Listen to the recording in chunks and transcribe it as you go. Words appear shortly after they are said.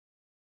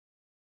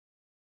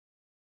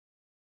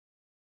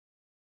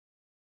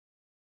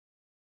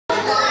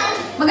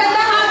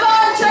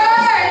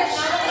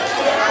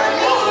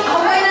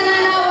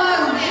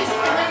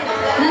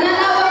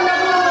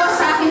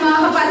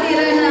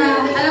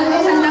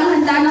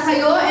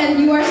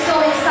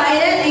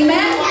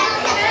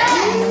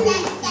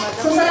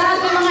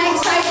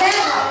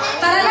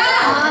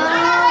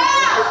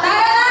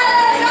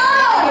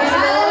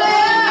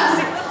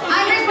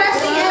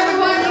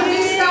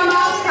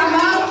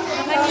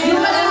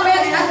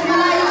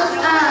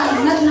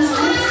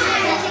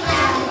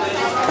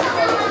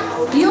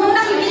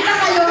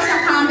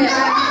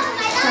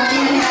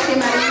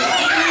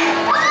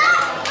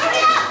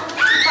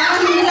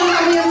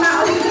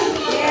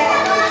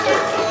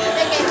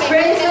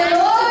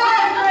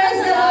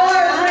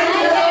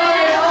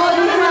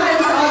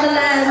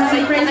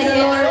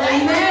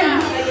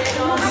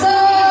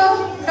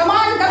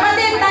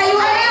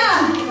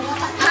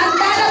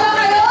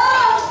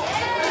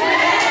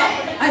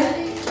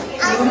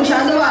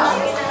masyado ah.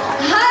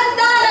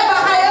 Handa na ba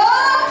kayo?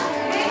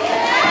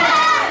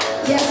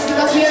 Yes,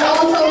 because we are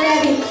also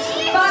ready.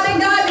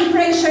 Father God, we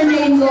praise your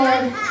name,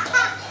 Lord.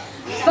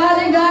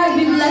 Father God,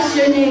 we bless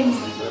your name.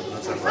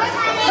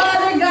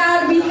 Father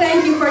God, we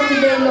thank you for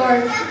today,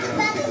 Lord.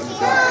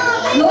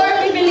 Lord,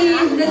 we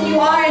believe that you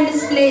are in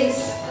this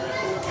place.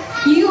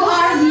 You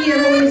are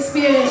here, Holy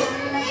Spirit.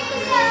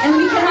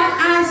 And we cannot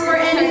ask for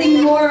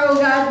anything more, oh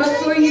God, but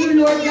for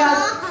you, Lord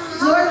God.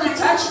 Lord, to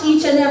touch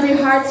each and every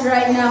heart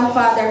right now,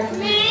 Father.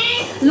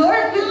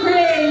 Lord, we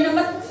pray na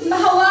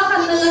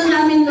mahawakan na lang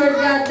namin, Lord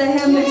God, the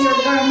hem of your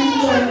garment,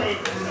 Lord.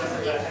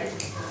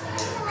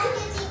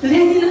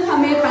 Ready na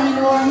kami,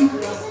 Panginoon.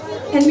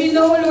 And we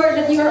know, Lord,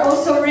 that you are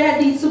also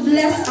ready to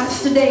bless us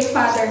today,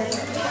 Father.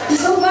 And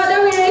so,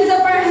 Father, we raise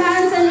up our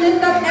hands and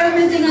lift up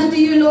everything unto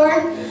you,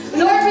 Lord.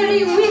 Lord,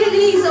 we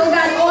release, oh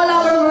God, all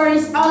our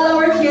worries, all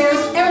our cares,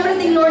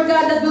 everything, Lord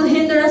God, that will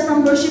hinder us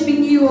from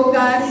worshiping you, oh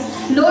God.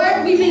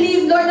 Lord, we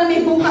believe, Lord, na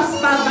may bukas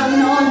pa,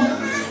 Panginoon.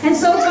 And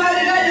so,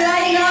 Father God,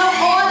 right now,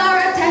 all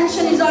our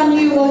attention is on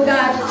you, oh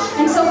God.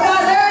 And so,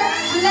 Father,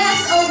 bless,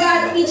 oh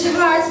God, each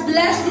heart.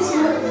 Bless this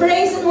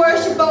praise and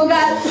worship, oh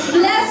God.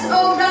 Bless,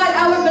 oh God,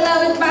 our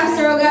beloved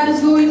pastor, oh God,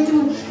 who's going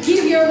to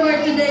give your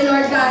word today,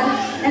 Lord God.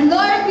 And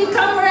Lord, we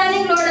come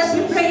running, Lord, as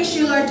we praise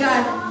you, Lord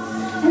God.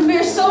 And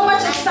we're so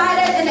much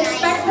excited and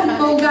expectant,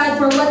 oh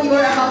God, for what you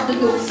are about to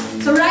do.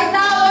 So right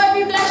now, Lord,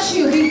 we bless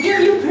you. We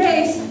give you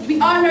praise. We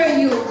honor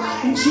you.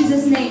 In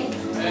Jesus' name.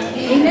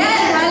 Amen.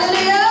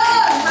 Hallelujah.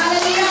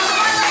 Hallelujah.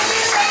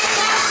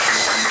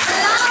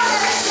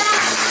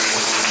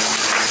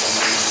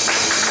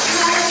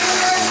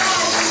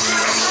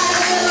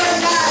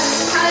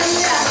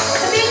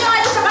 Sabihin nyo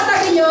kayo sa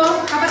katabi nyo,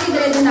 kapatid,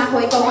 ready na ako.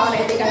 Ikaw ka,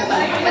 ready ka na ba?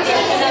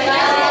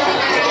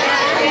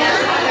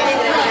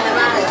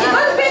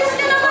 Convince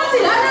nyo naman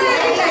sila na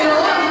ready kayo.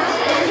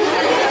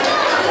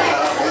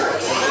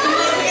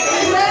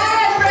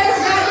 Amen. Praise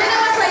God. Yun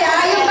ang masaya.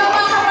 Yung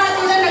mga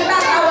kapatid na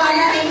nagtatawa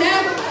na.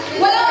 Amen.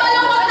 Walang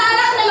malungkot na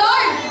anak na Lord.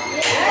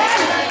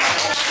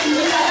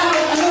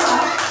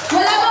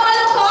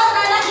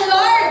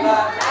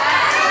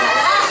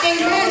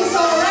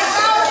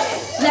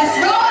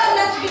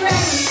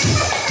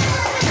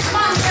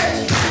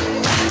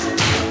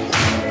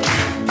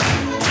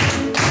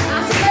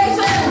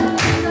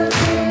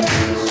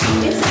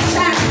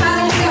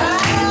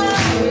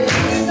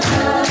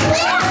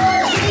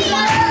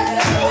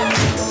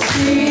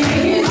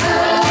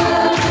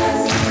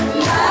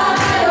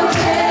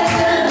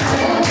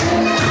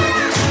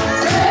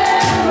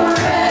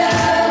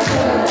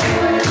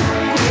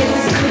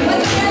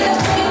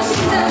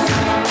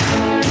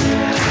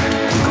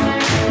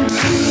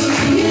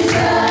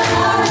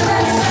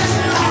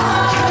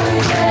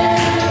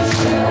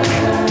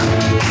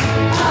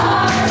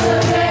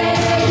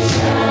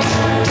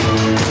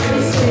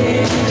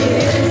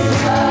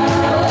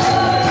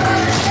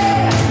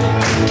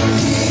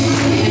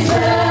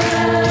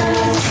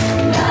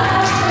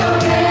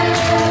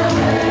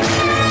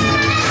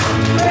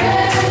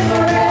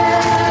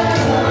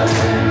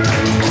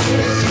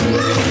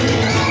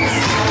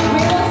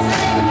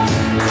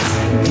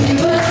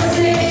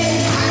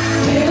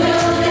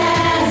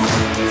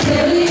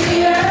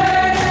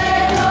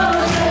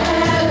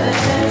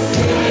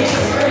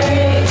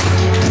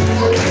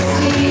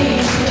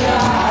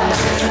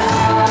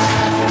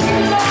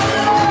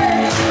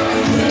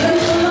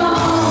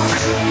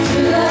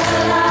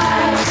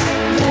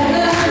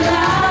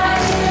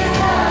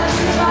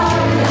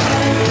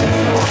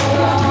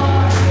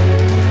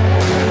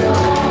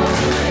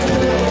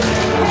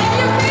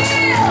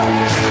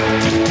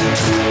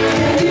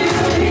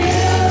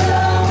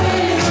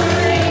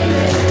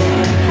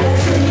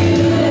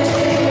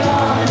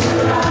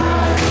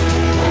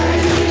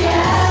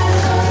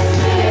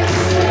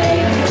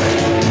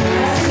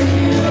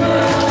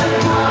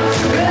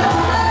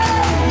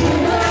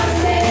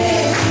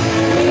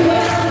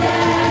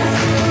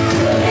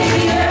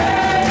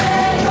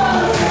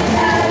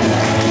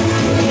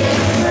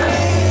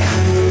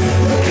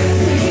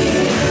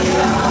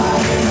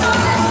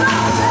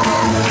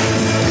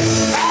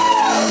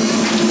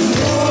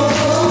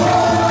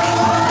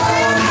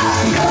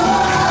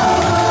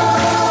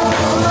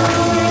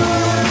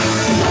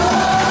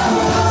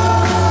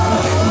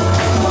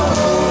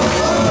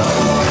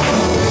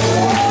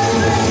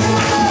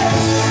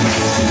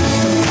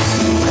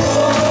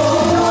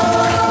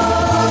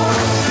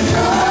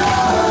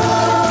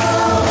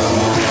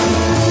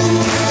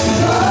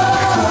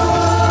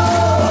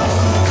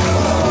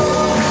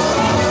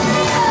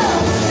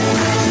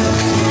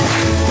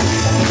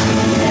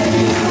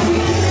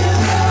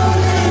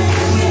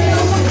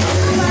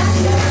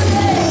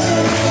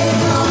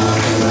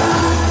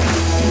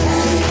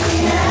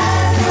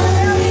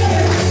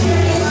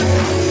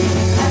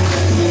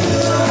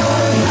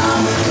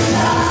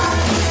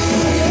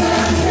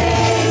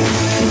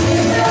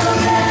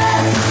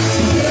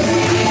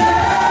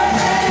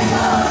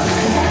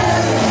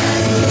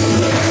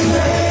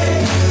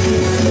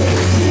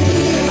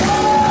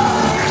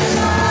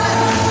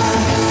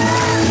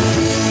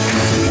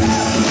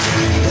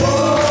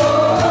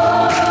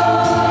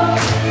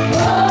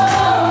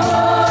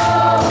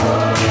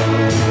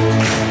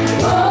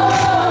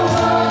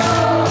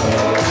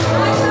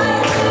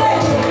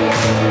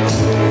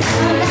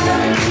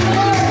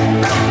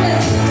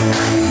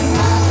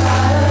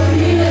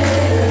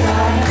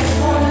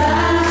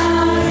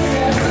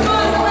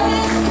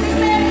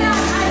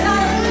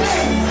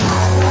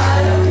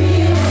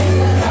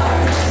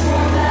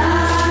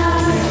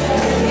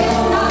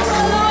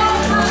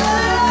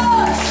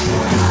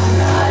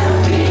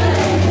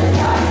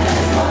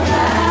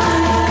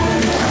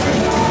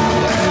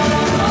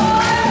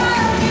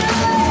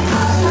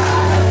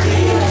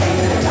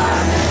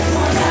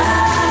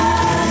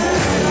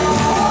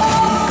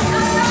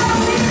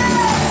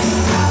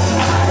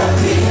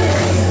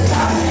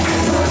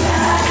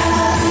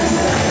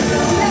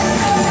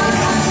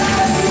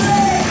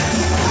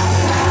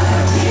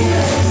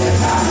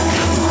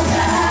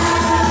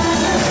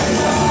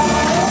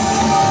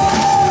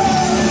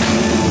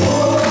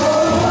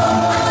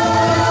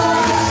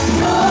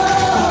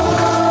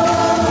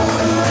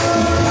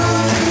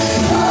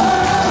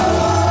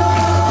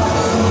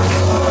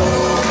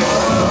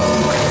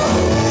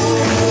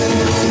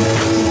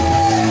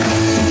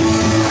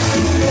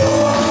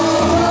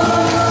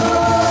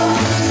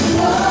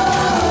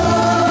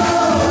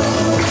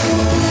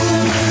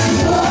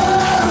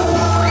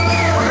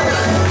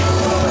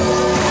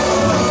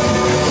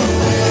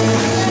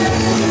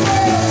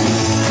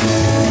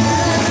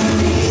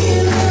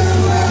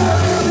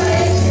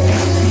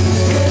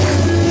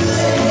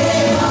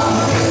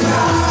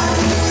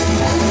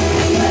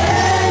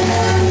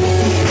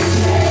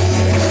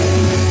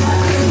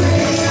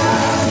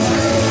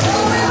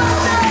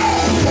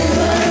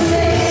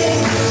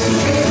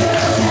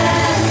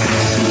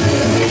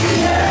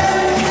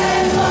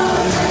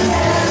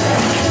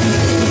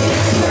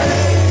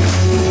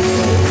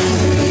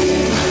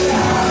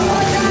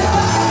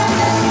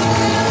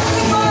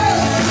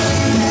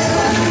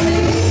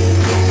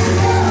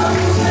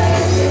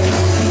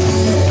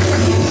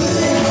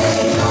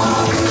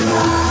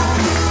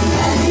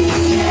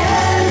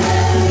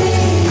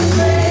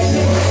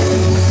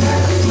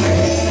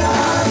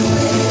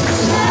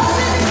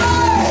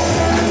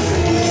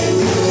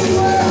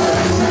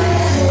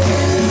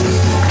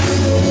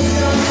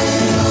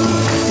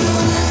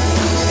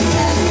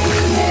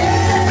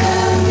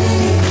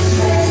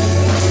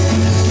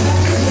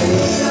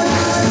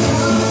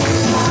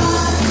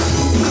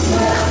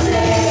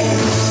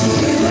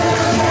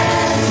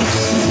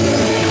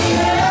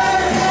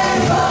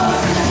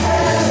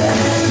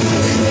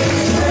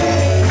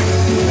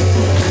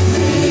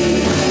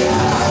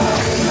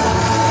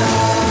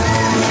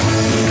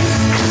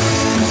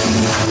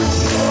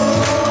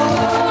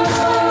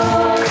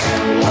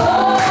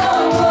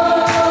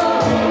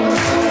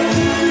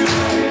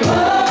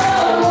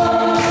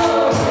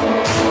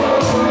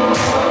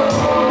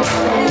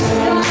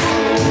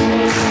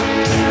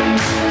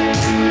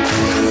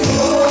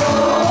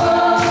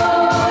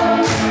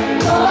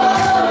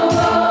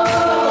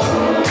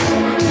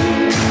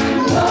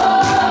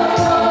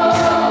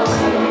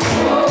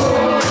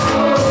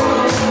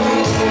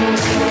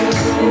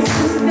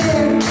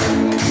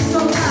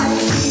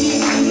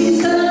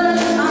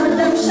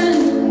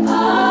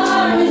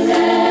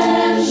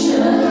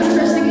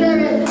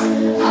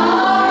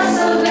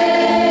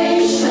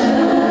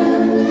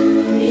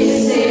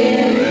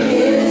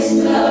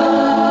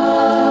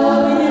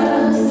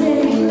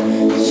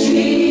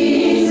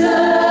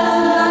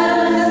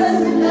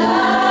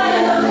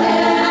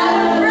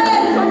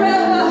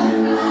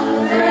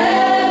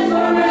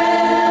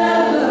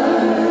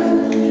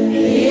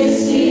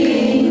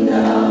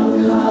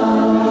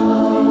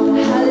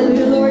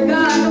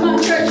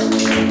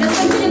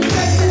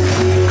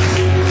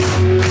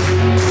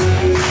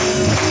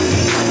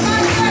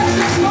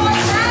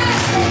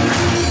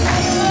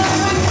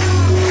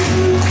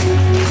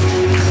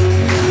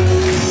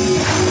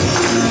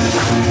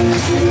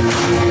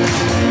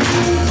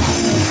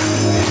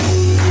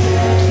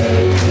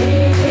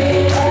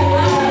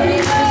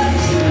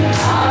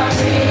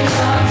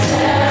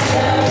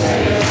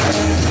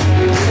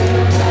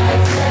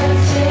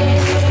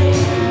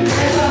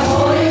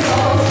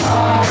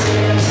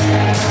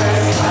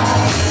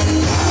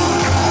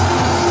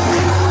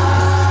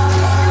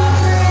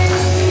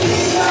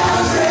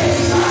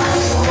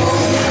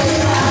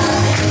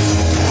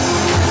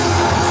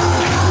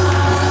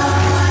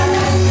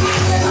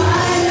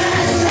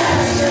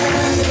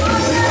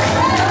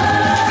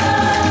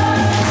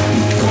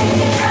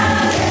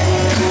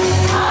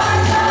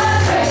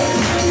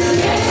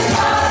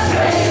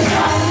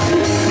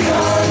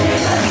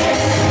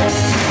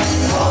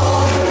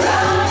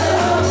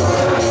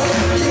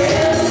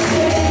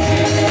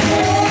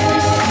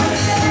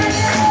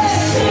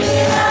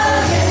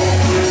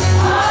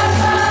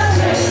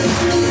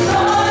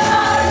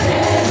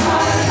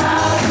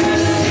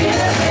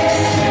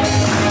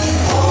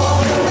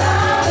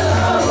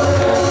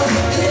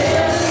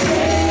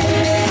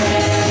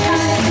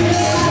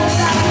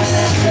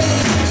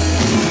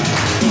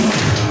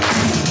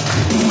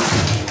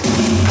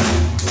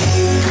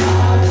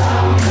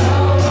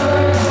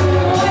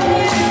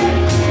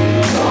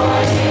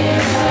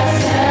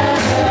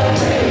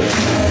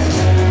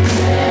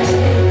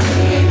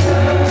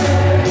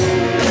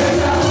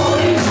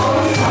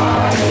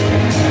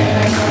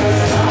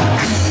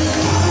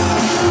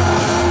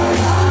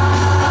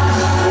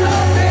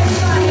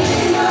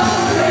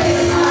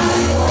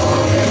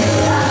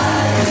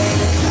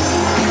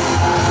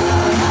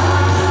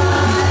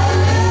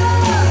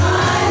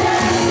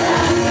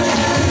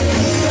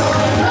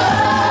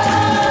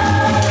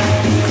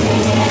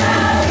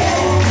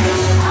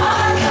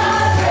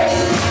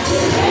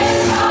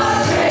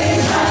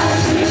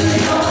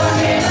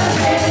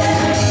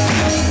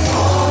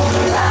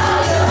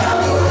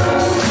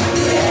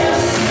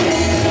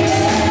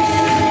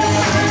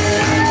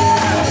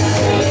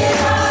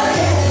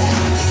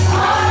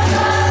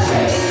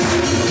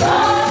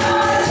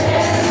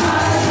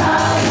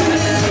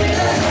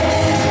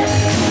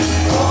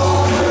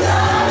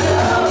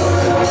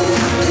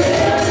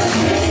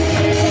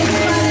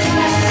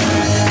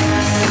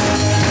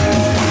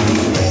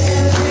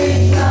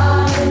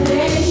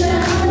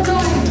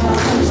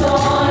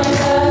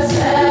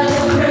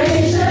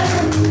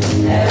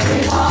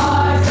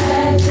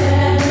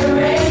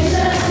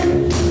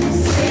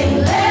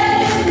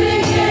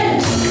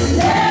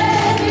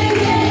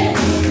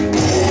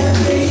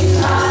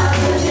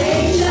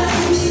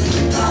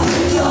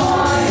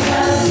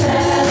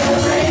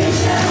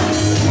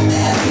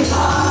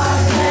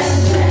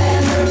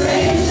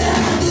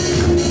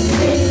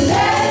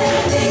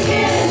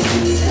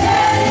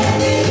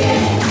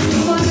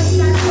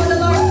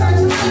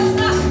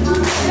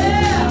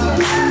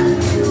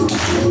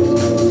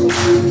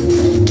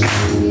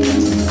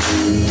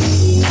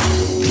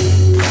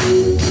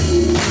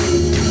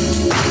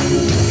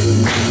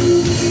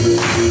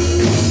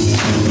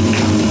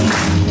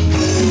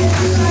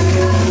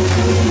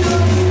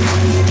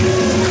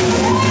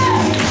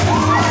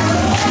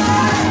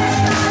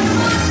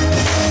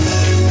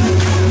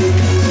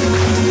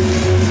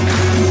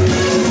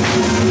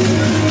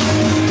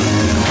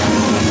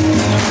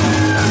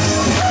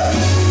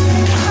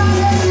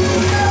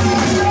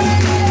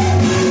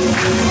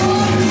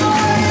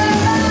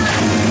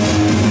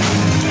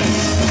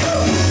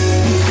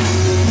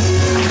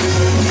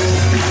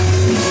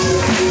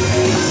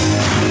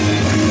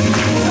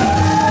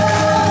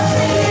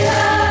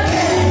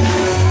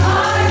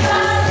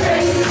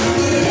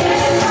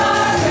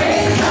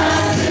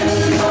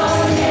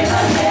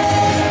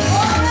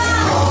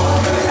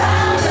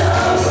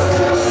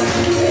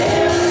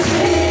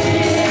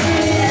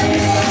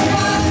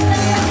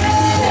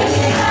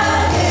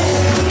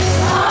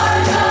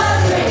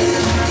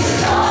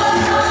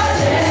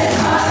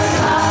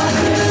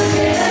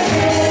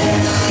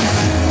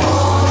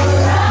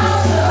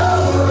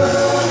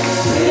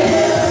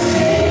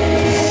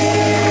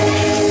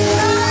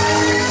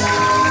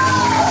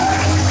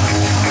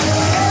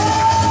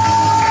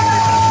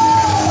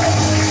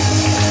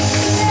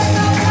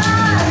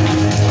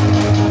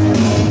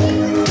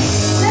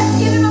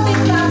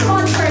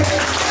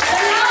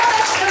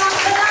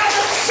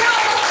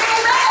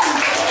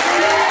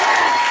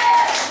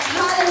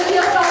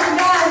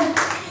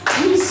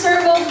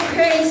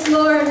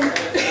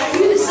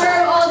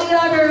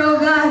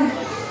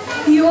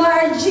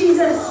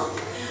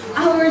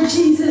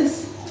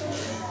 Jesus.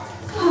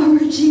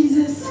 Our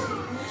Jesus.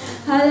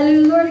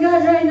 Hallelujah, Lord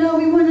God. Right now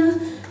we wanna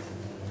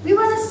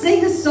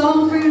sing a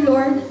song for you,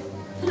 Lord.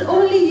 And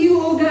only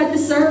you, oh God,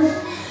 deserve,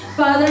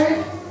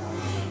 Father.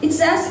 It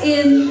says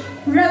in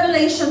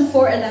Revelation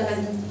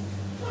 4:11,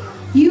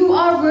 you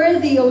are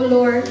worthy, O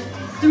Lord,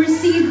 to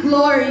receive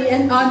glory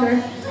and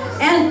honor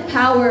and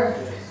power.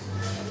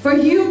 For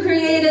you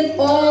created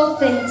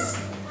all things,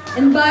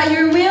 and by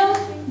your will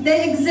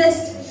they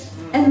exist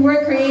and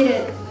were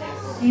created.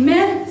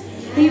 Amen?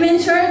 Amen,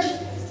 church?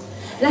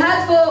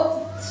 Lahat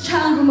po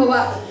siyang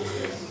gumawa.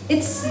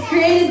 It's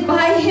created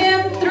by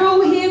Him,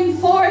 through Him,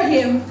 for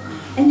Him.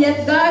 And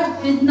yet God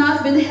did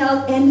not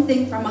withhold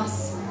anything from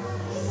us.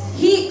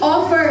 He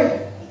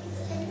offered,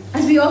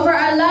 as we offer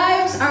our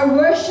lives, our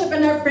worship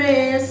and our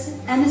prayers,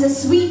 and as a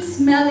sweet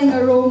smelling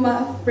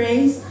aroma of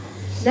praise,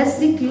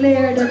 let's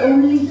declare that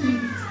only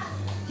He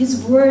is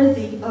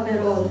worthy of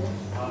it all.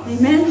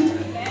 Amen?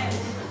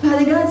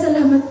 Father God,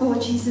 salamat po,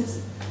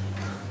 Jesus.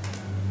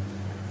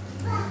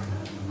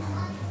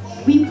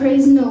 We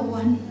praise no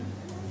one.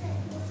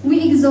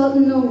 We exalt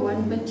no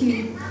one but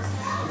you.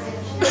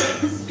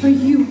 For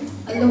you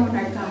alone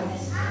are God.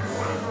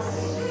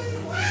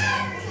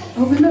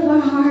 Open up our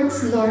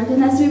hearts, Lord,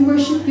 and as we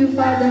worship you,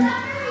 Father,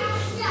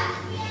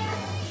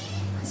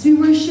 as we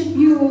worship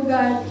you, O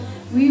God,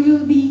 we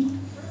will be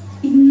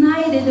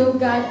ignited, O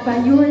God,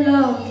 by your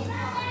love,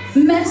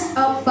 messed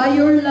up by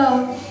your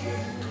love,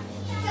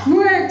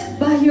 worked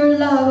by your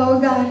love,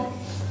 O God.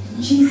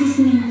 In Jesus'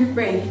 name we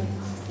pray.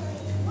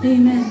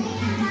 Amen. Amen.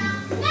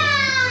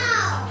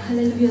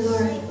 Hallelujah,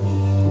 Lord.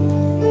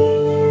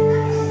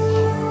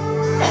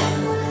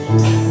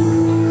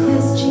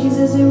 Yes,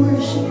 Jesus, we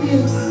worship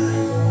you.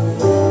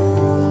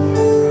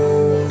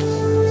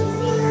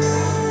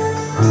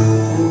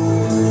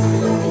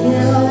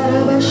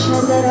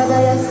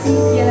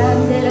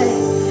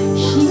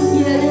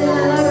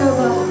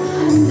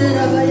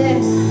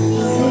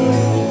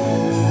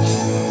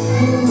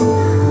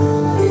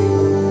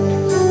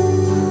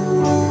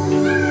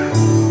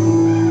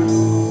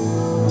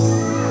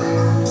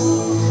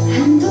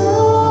 And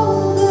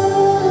all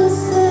the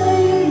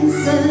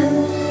saints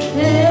and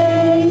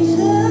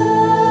angels,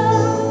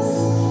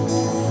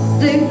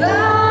 they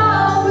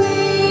bow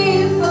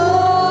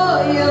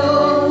before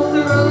your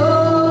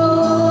throne,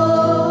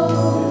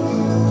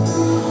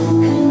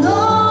 and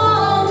all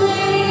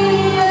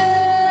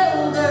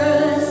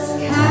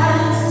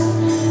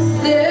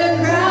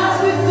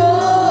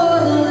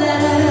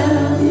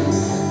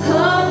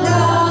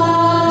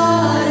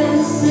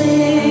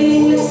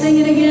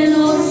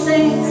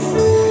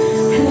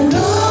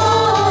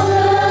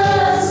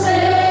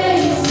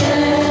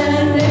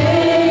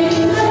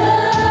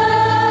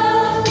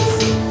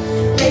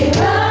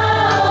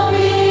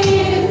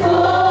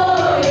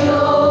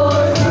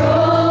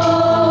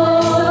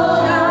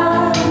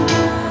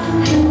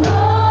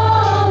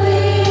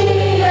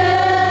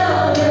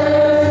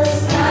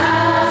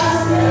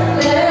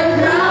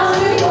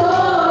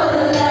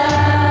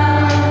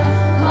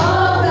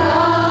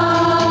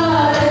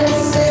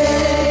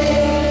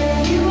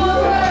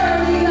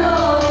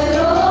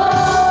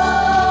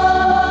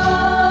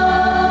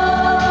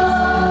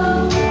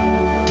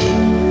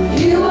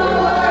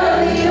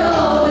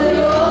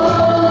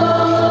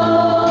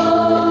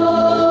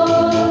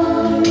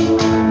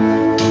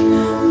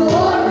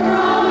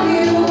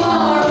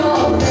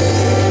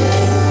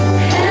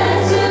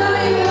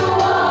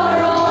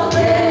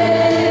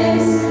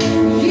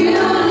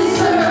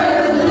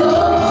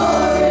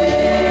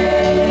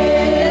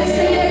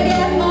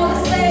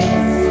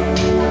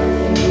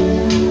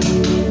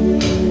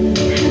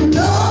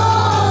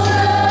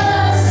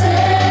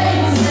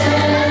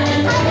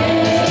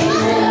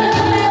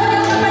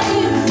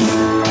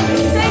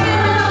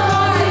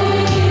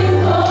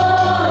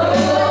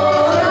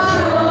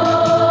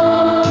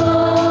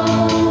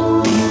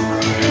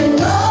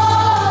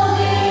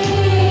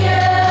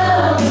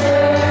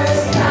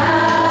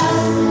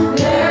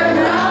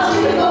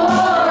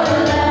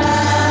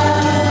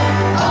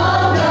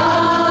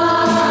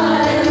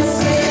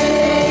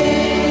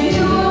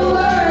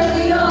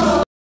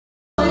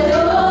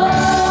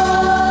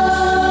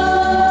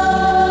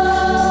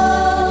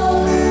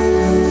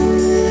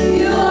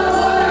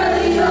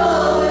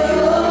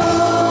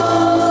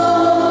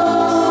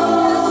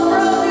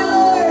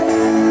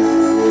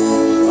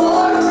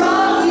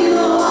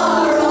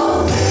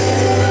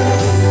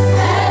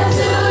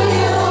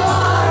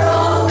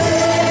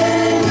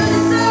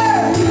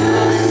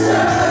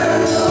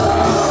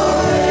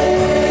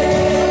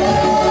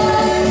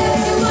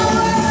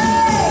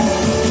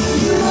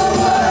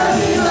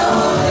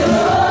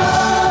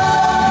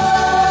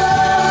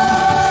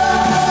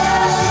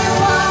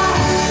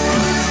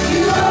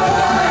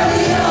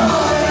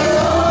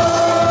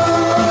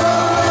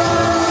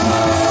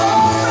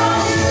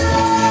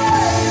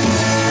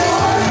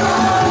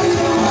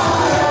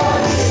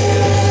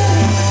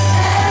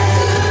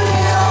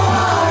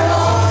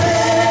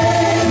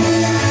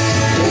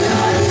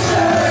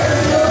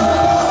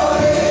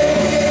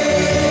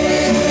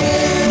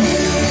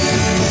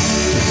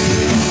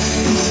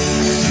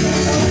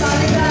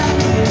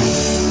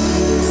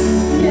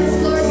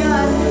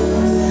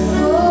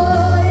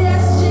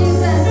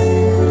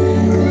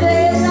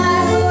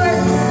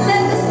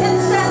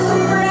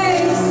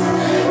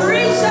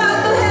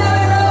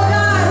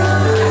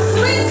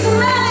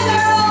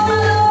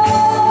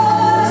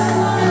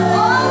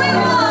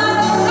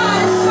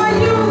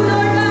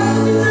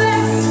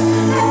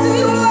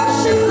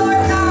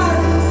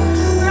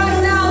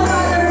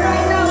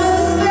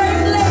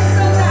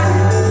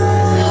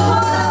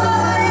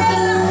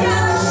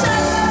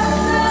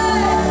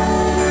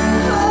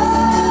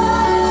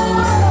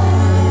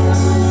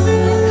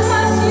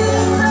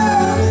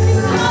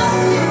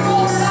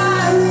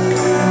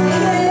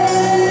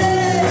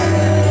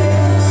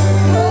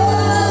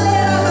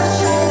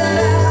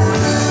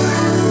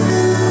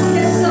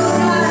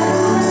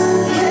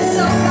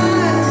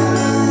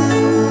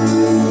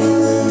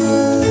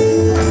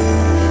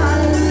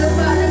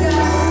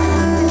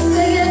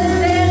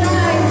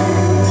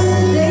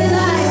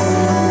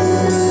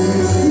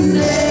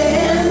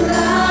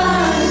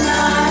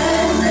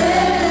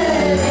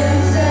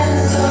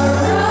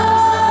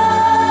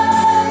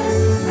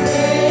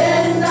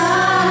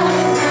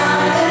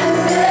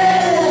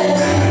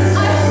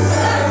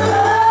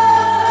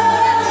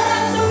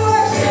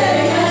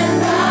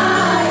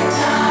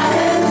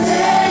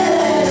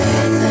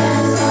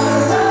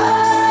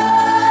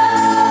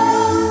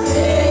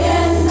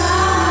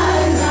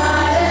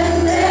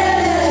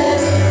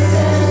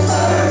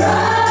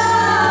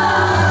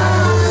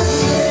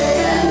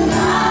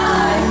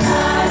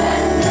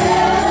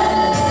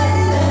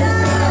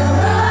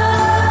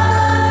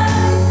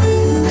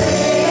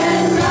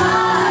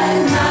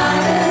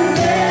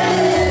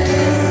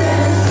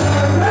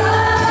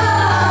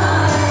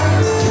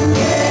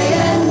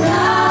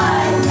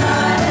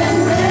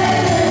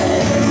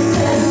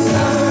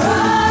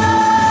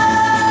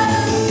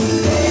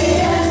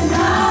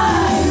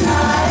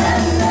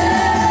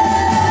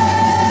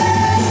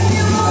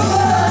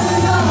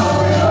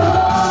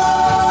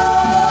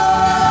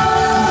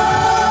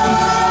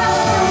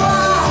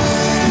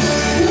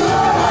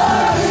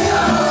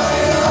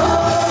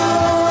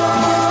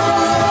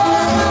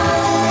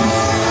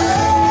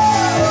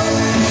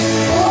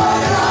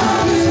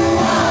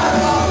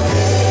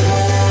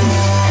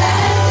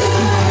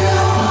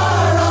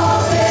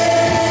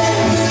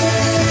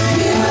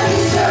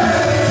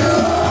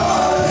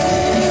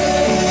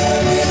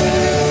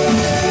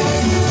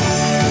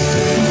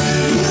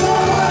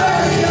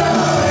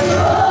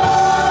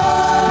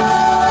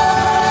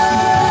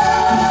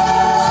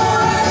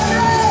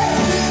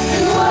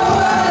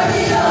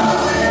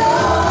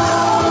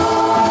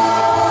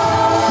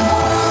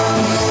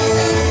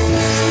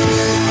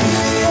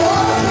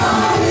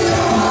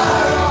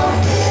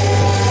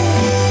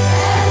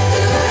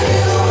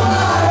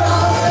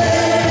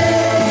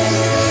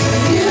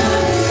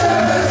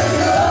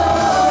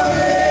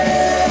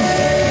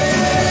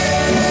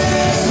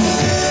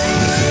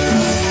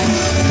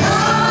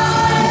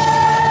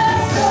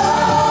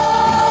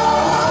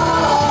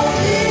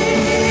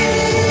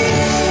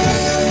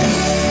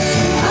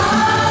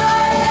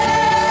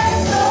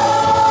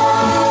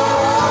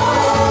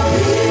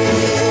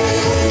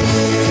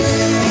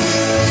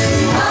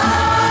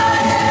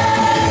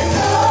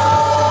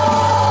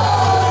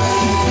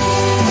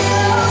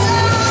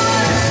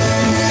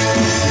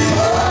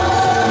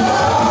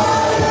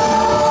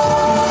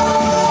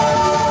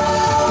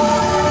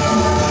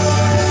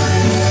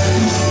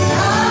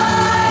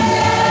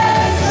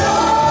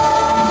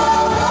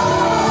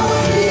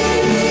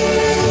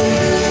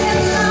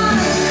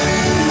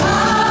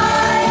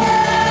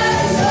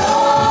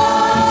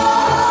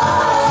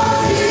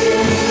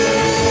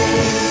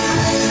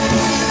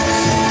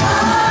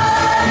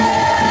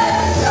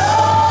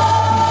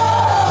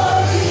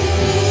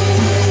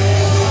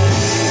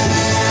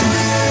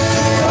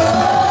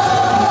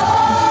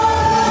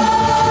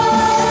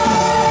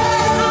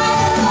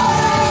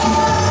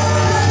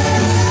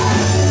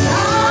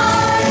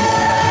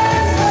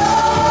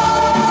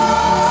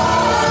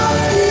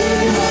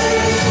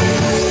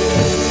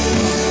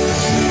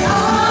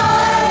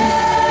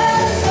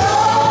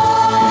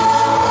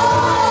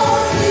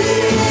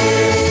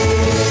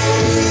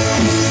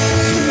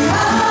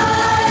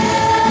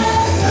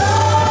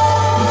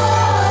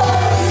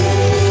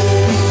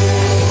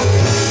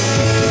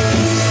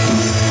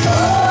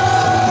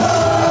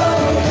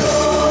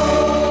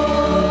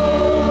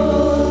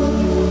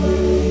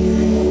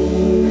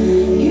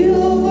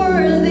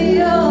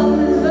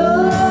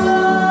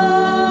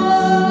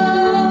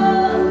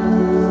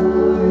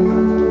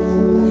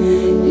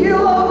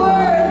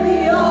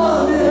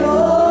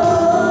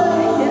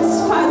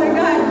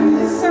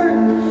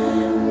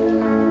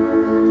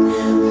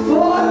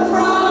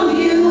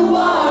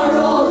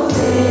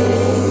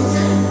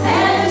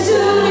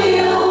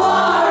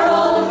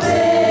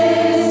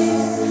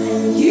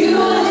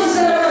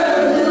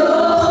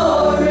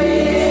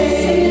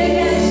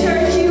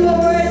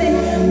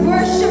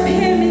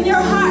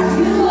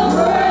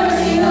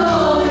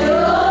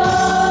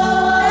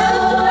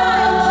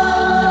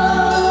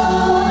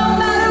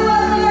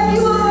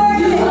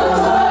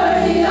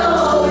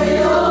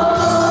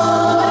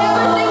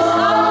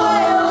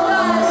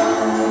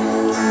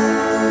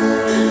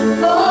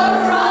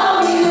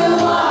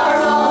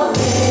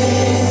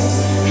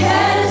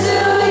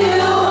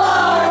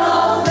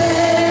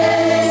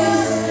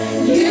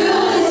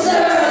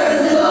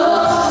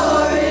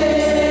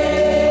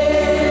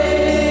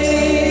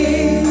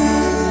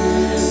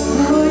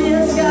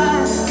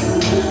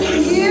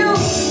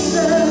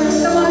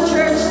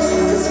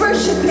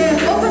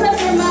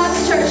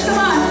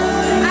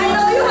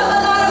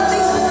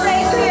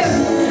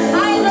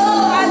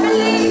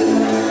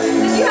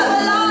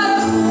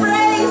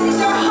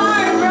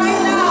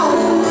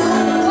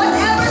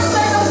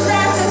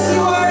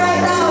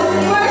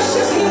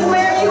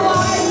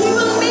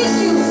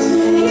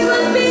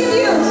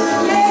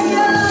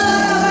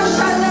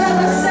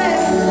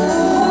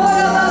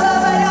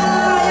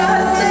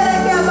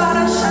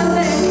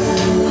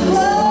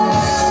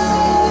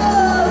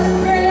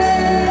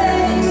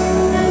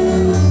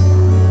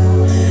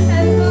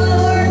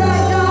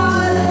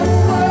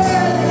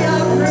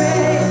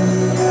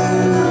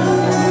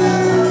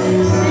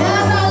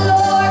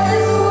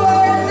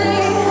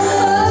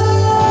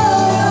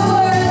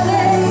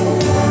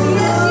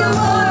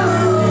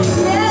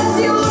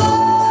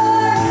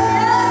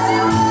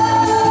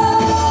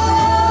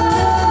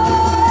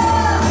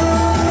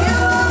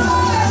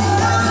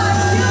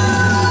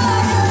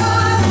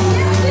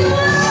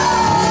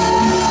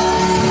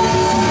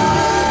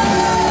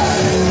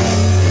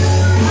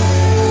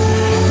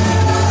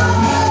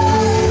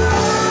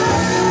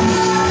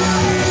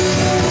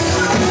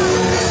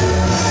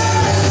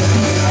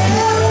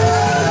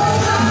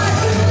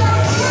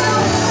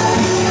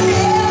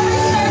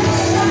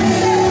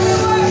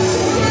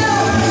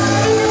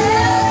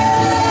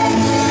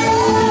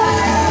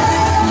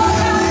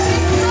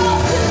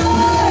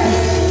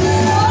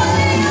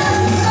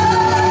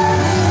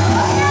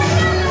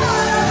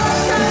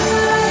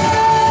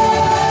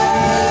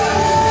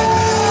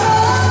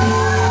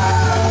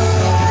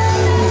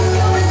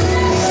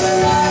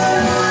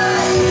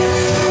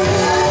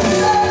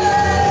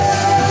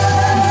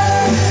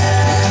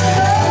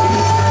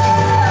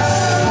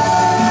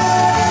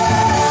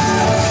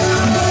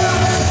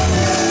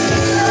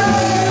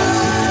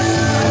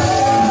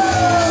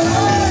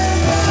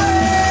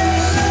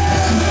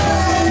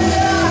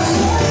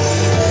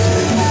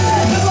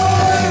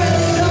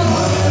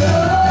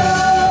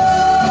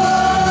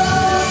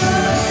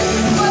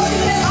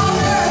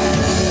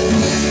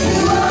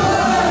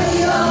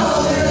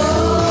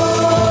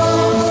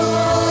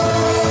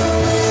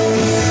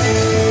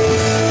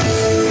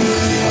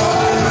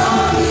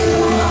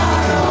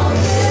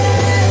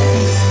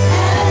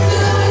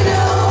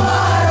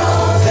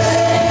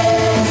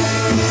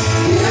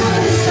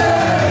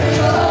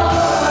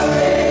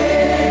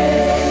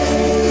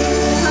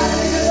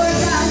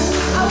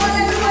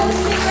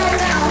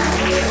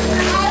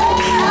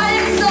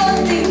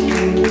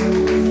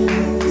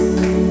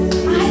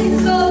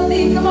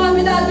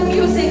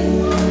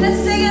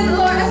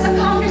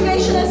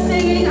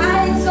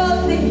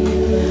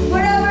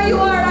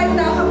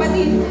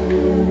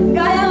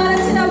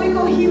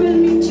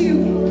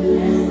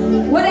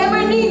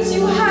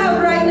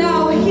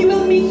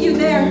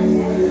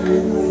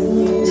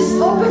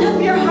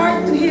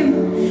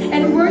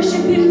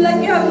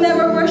have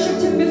never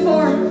worshipped Him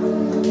before.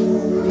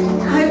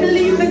 I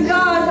believe the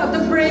God of the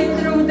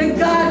breakthrough, the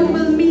God who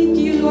will meet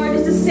you, Lord,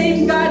 is the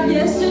same God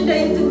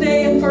yesterday,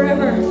 today, and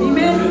forever.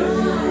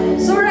 Amen.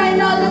 So right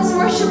now, let's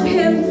worship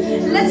Him.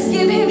 Let's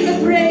give Him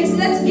the praise.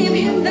 Let's give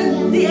Him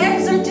the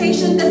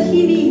exhortation that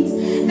He needs.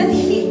 That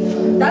He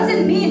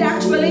doesn't need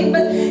actually,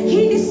 but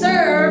He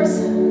deserves.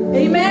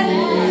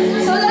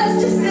 Amen. So let's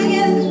just sing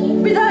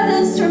it without an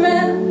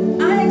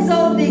instrument. I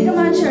exalt Thee. Come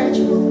on, church.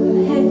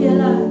 And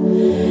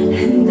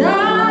I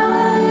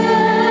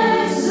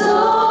exalt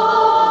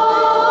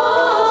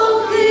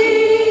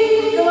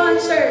Thee. Come on,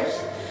 church.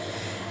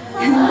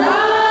 And I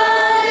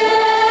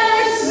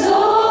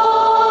exalt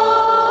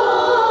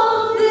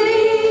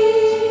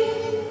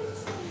Thee.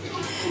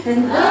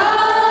 And I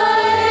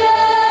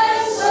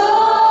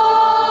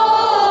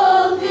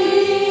exalt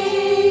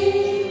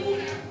Thee.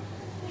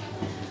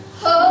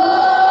 Oh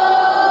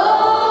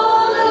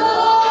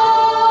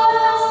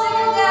Lord, sing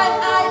again.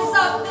 I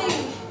exalt Thee.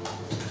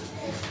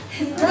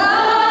 And I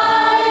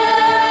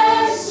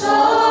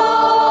exalt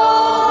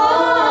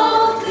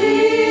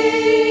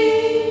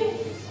Thee.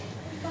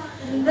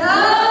 And I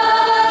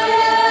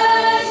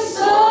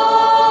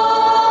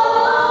exalt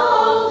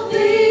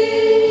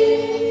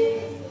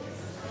Thee.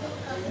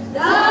 And I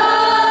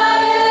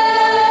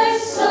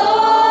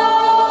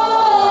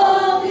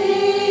exalt Thee.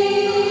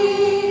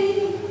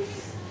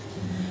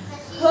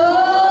 Oh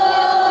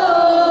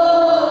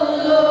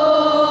Lord.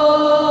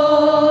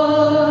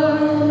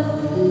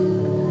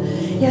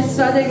 Yes,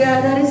 Father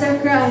God, that is our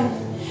cry.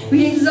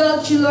 We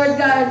exalt you, Lord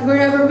God,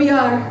 wherever we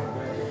are.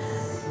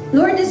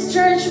 Lord, this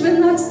church will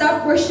not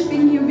stop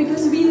worshiping you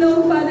because we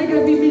know, Father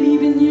God, we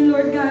believe in you,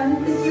 Lord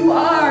God, that you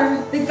are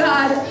the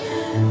God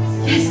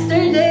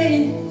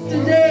yesterday,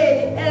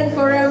 today, and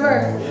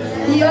forever.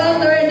 The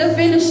author and the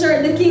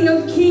finisher, the King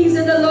of kings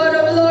and the Lord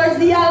of lords,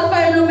 the Alpha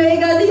and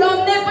Omega, the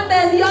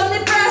omnipotent, the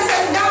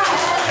omnipresent God.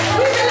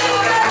 We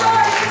believe that,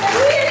 Lord,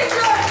 healing,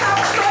 Lord,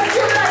 comes from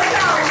you right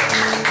now.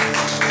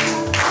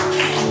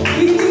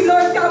 Healing,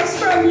 Lord, comes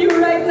from you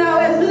right now.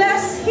 And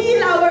bless,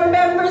 heal our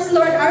members,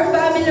 Lord, our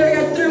family,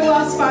 Lord, through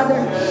us, Father.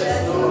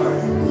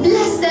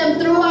 Bless them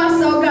through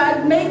us, oh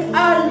God. Make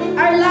our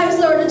lives,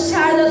 Lord, a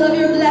channel of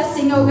your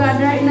blessing, oh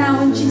God, right now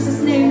in Jesus'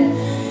 name.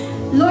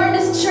 Lord,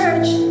 this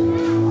church,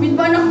 with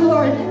one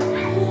accord,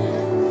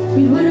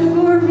 we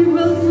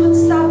will not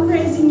stop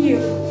praising you,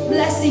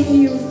 blessing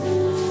you,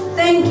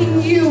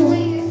 thanking you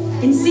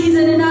in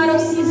season and out of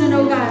season,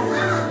 oh God.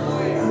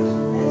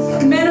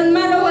 Meron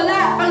man o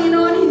wala,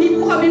 Panginoon, hindi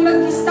po kami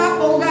mag-stop,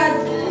 oh God.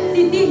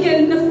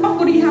 Titigil,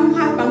 nagpapurihan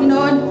ka,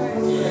 Panginoon.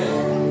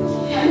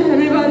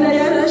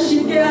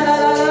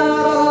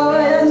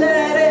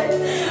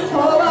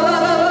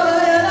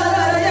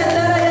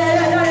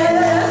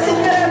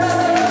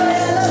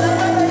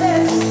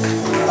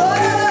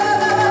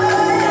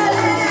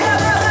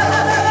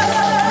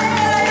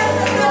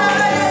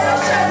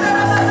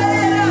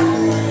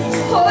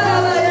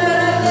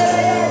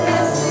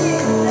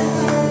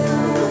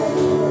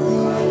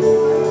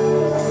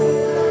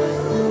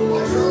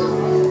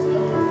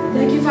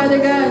 Thank you, Father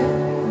God.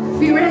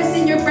 We rest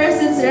in your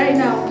presence right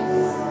now.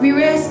 We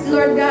rest,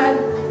 Lord God,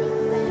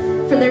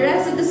 for the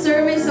rest of the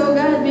service, oh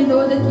God. We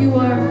know that you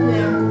are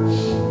there.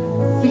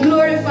 We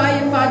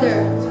glorify you,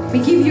 Father. We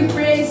give you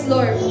praise,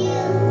 Lord.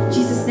 In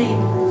Jesus' name.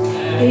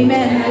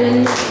 Amen.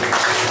 Hallelujah.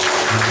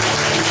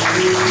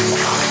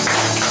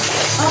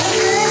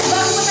 Okay, bago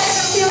tayo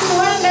mag-feel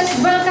let's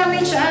welcome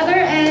each other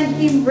and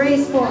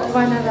embrace for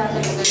one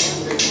another.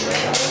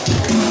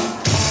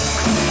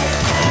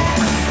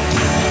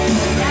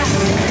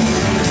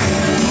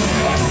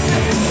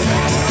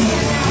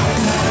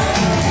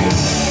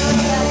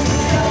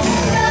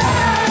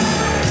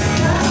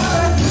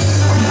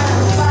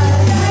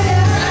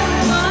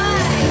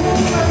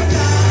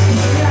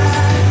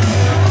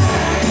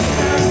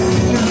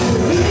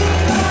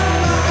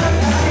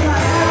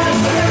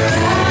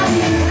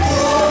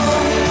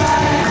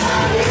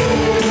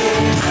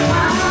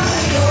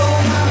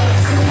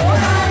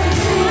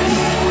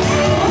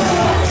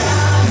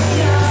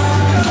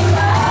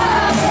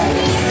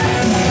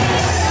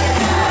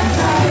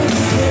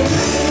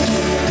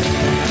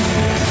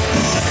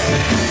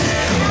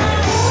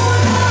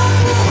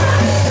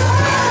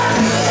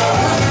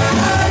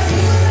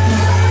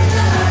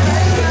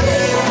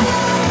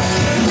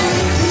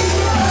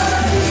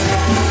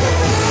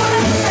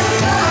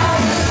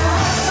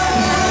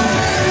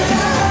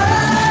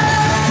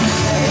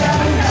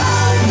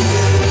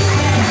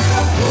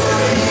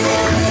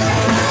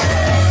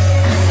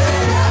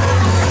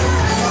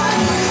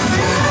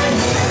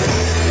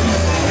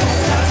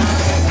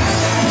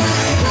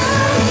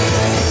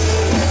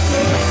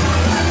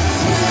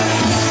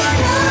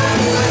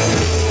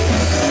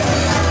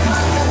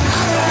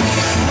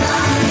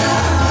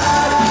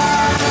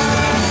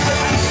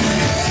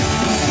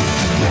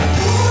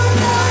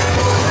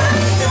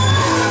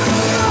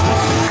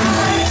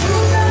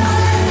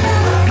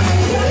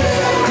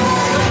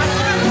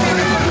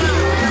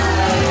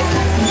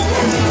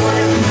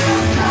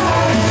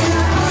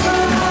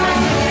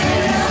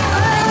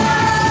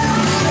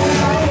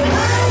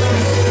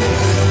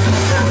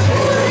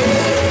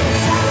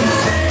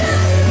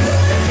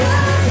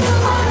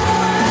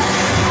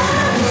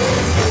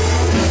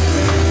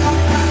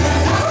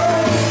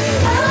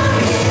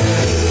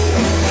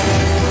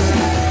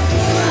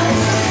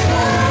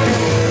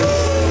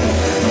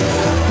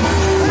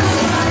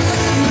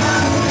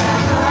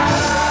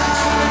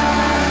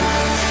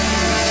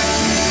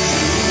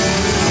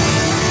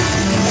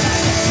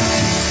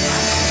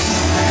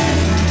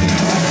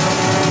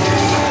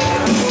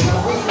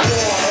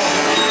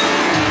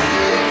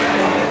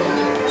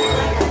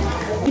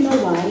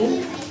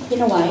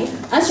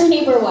 Ask your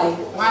neighbor why.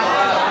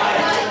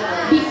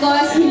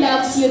 Because He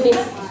loves you this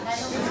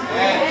much.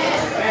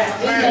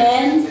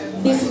 Amen.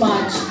 This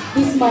much.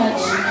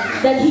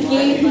 That He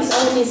gave His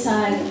only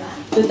Son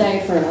to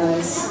die for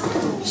us.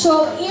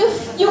 So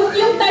if yung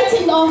tithes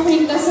and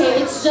offering kasi,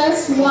 it's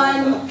just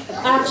one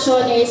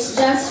action, it's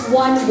just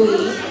one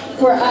way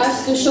for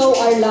us to show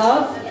our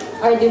love,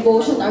 our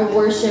devotion, our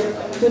worship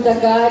to the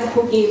God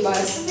who gave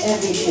us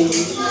everything.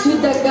 To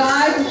the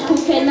God who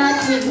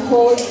cannot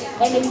withhold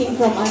anything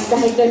from us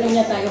dahil ganun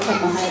niya tayo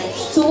kamahal.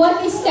 So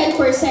what is 10%?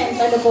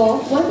 Ano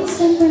po? What is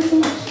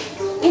 10%?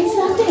 It's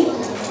nothing.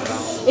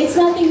 It's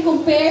nothing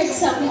compared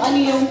sa kung ano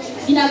yung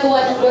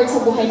ginagawa ng Lord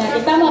sa buhay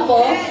natin. Tama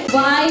po?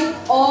 Provide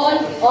all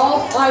of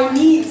our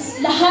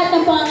needs. Lahat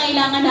ng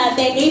pangangailangan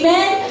natin.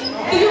 Amen?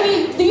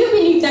 Do you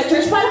believe that,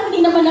 church? Parang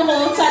hindi naman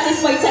ako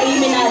satisfied sa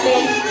amen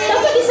natin.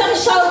 Dapat isang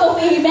shout of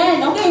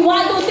amen. Okay,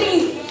 1, 2,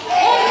 3.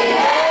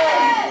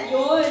 Amen!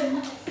 Yun.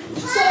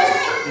 So,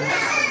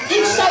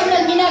 each time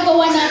na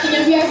ginagawa natin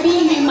yun, we are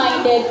being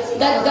reminded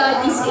that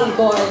God is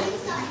able.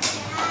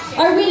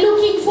 Are we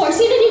looking for?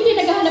 Sino dito yung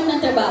naghahanap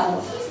ng trabaho?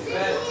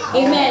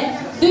 Amen.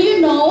 Do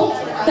you know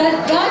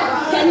that God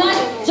cannot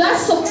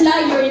just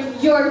supply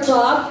your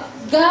job?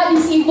 God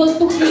is able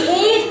to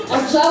create a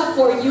job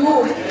for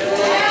you.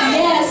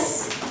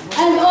 Yes.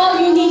 And all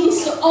we need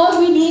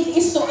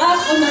is to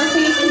act on our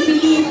faith and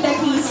believe that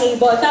He is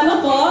able.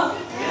 Tama po?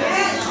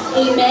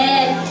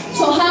 Amen.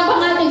 So habang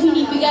ating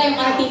binibigay ang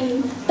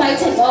ating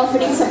tithes and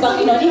offerings sa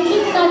Panginoon,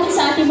 i-click natin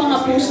sa ating mga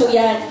puso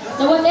yan.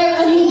 Na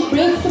whatever yung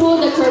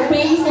breakthrough that you're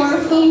praying for,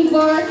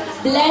 favor,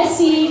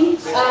 blessing,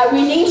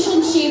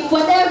 relationship,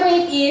 whatever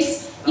it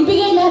is,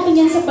 ibigay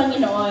natin yan sa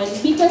Panginoon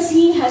because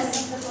He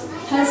has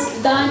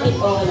done it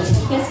all.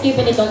 He has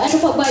given it all. Ano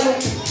pa ba yung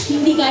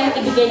hindi kayang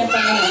ibigay ng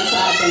Panginoon sa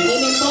atin?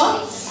 Amen po?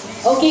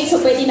 Okay, so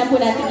pwede na po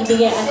natin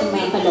ibigay ang ating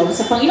mga kaloob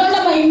sa Panginoon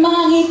na may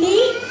mga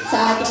ngiti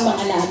sa ating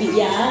mga labi.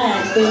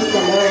 Yan. Praise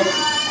the Lord.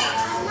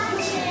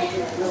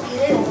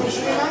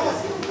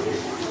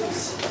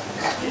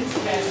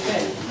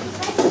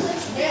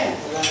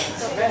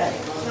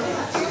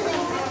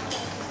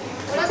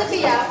 Masa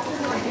Pia?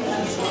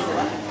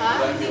 Ha?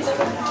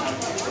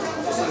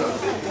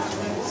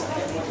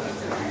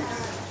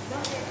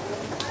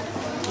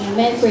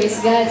 Amen. Praise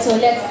God. So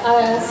let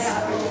us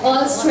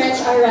all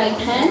stretch our right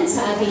hand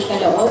sa ating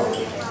kaloob.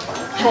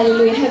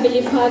 Hallelujah.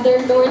 Heavenly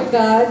Father, Lord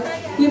God,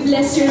 we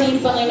bless your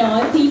name,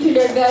 Panginoon. Thank you,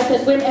 Lord God,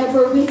 that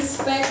whenever we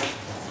expect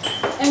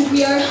and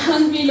we are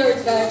hungry,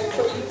 Lord God,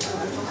 for you.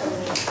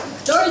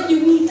 Lord, you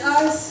meet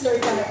us,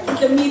 Lord God, in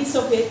the midst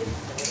of it.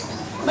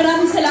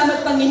 Maraming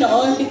salamat,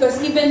 Panginoon, because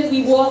even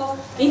we walk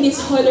in this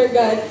hall, Lord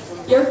God,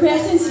 your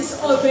presence is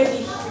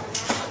already.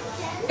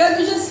 God,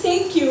 we just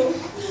thank you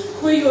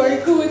for you are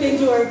good and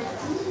you are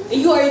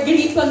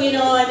great,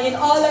 Panginoon, in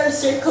all our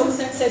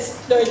circumstances,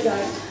 Lord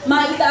God.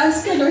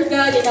 Maitaas ka, Lord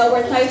God, in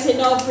our tithes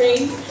and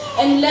offering,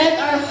 and let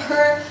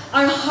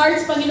our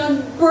hearts,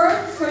 Panginoon,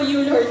 burn for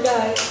you, Lord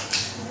God.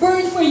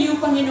 Burn for you,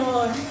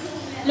 Panginoon.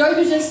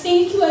 Lord, we just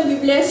thank you and we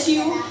bless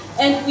you,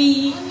 and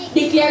we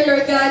declare,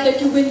 Lord God,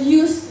 that you will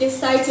use this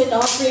tithes and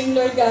offering,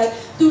 Lord God,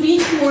 to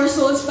reach more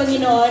souls,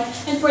 Panginoon,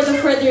 and for the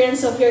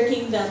furtherance of your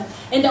kingdom.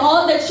 And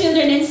all the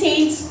children and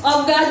saints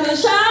of God will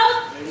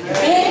shout,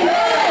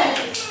 Amen!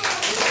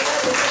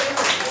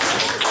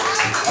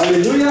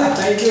 Hallelujah!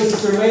 Thank you,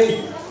 Sister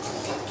May.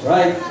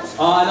 Right.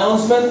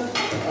 Announcement.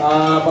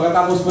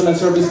 Pagkatapos po ng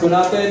service po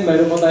natin,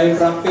 mayroon po tayong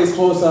practice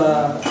po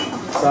sa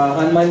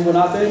handmine po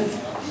natin.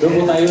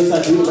 Doon po tayo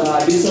sa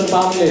Dison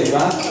family, di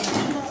ba?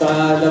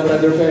 Sa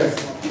Labrador Fair.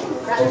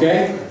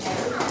 Okay?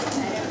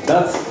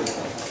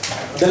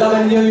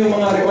 Dalaman niyo yung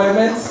mga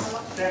requirements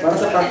para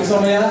sa practice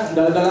mamaya.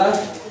 Dala-dala.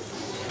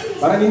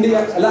 Parang hindi,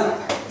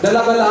 dala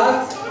ba lahat?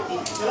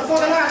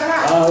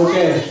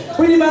 Okay.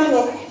 Pwede bang,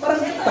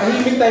 parang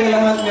tahimik tayo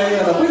lahat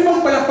ngayon. Pwede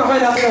bang palakpakan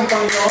natin ang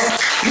Panginoon?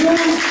 Yung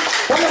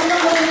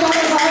palakpakan ng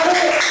Panginoon.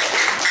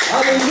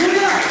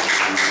 Hallelujah!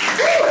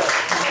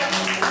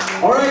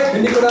 Alright,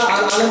 hindi ko na,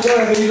 alam ko,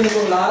 hindi ko na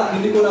po lahat,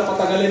 hindi ko na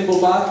patagalin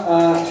po pa.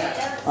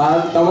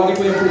 Tawagin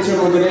po yung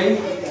preacher ko today.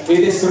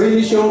 It is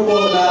really show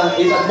po na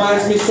it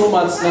admires me so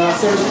much na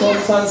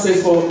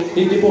circumstances po,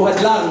 hindi po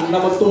hadlang na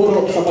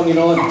magturo sa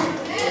Panginoon.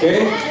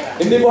 Okay?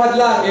 Hindi po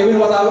hadlang, even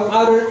what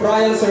other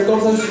trials,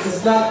 circumstances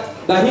is not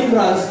the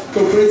hindrance to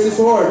preach His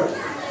word.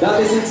 That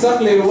is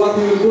exactly what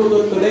we will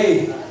do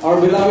today. Our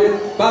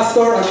beloved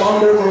pastor and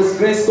founder for His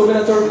Grace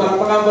Covenant Church,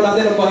 palakpakan po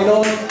natin ang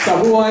Panginoon sa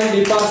buhay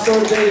ni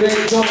Pastor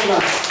Jon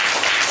Klaas.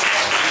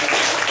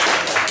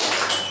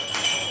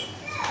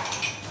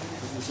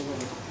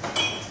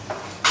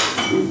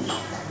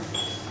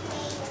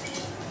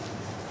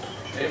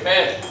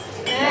 Amen.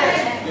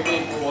 Give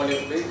me two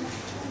olive, please.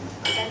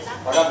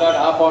 Magandang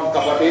hapon,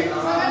 kapatid.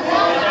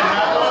 Magandang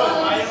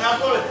hapon. Mayong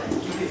hapon.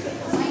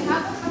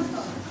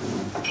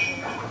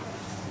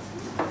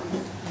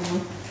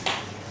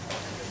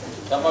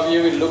 Some of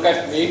you will look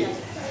at me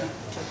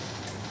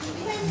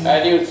and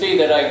you'll see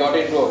that I got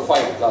into a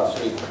fight last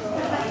week.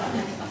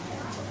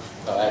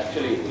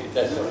 Actually,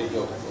 that's not a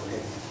joke.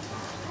 Okay.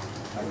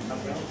 I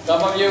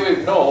Some of you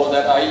will know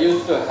that I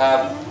used to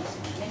have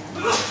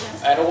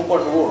an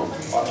open wound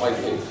on my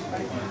face.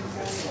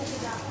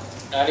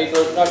 And it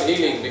was not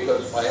healing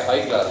because my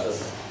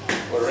eyeglasses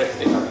were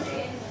resting on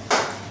it.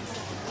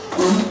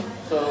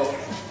 So,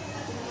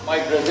 my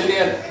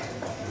Brazilian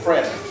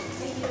friend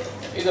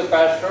is a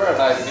pastor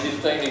and I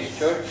minister in his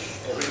church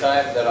every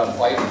time there are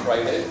 5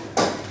 Fridays.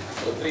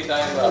 So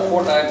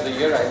 4 times a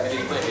year I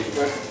minister in his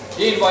church.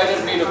 He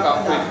invited me to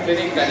come to his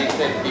clinic and he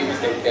said he will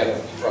take care of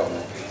this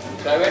problem.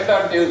 So I went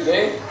on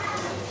Tuesday.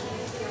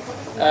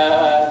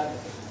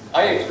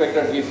 I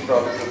expected his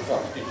problem to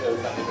some stitches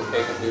and it would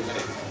take a few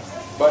minutes.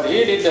 But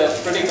he did a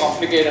pretty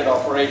complicated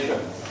operation.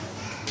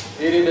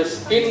 He did a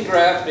skin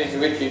graft in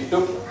which he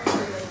took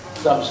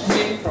some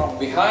skin from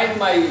behind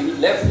my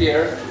left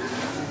ear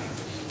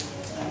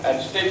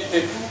and stitched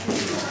it.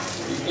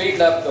 He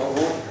cleaned up the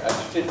wound and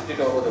stitched it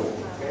over the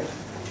wound. Okay?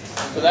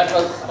 So that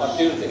was on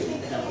Tuesday.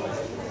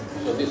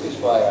 So this is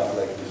why I'm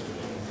like this.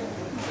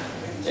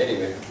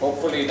 Anyway,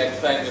 hopefully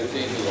next time you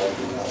see me, I'll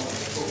do now.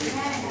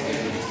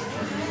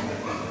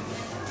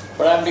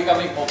 But I'm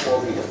becoming more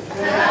phobic.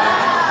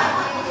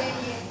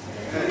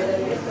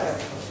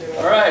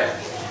 Alright,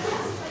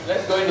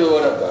 let's go into the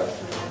Word of God.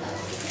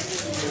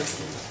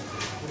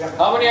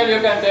 How many of you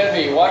can tell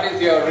me what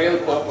is your real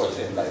purpose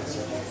in life?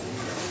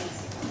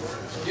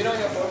 You know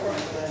your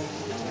purpose?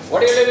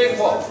 What are you living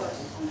for?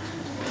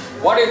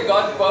 What is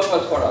God's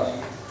purpose for us?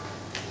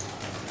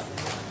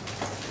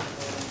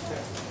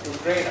 To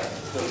train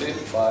us to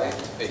live by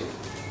faith.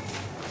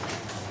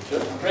 To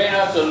train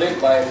us to live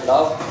by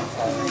love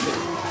and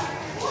faith.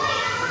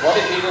 What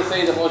did Jesus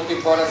say is the most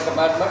important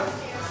commandment?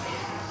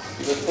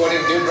 He was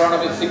quoting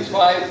Deuteronomy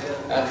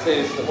 6:5 and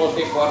says the most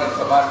important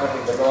commandment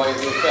in the law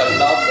is you shall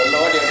love the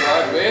Lord your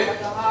God with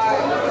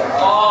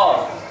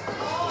all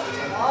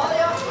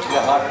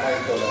your heart,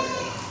 mind, soul, and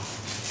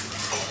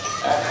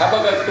strength. And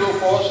Habakkuk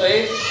 2:4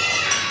 says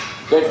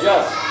the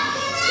just.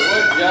 The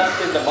word just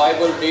in the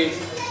Bible means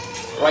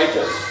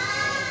righteous.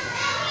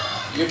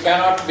 You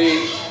cannot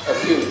be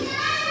accused.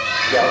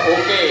 You are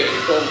okay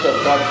in terms of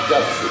God's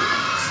justice.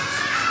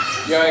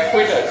 You are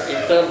acquitted in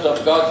terms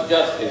of God's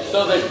justice.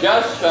 So the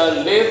just shall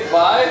live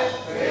by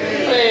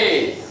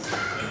faith.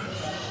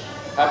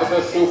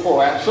 Habakkuk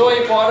 2:4. And so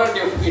important,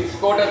 it's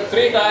quoted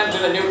 3 times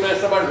in the New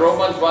Testament,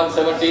 Romans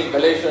 1:17,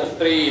 Galatians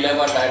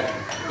 3:11 and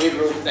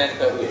Hebrews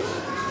 10:38.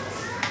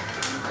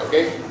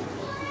 Okay?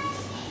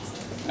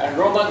 And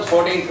Romans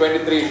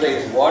 14:23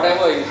 says,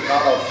 whatever is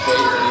not of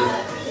faith is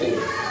sin.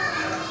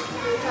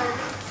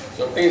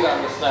 So please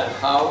understand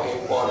how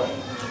important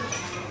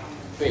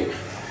faith.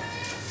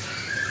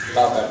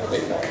 Love and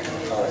faith.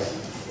 Alright.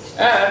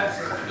 And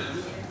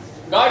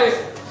God is,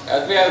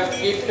 as we have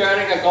keep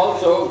sharing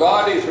also,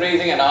 God is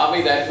raising an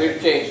army that will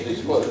change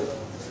this world.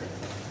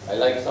 I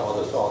like some of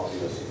the songs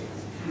you were singing.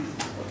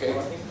 Okay?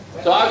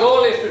 So our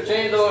goal is to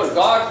change the world.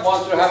 God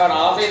wants to have an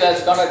army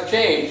that's going to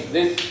change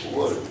this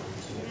world.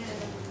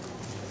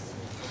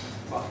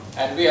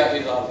 And we are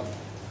His army.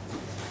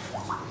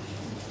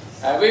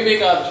 And we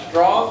become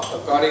strong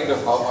according to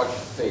how much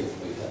faith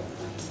we have.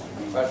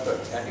 Pastor,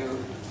 can you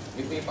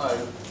give me my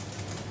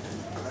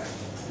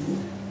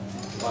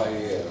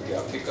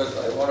because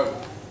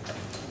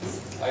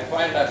I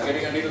find I'm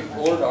getting a little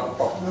cold on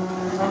top.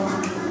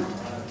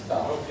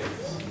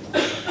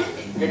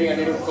 Getting a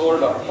little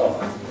cold on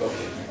top.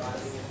 Okay.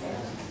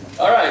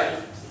 Alright.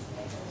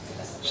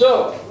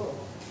 So,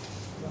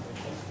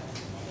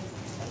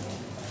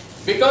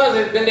 because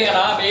it's building an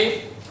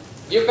army,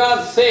 you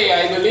can't say,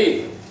 I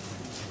believe.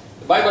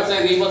 The Bible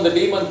says even the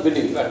demons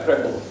believe and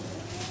tremble.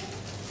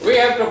 We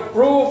have to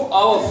prove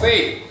our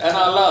faith and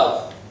our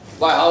love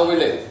by how we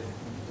live.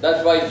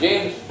 That's why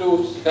James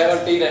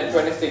 2:17 and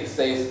 26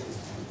 says,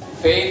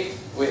 faith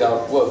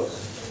without works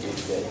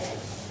is dead.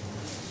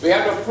 We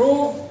have to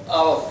prove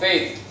our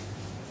faith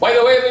by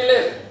the way we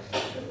live.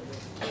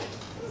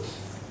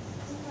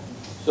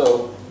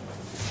 So,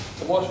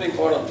 the most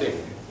important thing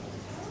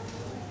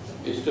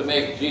is to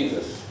make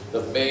Jesus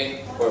the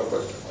main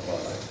purpose of our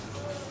life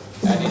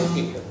and His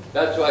kingdom.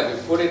 That's why we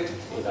put it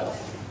in our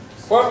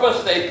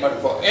purpose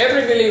statement for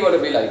every believer to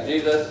be like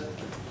Jesus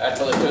and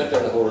for the church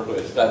as a whole to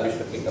establish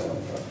the kingdom of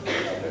God.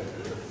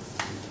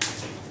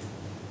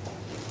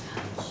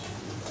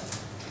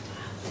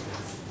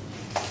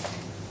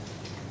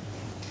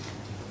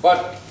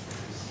 But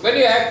when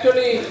you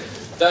actually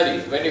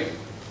study, when you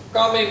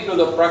come into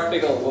the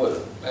practical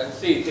world and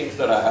see things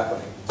that are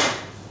happening,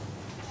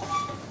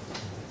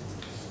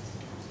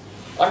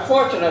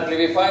 unfortunately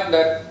we find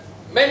that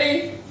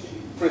many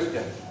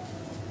Christians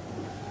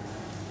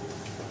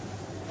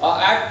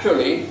are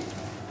actually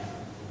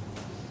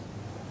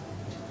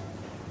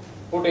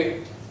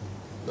putting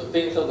the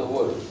things of the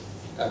world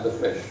and the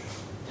flesh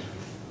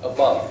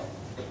above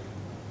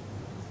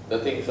the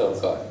things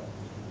of God.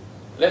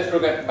 Let's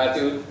look at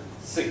Matthew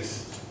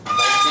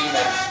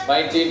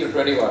 6:19 to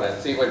 21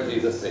 and see what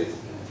Jesus says.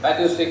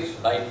 Matthew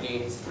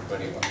 6:19 to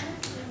 21.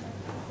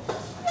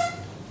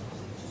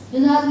 Do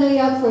not lay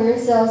up for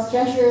yourselves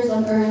treasures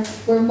on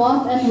earth, where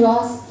moth and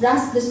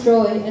rust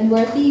destroy, and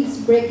where thieves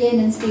break in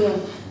and steal.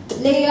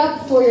 Lay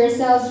up for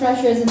yourselves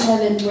treasures in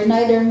heaven, where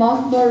neither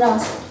moth nor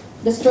rust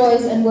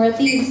destroys, and where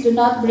thieves do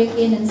not break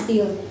in and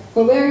steal.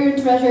 For where your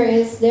treasure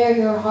is, there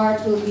your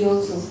heart will be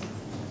also.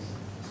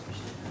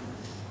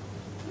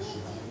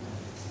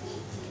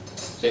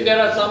 See,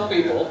 there are some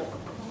people,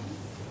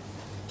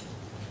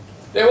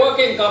 they work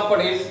in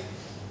companies,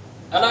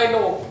 and I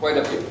know quite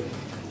a few.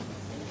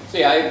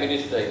 See, I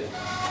minister in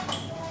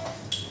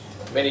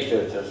many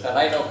churches, and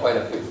I know quite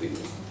a few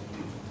people.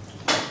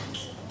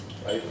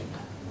 Right?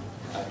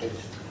 And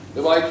it's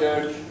Dubai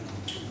Church,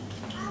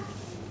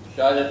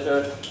 Sharjah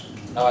Church.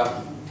 Now I'm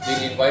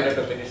being invited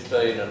to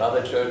minister in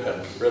another church,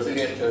 and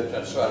Brazilian church,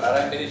 and so on. And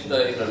I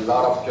minister in a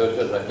lot of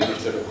churches. I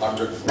minister to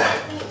hundreds in the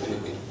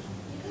Philippines.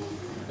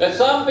 There's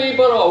some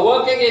people who are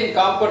working in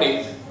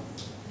companies,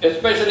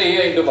 especially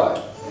here in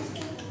Dubai,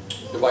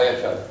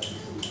 Dubai Church.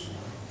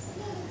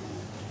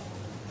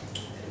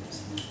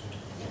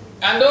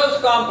 And those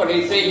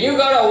companies say, you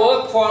gotta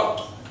work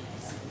for,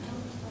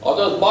 or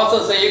those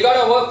bosses say, you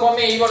gotta work for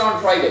me even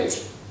on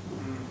Fridays.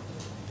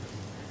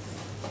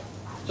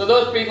 So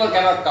those people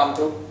cannot come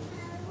to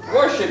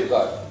worship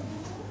God,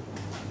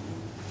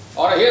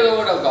 or to hear the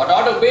word of God,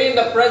 or to be in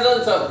the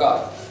presence of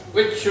God,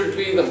 which should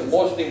be the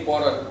most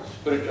important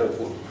spiritual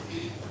food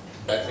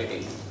that we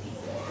need.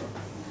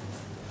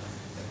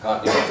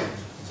 Can't even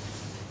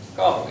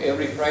come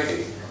every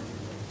Friday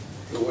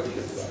to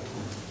worship God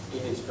in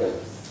His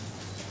presence.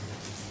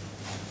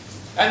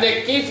 And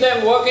they keep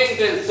them working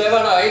till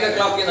 7 or 8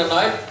 o'clock in the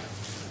night,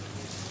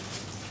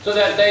 so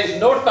that there is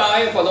no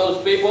time for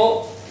those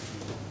people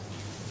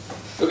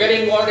to get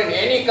involved in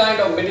any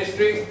kind of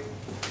ministry,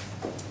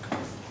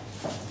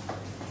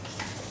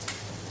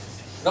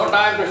 no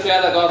time to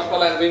share the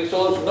gospel and win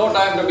souls, no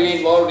time to be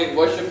involved in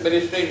worship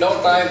ministry,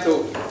 no time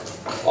to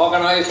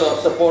organize or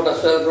support a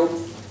cell group,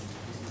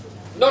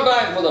 no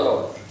time for the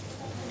Lord.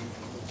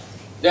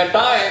 Their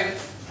time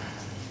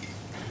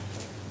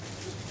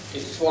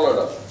is swallowed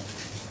up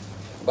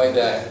by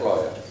their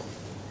employer.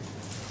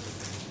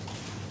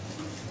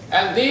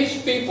 And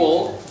these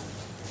people,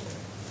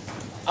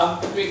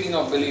 I'm speaking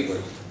of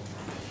believers,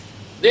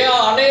 they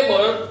are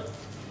unable.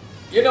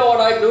 You know what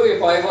I do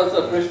if I was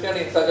a Christian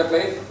in such a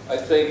place?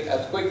 I'd say,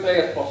 as quickly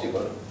as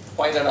possible,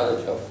 find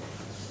another job.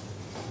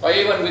 Or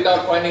even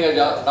without finding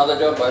another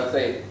job, I'd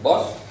say,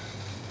 boss,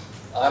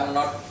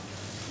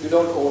 you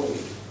don't own me.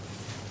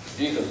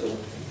 Jesus owns me,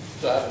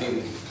 so I'm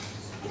leaving.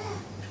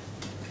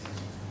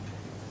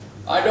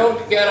 I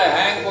don't care a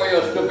hang for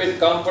your stupid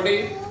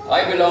company.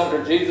 I belong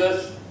to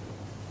Jesus.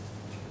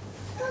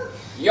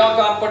 Your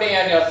company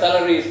and your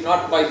salary is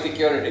not my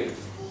security.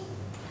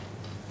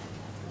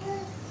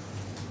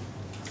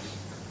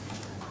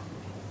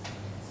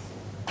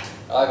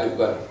 I will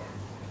go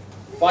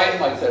find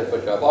myself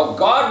a job, or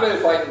God will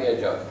find me a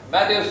job.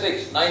 Matthew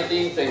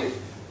 6:19 says,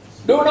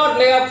 do not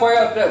lay up for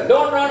yourself,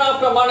 don't run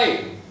after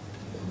money.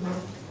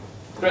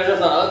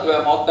 Treasures on earth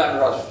where moth and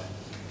rust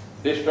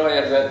destroy,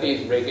 and where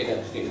thieves break in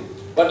and steal.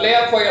 But lay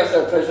up for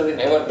yourself treasures in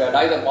heaven where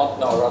neither moth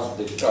nor rust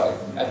destroy,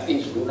 and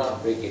thieves do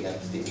not break in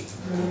and steal.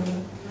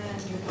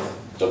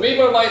 So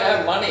people might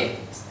have money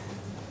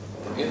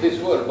in this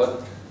world,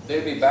 but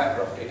they'll be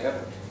bankrupt in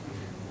heaven.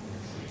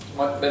 It's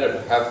much better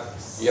to have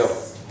your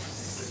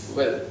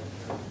wealth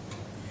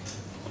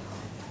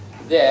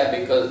there,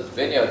 because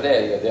when you're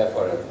there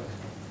forever.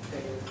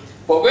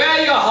 For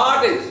where your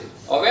heart is,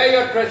 or where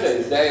your treasure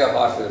is, there your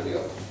heart will be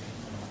also.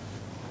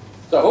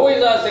 So who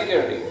is our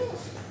security?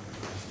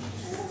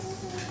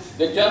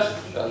 The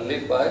just shall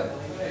live by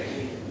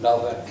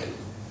love and faith.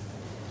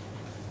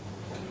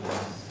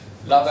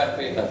 Love and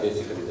faith are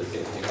basically the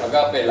same thing.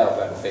 Agape love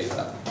and faith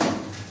are.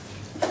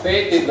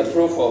 Faith is the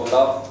proof of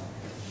love,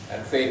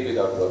 and faith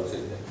without works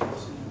is there.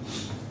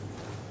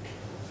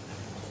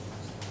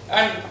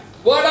 And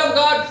Word of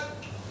God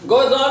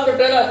goes on to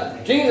tell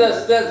us,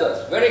 Jesus tells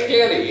us very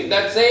clearly in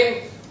that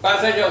same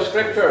passage of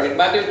Scripture in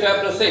Matthew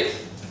chapter 6.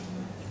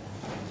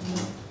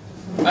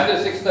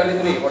 Matthew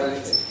 6:33, what does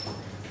it say?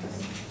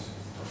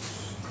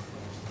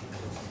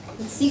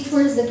 But seek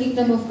first the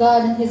kingdom of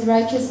God and His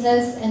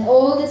righteousness, and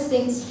all these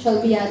things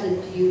shall be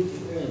added to you.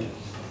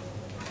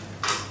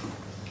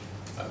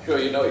 I'm sure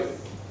you know it.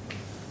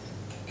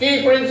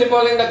 Key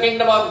principle in the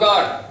kingdom of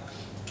God.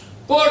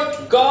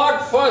 Put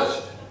God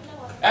first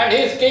and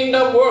His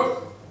kingdom work.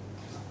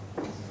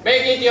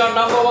 Make it your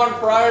number one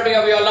priority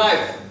of your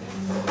life.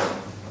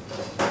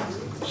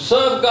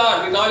 Serve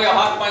God with all your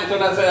heart, mind,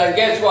 soul and strength, and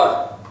guess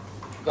what?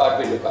 God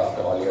will look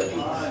after all your needs.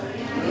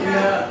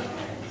 Yeah.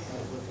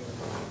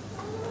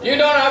 You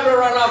don't have to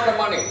run after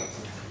money.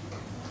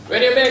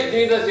 When you make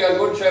Jesus your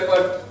good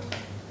shepherd,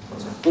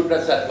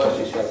 goodness and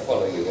mercy shall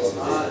follow you all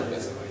the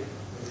days of your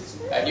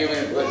life. And you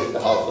will dwell in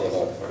the house of the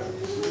Lord forever.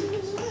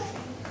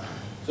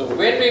 So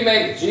when we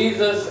make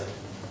Jesus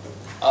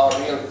our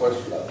real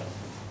first love,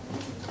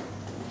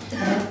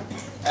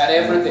 and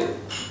everything,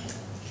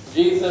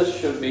 Jesus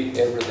should be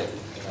everything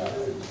in our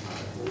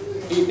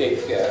life. He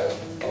takes care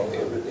of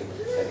everything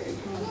that we need.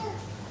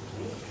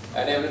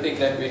 and everything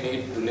that we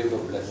need to live a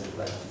blessed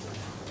life.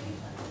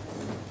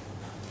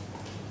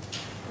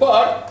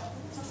 But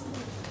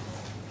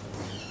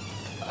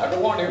I have to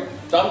warn you,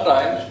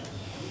 sometimes,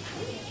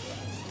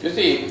 you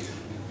see,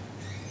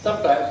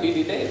 sometimes He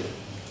delays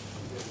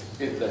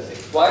His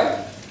blessings.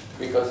 Why?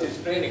 Because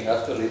He's training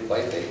us to live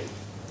by faith.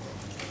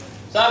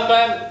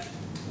 Sometimes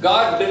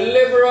God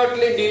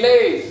deliberately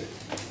delays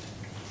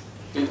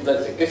His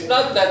blessing. It's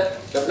not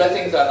that the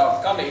blessings are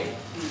not coming,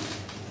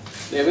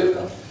 they will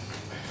come.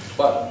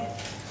 But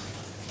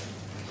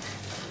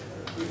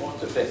He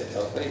wants to test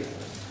our faith.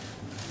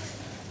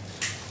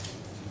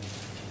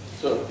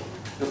 So,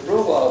 to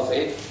prove our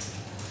faith,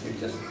 you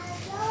just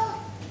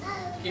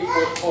keep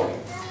postponing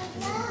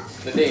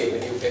the day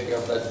when you get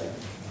your blessing.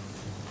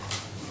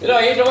 You know,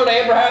 He told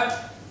Abraham,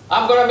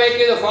 I'm going to make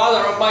you the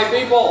father of my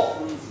people.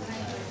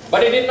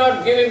 But He did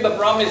not give him the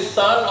promised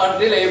son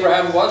until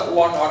Abraham was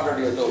 100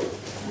 years old.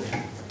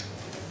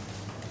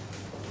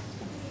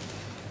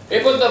 He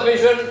put the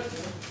vision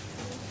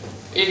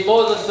in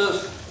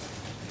Moses'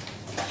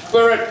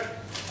 spirit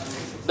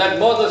that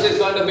Moses is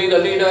going to be the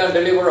leader and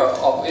deliverer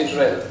of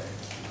Israel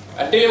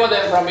and deliver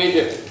them from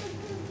Egypt,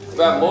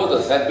 where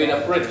Moses had been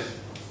a prince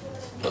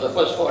for the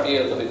first 40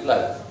 years of his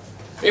life.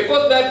 He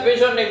put that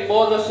vision in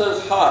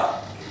Moses'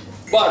 heart.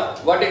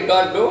 But what did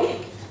God do?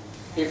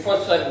 He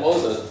first sent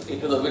Moses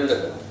into the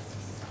wilderness.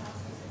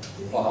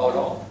 For how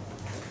long?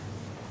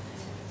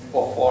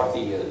 For 40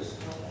 years.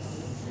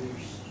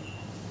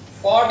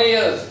 40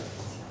 years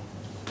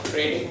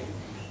training.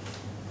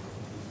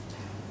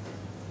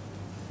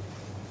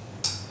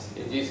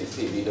 In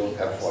GCCI, we don't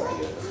have 40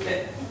 years.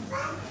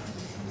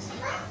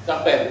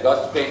 Sometimes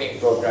God's training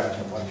programs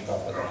are much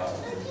tougher than ours.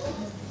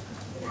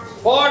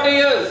 40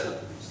 years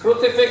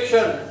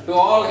crucifixion to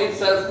all his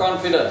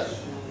self-confidence.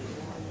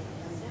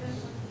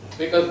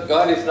 Because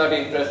God is not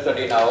interested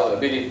in our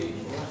ability.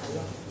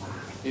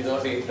 He is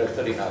only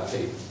interested in our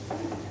faith.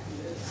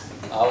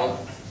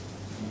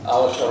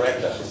 Our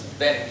surrender.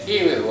 Then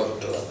He will work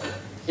through us.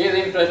 He is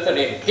interested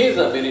in His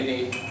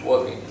ability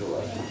working through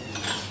us.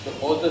 So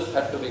Moses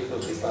had to be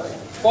crucified.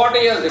 40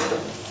 years it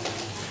took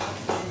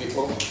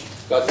before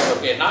God said,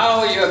 okay,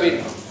 now you have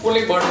been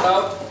fully burnt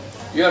out.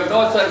 You have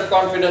no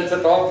self-confidence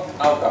at all.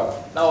 Now come.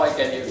 Now I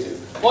can use you.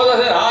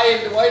 Moses said,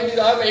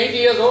 I'm 80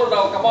 years old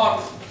now. Come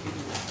on.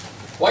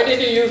 Why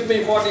did you use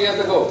me 40 years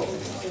ago?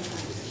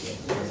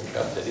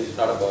 God said, it's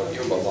not about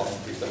you, Baba.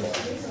 It's about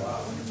me.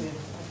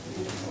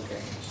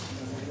 Okay.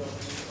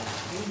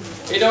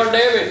 He told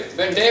David,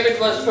 when David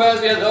was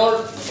 12 years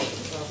old,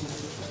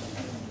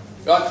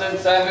 God sent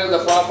Samuel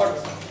the prophet,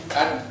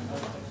 and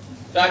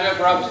Samuel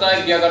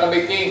prophesied, you're going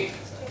to be king.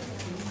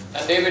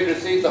 And David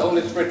received the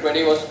Holy Spirit when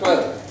he was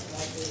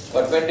 12.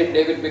 But when did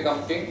David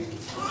become king?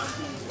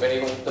 When he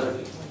was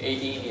 30,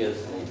 18 years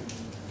old.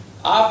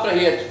 After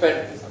he had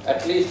spent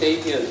at least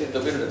 8 years in the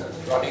wilderness,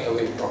 running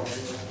away from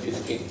his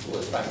king who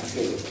was trying to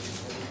kill him.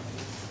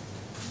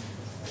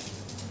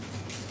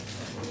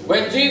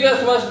 When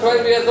Jesus was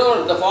 12 years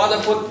old, the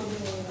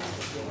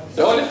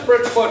Holy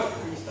Spirit put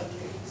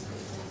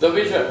the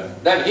vision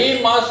that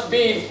he must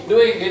be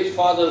doing his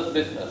Father's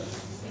business.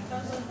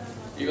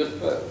 He was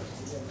 12.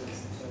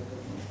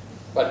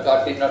 But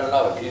God did not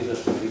allow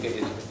Jesus to begin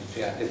his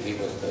ministry until he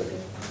was 30.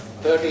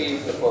 30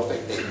 is the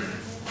perfect age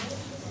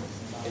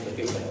in the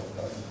kingdom of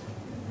God.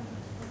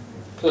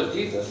 So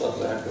Jesus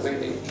also had to wait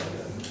 18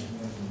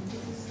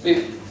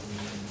 years.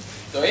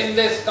 So in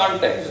this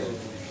context,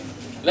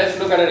 let's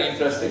look at an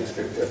interesting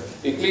scripture.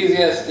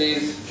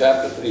 Ecclesiastes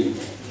chapter 3,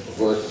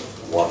 verse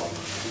 1.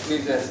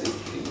 Ecclesiastes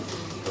 3,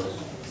 verse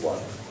 1.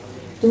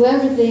 To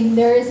everything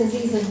there is a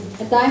season,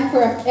 a time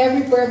for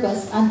every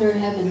purpose under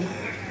heaven.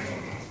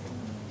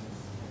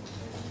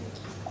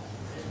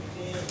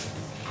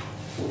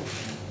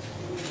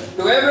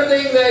 To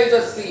everything there is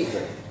a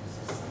season,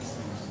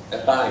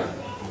 a time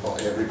for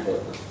every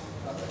purpose.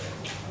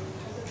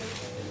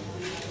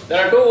 There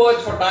are two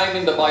words for time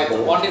in the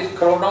Bible. One is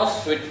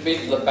chronos, which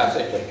means the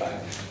passage of time.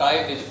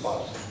 Time is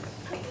passing.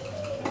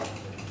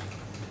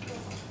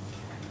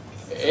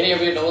 Any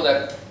of you know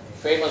that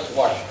famous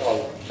watch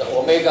called the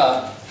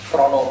Omega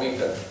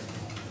chronometer?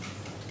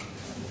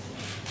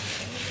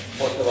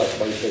 Most of us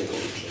might say so.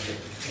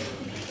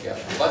 Yeah.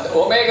 But the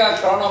Omega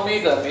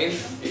chronometer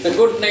means, it's a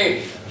good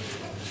name,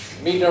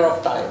 meter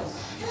of time.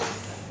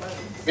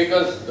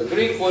 Because the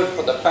Greek word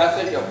for the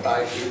passage of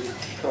time is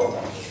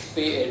chronos,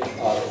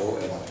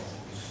 C-H-R-O-N.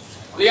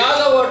 The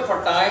other word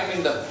for time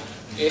in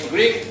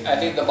Greek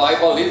and in the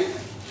Bible is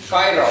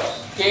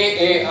kairos,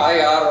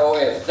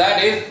 K-A-I-R-O-S.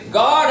 That is,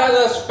 God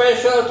has a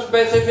special,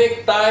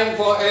 specific time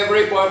for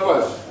every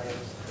purpose.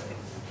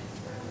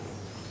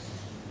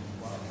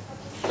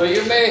 So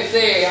you may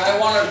say, I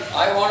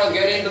want to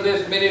get into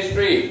this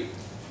ministry.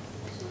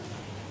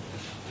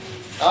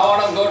 I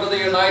want to go to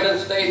the United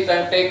States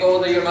and take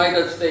over the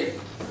United States.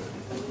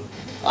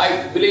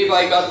 I believe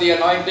I got the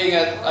anointing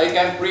and I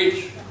can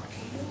preach.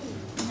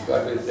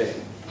 God will say,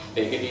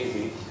 take it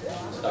easy.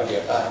 It's not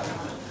your time.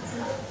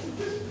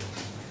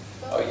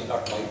 Oh, it's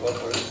not my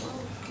purpose.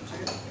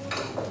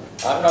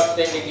 I'm not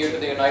sending you to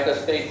the United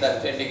States,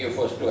 I'm sending you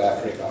first to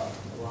Africa.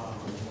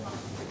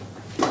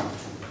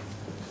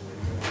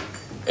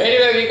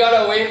 Anyway, we got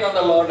to wait on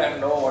the Lord and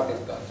know what is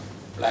God's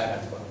plan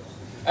and purpose.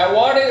 And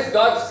what is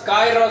God's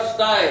Kairos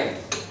time?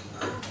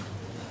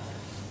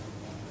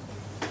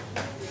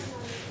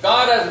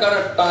 God has got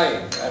a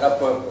time and a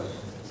purpose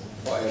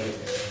for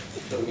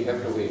everything. So we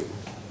have to wait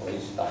for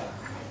His time.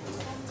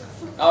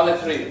 Now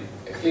let's read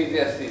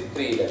Ecclesiastes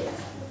 3:11.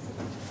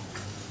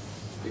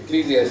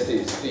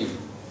 Ecclesiastes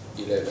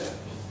 3:11.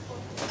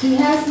 He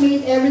has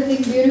made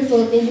everything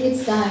beautiful in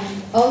its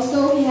time.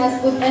 Also, He has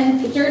put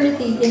an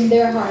eternity in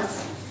their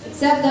hearts,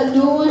 except that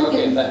no one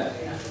Okay, can... thanks.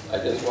 I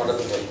just wanted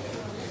to say.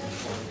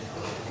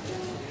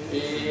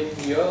 In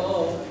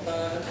your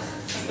time.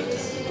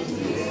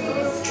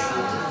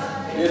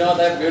 You know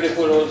that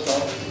beautiful old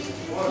song?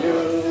 You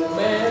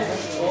make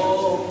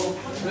all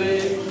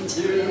things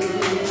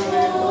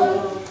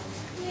beautiful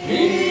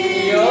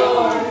in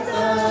your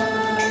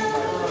time.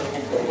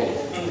 Okay.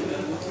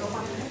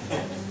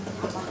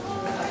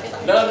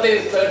 Learn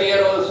these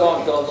 30-year-old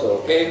songs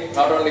also, okay?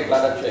 Not only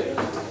Planet Shake.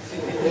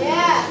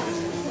 Yes.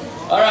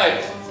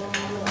 Alright.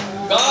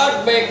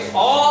 God makes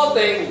all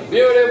things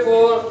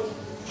beautiful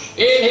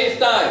in His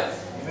time.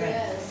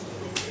 Yes.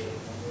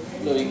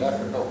 So we got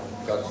to know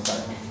God's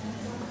time.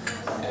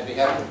 And we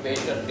have to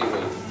patiently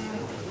wait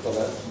for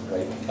the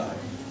right time.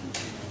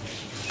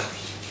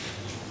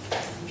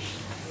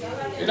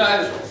 You know,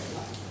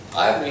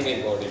 I've been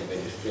involved in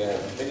ministry.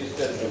 I've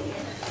ministered to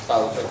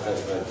thousands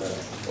of brethren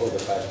over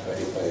the past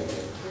 25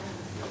 years.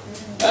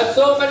 There's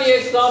so many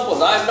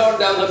examples. I've known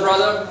there was a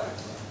brother,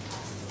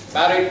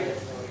 married,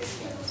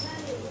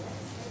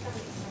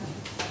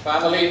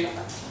 family,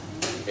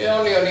 he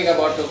only earning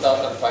about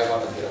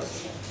 2,500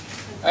 dirhams.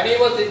 And he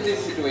was in this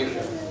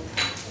situation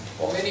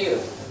for many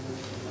years.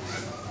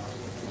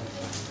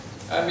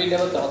 And we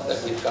never thought that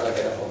he's going to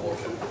get a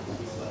promotion.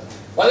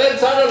 But then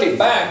suddenly,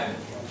 bang,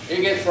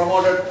 he gets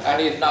promoted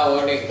and he's now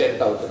earning 10,000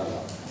 a month.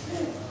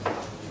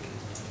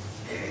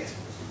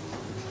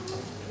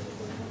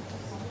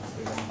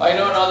 I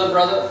know another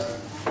brother.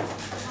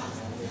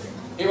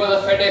 He was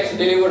a FedEx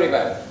delivery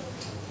man.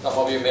 Some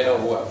of you may know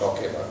who I'm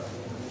talking about.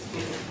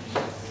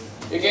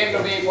 He came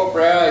to me for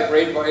prayer, I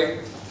prayed for him.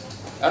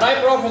 And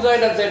I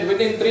prophesied and said,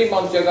 within 3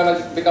 months you're going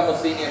to become a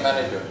senior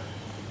manager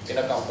in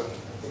a company.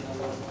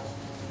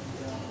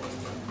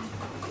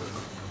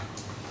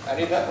 And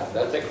it happened.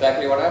 That's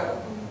exactly what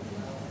happened.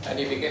 And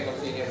he became a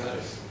senior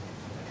manager.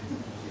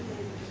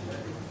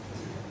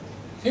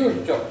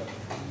 Huge job.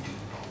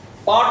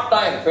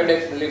 Part-time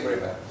FedEx delivery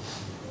man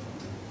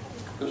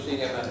to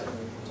senior manager.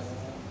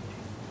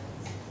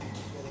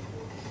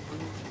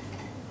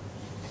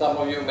 Some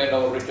of you may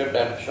know Richard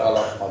and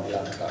Charlotte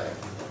Madhyankai.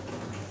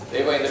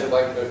 They were in the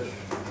Dubai church.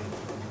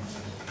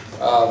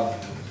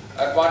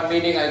 At one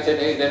meeting I said,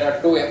 hey, there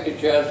are 2 empty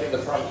chairs in the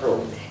front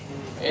row.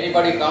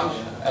 Anybody comes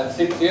and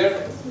sits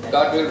here,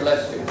 God will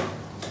bless you.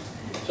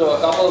 So a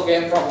couple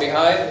came from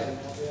behind.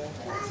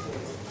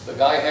 The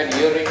guy had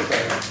earrings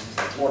and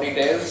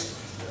ponytails.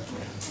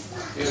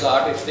 He was an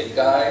artistic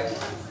guy,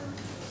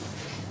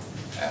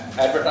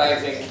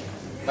 advertising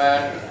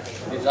man,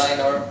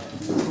 designer.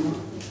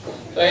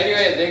 So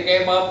anyway, they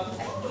came up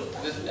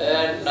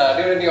and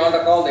during the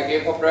altar call they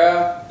came for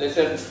prayer. They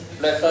said,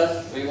 bless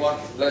us, we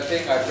want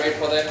blessing. I prayed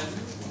for them.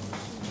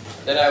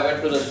 Then I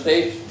went to the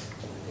stage.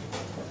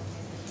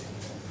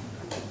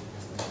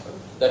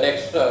 The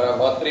next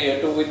about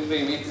 2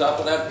 weeks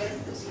after that,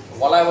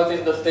 while I was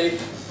in the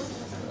stage,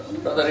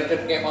 Brother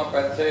Richard came up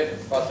and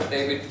said, Pastor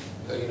David,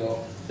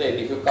 said,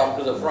 if you come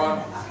to the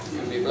front,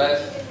 you'll be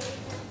blessed.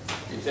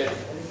 He said,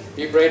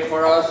 he prayed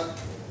for us.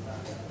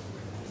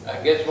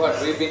 And guess what?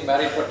 We've been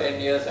married for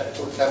 10 years and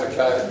couldn't have a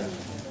child.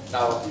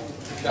 Now,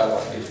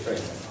 Charlotte is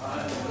pregnant.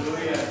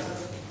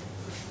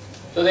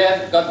 So they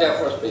had got their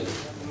first baby.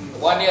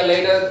 1 year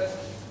later,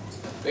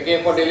 they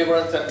came for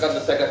deliverance and got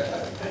the second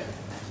child.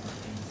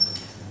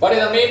 But in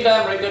the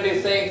meantime, Richard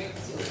is saying,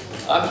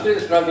 I'm still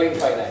struggling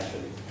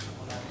financially.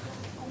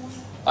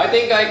 I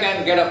think I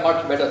can get a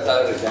much better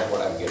salary than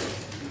what I'm getting.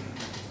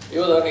 He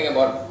was earning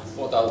about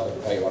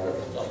 4,500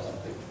 or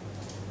something.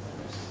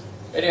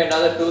 Anyway,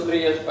 another 2-3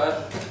 years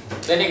passed.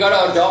 Then he got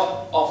a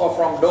job offer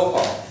from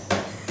Doha.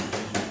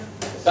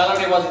 The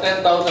salary was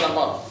 10,000 a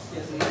month.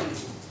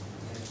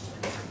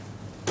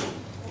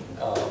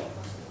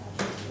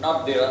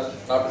 Not dirhams,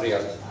 not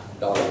riyals,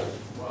 dollars.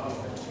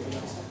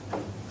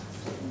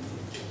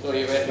 So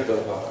he went to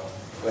Doha,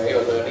 where he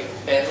was earning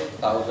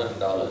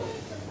 $10,000.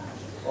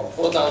 From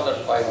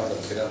 4,500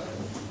 dirhams,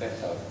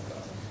 $10,000.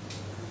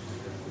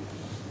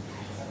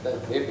 And then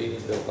they've been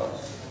in Doha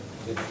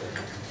since then.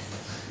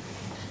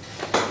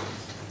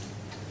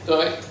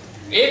 So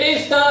in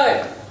his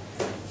time,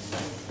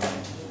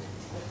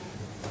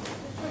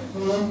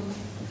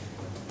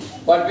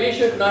 but we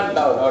should not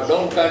doubt, or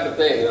don't kind of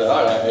say, oh,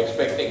 I'm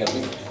expecting a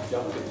big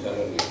jump in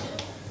salary.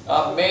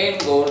 Our main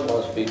goal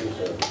must be to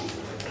serve people.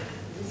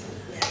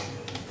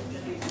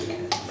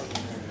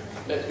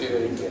 Let's be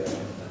very clear.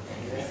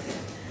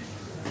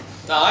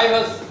 Now I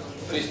was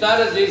We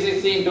started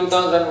GCC in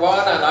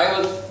 2001 and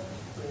I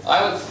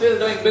was still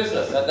doing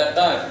business at that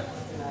time.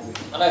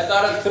 And I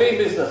started 3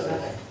 businesses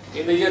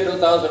in the year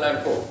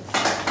 2004.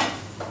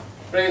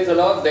 Praise the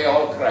Lord, they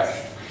all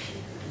crashed.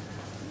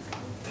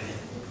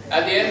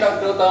 At the end of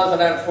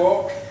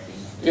 2004,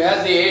 you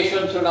had the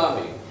Asian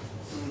tsunami.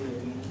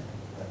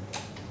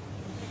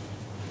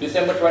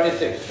 December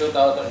 26,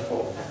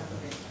 2004.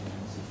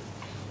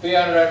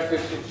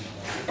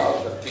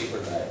 350,000 people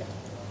died.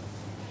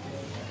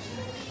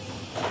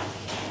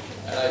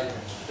 And I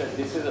said,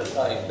 this is a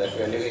sign that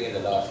we are living in the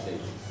last days.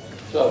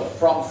 So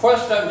from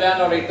 1st of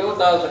January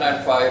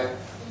 2005,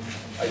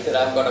 I said,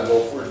 I'm going to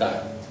go full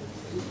time.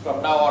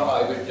 From now on,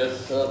 I will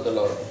just serve the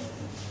Lord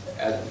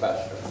as a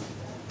pastor.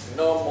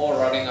 No more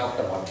running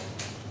after money.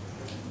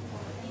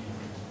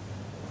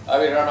 I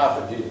will run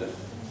after Jesus.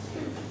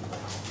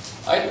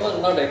 I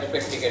was not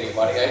expecting any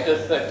money. I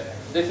just said,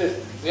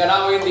 we are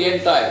now in the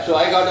end time, so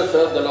I got to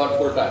serve the Lord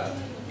full time.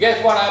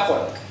 Guess what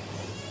happened?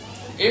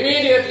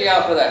 Immediately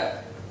after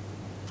that,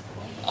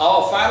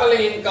 our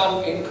family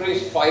income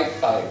increased 5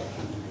 times.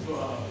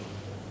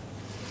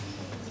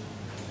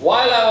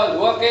 While I was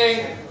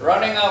working,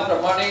 running after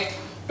money,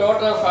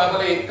 total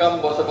family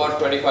income was about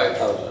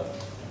 25,000.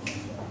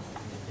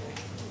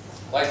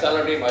 My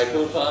salary, my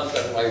 2 sons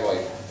and my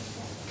wife,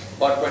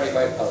 about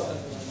 25,000.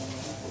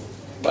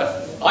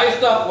 But I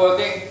stopped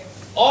working,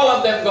 all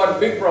of them got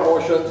big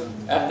promotions,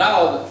 and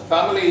now the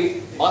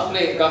family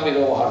monthly income is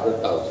over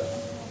 100,000.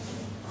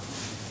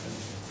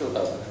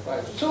 2005.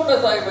 As soon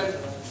as I went, a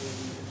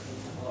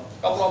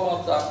couple of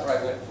months after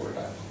I went full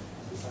time.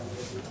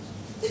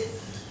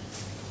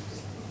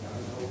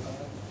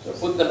 So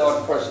put the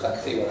Lord first and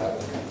see what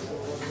happens.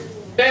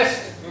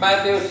 Test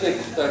Matthew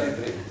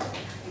 6:33.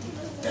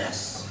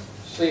 Yes.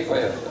 See for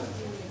yourself.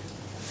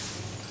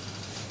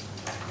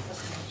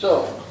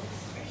 So,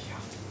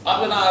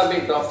 up to now I've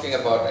been talking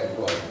about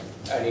employment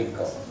and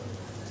income.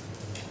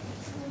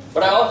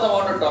 But I also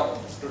want to talk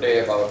today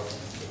about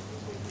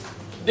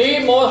the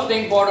most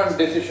important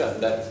decision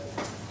that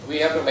we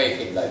have to make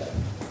in life.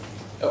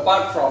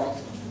 Apart from,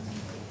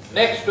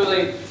 next to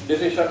the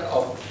decision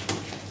of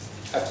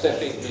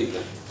accepting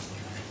Jesus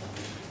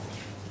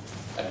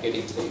and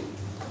getting saved.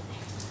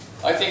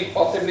 I think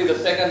possibly the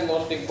second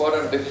most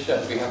important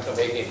decision we have to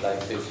make in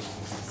life is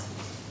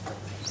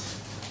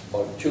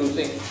about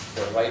choosing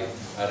the right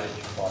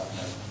marriage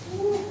partner.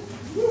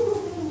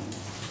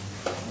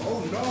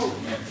 Oh no.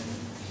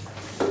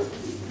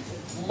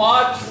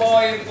 Much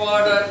more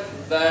important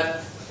than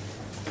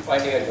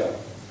finding a job.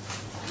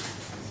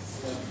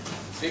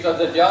 Because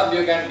the job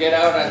you can get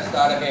out and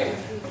start again.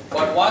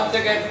 But once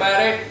you get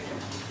married,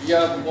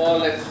 you're more or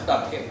less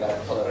stuck in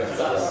that for the rest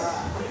of the life.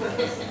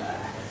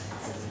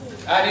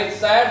 And it's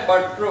sad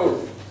but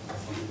true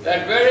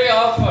that very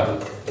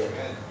often,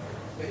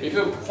 if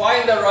you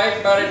find the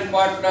right marriage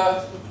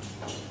partner,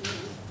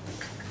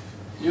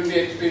 you'll be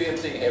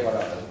experiencing heaven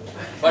on earth.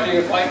 But if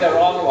you find the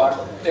wrong one,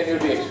 then you'll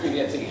be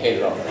experiencing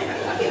hell on earth.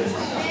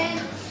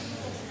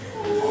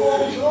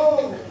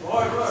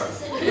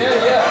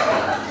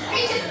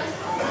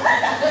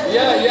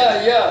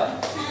 Yeah.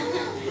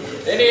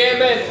 Any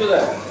amen to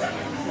that?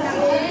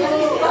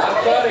 I'm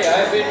sorry,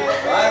 I've been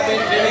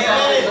living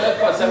on this earth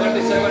for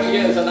 77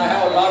 years and I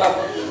have a lot of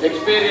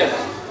experience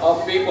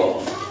of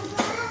people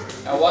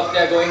and what they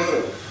are going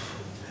through.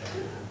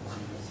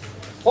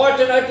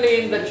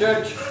 Fortunately in the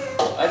church,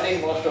 I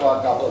think most of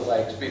our couples are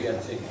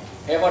experiencing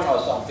heaven or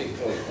something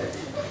close to it.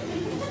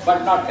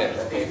 But not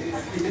heaven.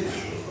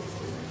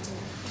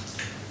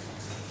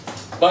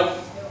 But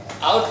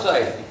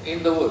outside,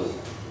 in the world,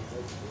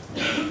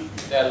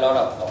 there are a lot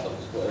of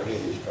couples who are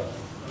really strong.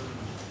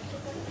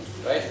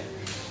 Right?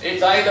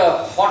 It's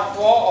either hot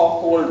war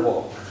or cold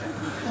war.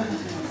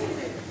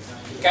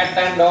 Cat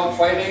and dog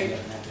fighting.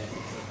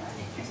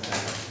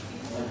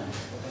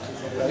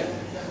 Right?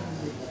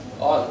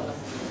 Or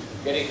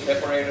getting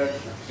separated,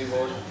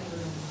 divorced,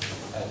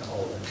 and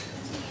all that.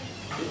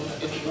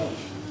 It's not.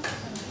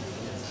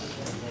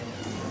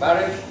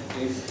 Marriage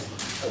is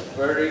a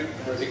very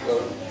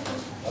critical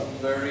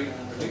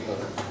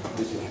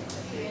decision.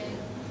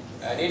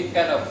 And it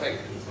can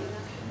affect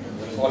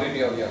the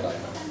quality of your life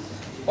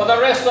for the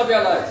rest of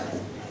your life.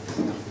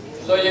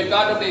 So you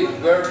got to be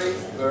very,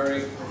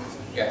 very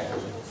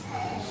careful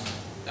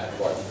and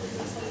wise.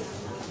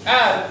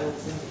 And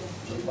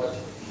you must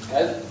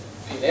help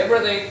in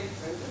everything.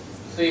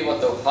 See how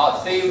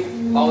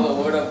the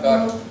Word of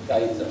God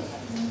guides us.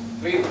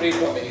 Please read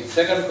for me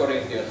 2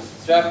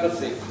 Corinthians chapter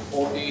 6,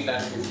 14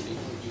 and 15.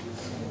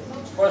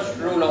 First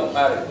rule of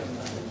marriage.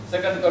 2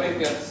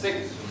 Corinthians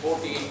 6,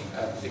 14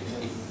 and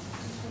 16.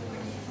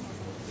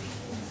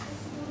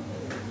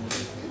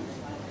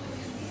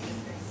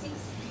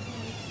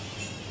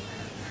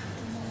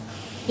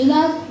 Do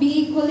not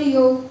be equally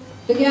yoked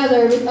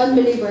together with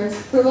unbelievers,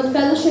 for what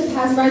fellowship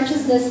has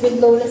righteousness with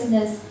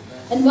lawlessness?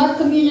 And what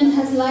communion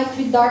has light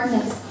with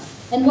darkness?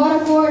 And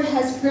what accord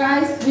has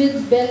Christ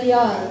with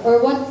Belial?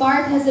 Or what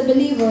part has a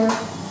believer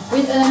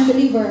with an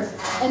unbeliever?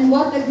 And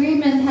what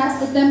agreement has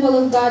the temple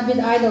of God with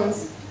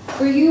idols?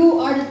 For you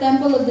are the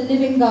temple of the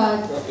living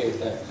God. Okay,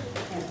 thanks.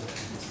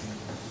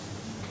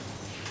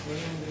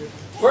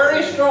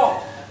 Very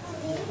strong.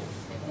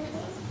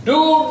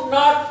 Do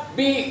not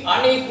be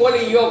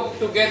unequally yoked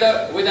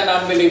together with an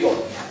unbeliever.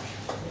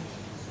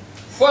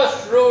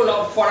 First rule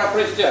for a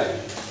Christian: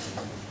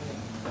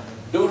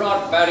 do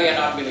not marry an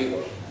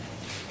unbeliever.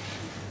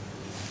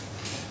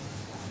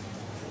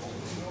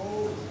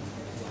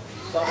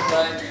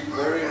 Sometimes,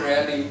 very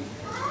rarely,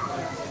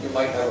 you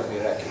might have a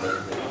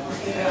miraculous thing.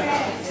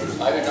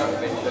 I will not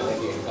mention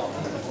any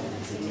example.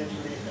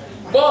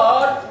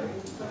 But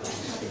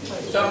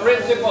it's a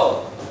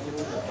principle.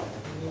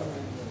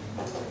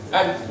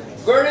 And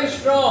very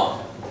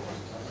strong.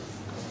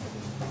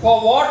 For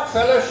what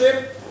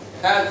fellowship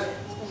has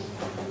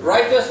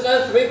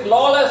righteousness with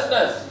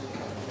lawlessness?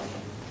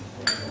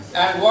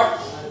 And what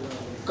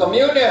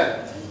communion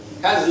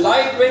has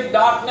light with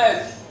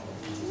darkness?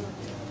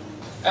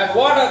 And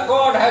what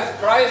accord has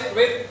Christ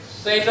with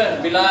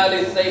Satan? Belial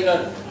is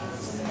Satan.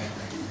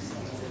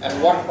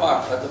 And what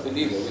part has the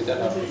believer with an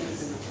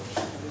unbeliever?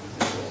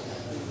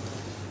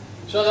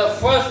 So the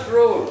first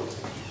rule,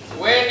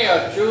 when you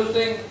are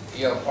choosing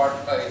your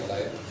partner in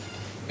life,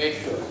 make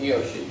sure he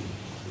or she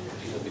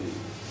is a believer.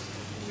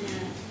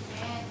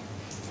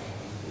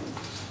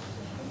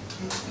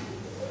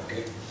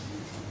 Okay.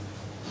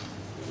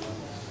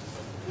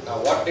 Now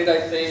what did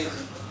I say is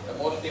the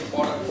most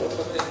important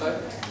purpose in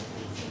life?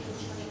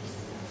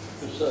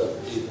 To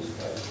serve Jesus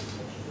Christ.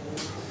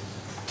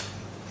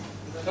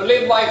 To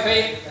live by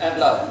faith and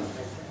love.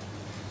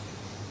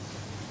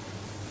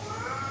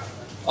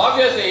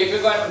 Obviously, if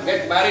you're going to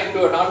get married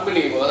to an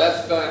unbeliever,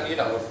 that's going,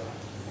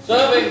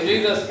 serving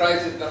Jesus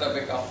Christ is going to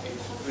become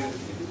extremely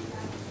difficult.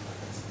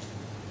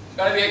 It's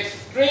going to be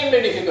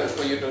extremely difficult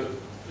for you to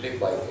live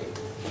by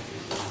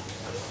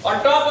faith.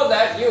 On top of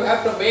that, you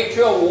have to make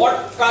sure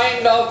what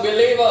kind of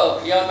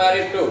believer you are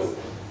married to.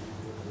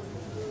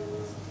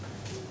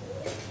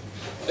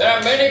 There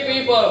are many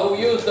people who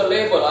use the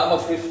label, I'm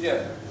a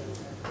Christian.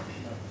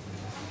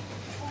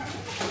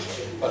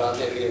 But are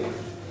they really?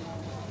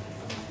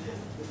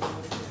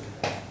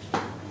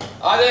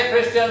 Are there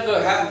Christians who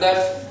have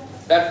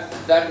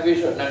that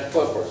vision and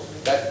purpose?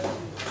 That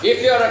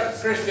if you are a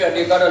Christian,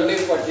 you got to live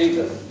for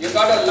Jesus. You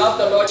got to love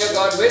the Lord your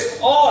God with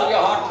all your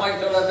heart,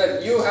 mind, soul, and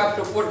strength. You have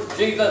to put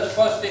Jesus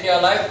first in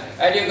your life,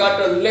 and you got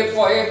to live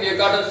for Him. You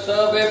got to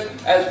serve Him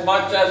as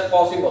much as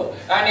possible,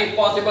 and if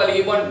possible,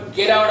 even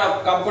get out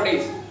of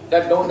companies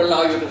that don't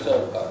allow you to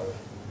serve God,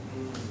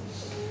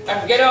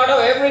 and get out of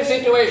every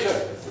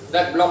situation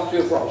that blocks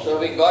you from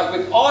serving God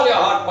with all your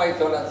heart, mind,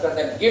 soul, and strength,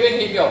 and giving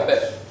Him your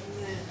best,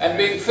 and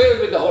being filled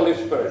with the Holy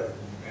Spirit.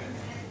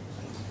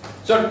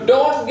 So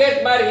don't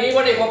get married,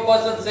 even if a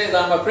person says,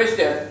 I'm a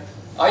Christian,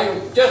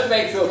 you just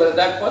make sure that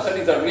that person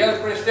is a real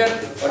Christian,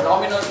 a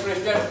nominal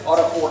Christian, or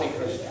a phony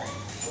Christian.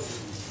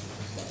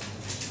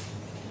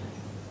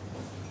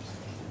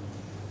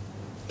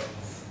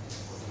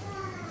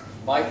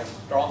 My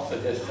strong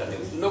suggestion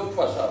is look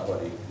for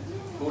somebody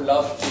who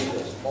loves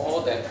Jesus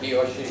more than he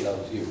or she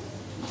loves you.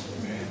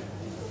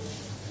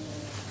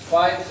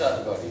 Find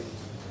somebody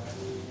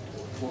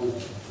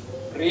who's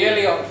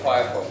really on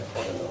fire for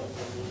the Lord,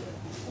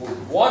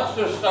 who wants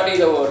to study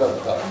the Word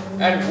of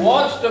God and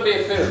wants to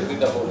be filled with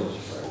the Holy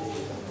Spirit,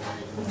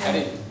 and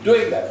is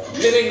doing that,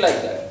 living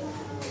like that.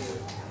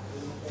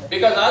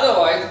 Because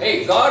otherwise,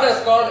 hey, God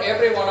has called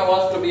every one of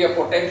us to be a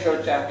potential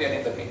champion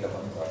in the kingdom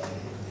of God.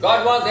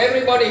 God wants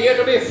everybody here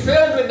to be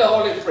filled with the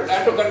Holy Spirit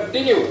and to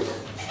continue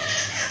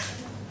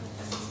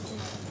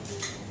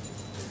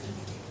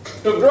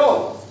to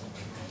grow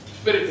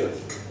spiritually,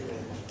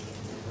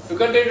 to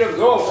continue to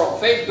grow from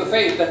faith to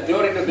faith and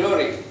glory to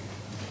glory.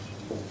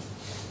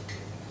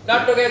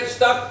 Not to get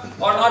stuck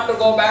or not to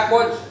go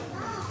backwards.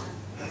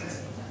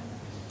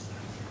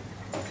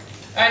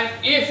 And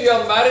if you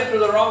are married to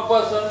the wrong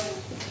person,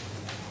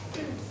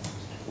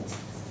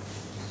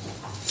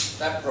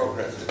 that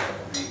progress is going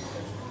to be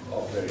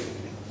very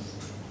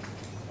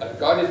difficult. And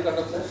God is going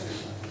to bless you.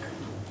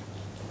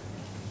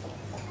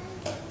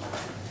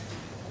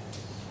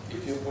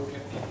 If you put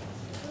your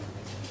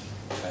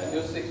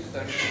Matthew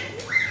 6:32,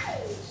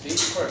 seek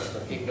first the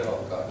kingdom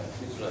of God and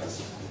His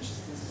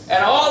righteousness.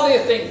 And all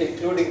these things,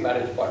 including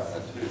marriage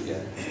partners, will be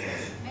added.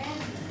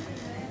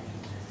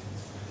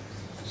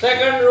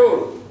 Second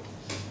rule,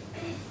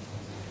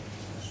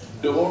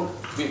 don't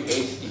be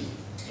hasty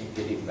in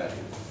getting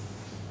married.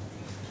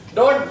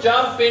 Don't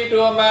jump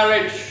into a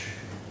marriage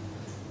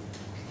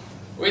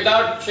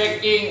without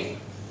checking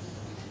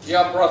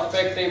your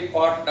prospective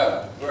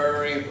partner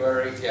very,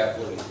 very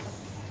carefully.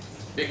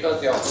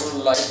 Because your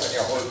whole life and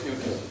your whole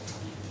future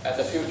and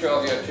the future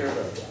of your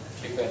children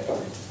depend on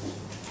it.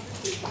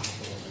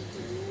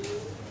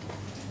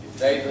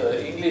 There is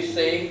an English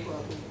saying,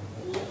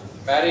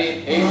 marry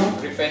in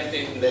haste, repent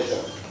in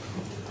leisure.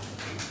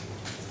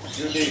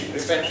 You'll be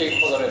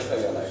repenting for the rest of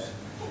your life.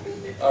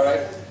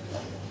 Alright?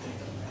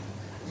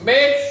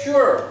 Make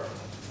sure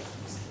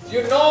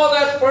you know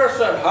that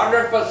person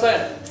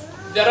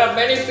 100%. There are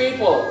many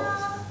people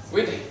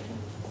with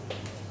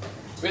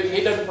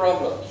hidden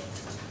problems.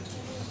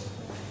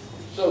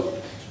 So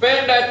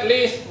spend at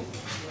least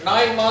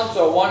 9 months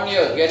or 1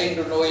 year getting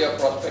to know your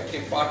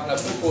prospective partner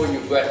before you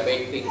go and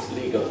make things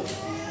legal.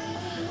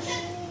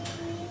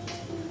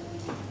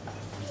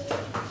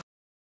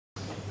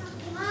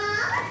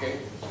 Okay.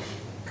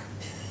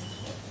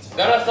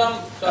 There are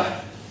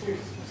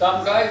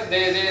some guys,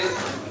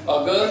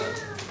 or girls,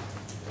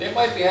 they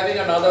might be having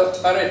another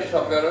marriage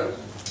somewhere else.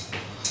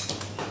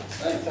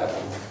 That's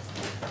happened.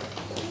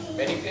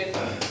 Many cases.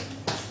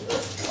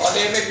 Or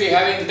they may be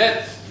having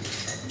debts,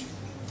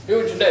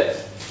 huge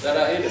debts that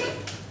are hidden.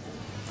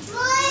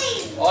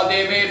 Or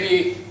they may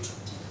be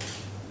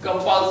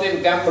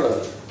compulsive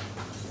gamblers.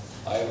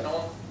 I have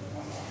known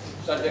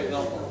such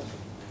examples.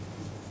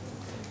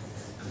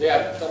 They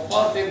are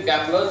compulsive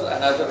gamblers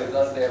and as a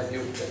result they have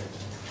huge debts.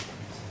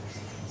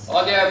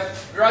 Or they are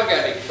drug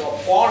addicts or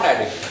porn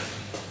addicts.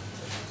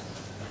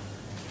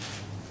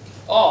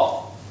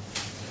 Or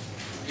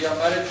your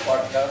marriage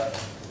partner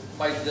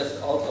might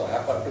just also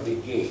happen to be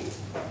gay.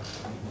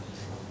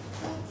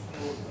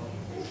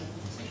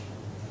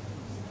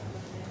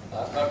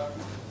 I'm not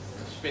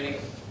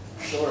spinning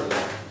stories.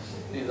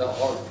 These are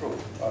all true,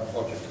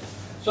 unfortunately.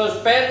 So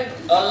spend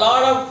a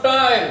lot of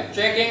time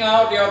checking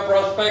out your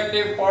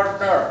prospective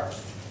partner.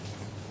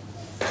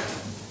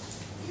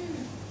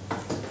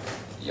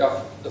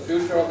 The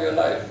future of your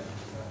life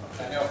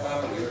and your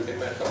family will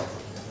depend on it.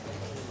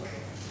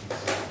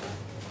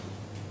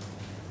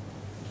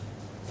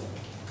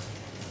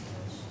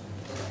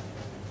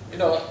 You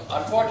know,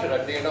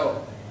 unfortunately,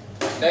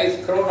 there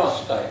is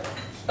chronos time.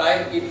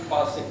 Time keeps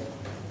passing.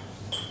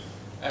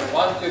 And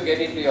once you get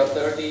into your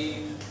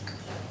 30s,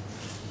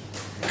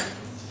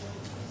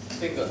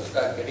 singles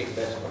start getting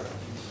desperate.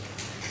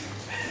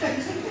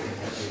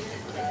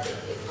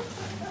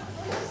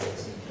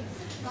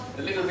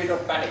 A little bit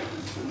of panic.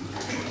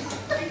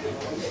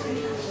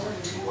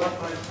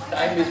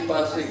 Time is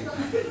passing.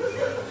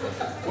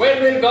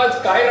 When will God's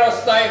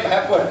kairos time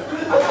happen?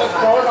 The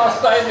chronos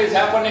time is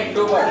happening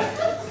too much.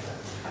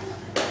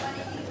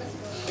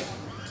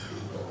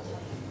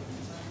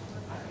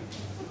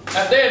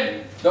 And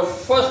then the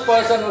first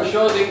person who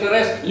shows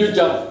interest, you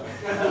jump.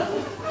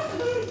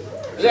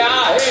 Say,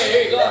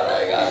 hey, God,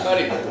 I got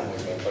married.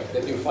 But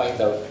then you find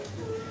out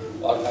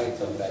all kinds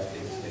of bad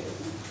things there.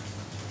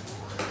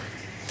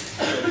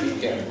 So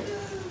be careful.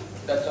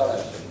 That's all I'm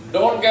saying.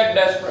 Don't get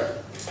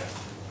desperate.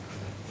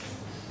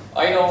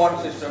 I know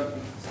one sister.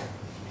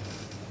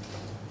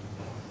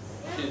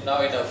 She's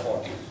now in her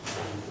 40s.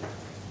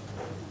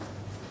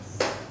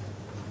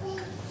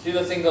 She's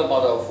a single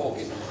mother of 4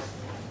 kids.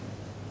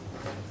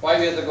 5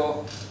 years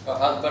ago, her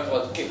husband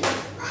was killed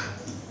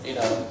in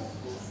a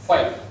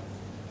fight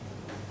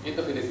in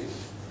the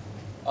Philippines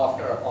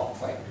after a hot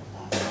fight.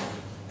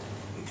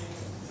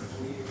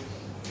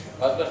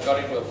 Husband got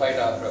into a fight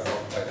after a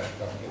hot fight and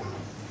got killed.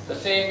 The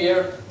same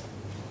year,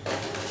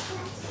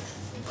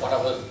 one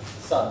of her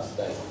sons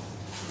died.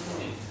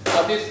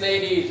 Now this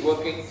lady is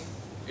working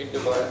in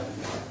Dubai,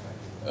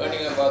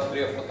 earning about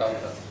 3,000 or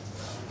 4,000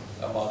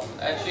 a month,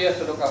 and she has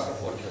to look after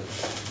 4 children.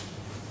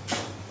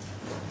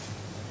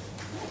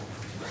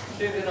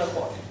 She's in her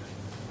 40s.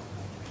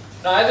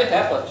 Now as it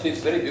happens, she's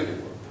very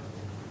beautiful.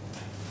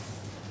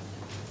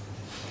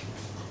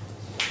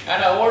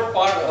 And her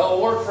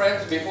old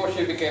friends, before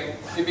she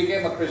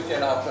became a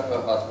Christian after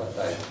her husband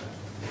died.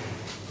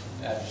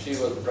 And she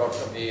was brought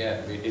to me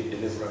and we did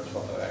deliverance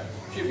for her.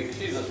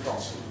 She's a strong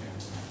Christian,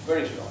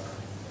 very strong.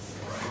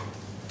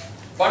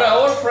 But her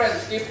old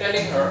friends keep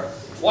telling her,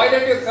 why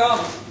don't you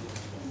come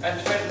and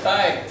spend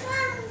time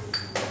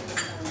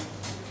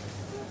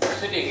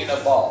sitting in a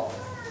bar?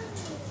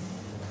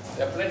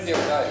 There are plenty of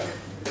guys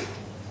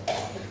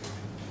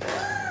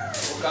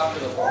who come to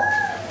the bar.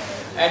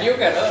 And you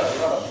can earn a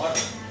lot of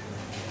money.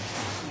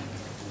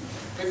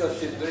 Because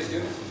she's very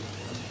beautiful.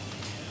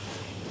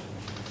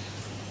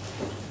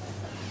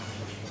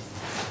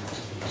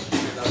 She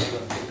will not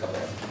even think about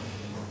it.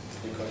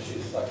 Because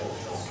she's such a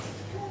strong.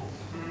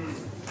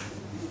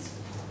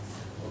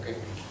 Okay.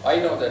 I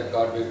know that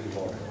God will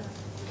reward her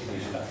in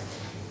His time.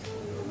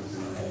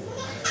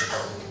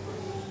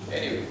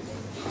 Anyway,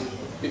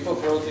 before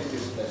closing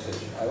this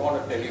message, I want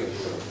to tell you a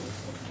story.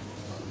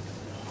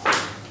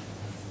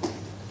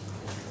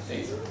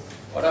 See,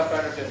 what I'm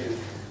trying to tell you.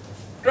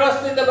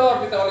 Trust in the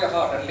Lord with all your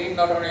heart and lean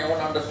not on your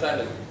own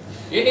understanding.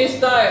 In His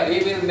time,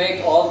 He will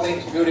make all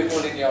things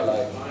beautiful in your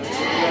life.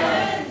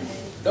 Amen.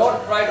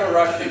 Don't try to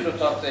rush into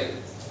something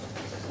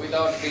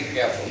without being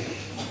careful.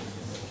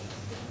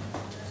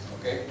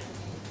 Okay?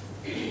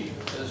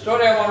 The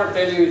story I want to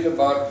tell you is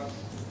about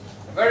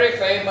a very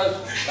famous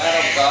man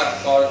of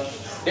God called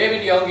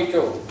David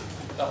Yonggi-cho.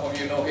 Some of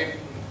you know him,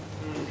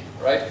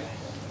 right?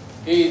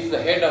 He is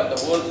the head of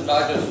the world's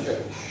largest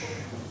church,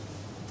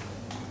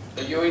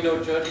 the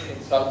Yoido Church in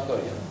South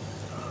Korea.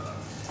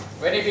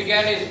 When he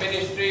began his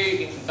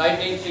ministry in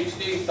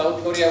 1960,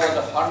 South Korea was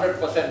a 100%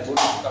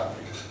 Buddhist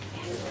country.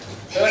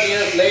 30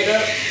 years later,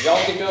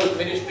 Yonggi-cho's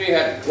ministry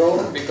had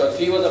grown because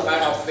he was a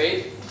man of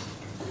faith.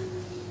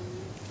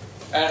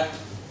 And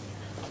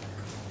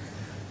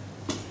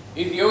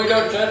His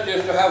Yoido church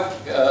used to have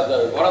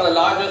one of the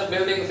largest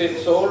buildings in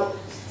Seoul,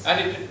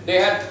 and they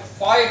had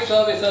 5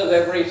 services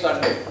every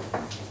Sunday.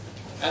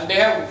 And they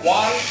have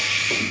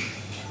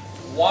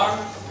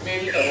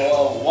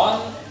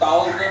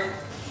 1,000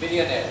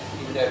 millionaires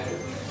in their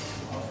church.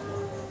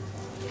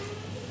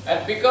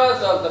 And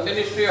because of the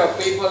ministry of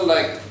people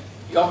like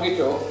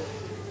Yonggi-cho,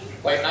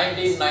 by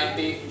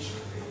 1990,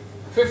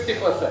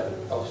 50%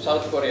 of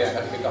South Korea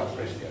had become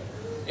Christian.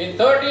 In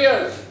 30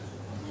 years,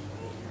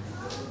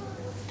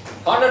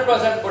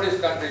 100%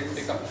 Buddhist countries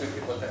become 50%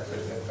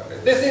 Christian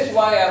countries. This is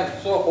why I am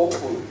so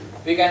hopeful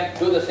we can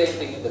do the same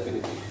thing in the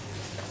Philippines.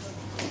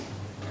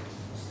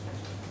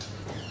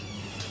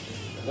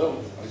 Hello,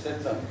 I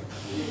said something.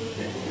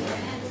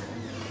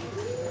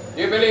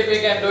 Do you believe we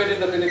can do it in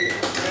the Philippines?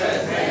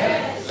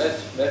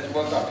 Yes. Let's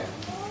work on it.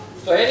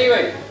 So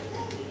anyway,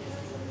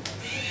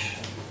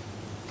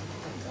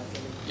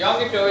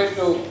 Yonggi-cho is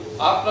to,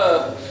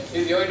 after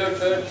his Yoido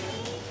church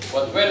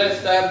was well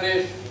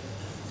established,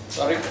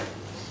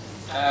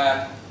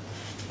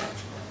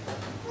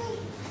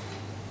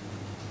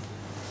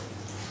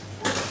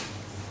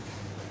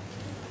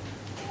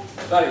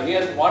 he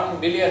has 1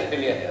 million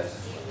millionaires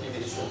in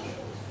his church.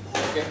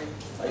 Okay,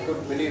 I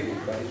couldn't believe it,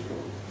 but it's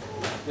true.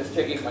 Just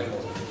checking my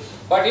notes.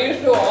 But he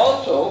used to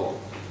also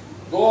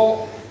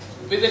go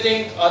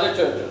visiting other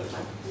churches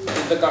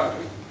in the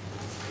country.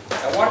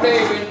 And one day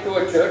he went to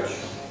a church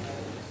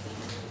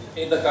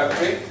in the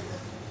country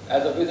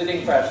as a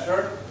visiting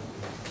pastor,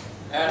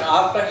 and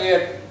after he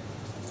had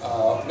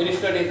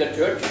ministered in the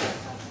church,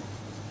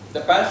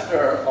 the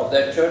pastor of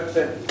that church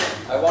said,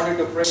 I want you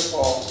to pray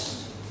for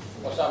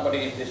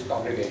somebody in this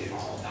congregation.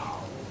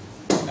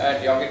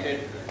 And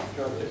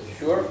Yonggi-cho said,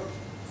 sure,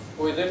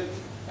 who is it?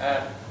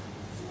 And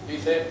he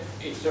said,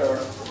 it's a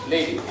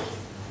lady.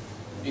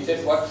 He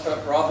said, what's her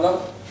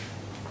problem?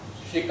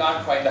 She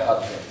can't find a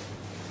husband.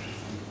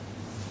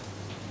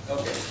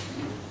 Okay.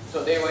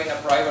 So they were in a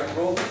private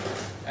room,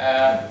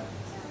 and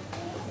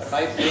a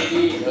nice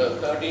lady in her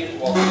 30s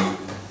walking.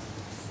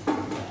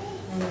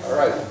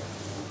 Alright.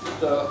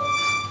 So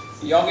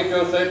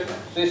Yonggi-cho said,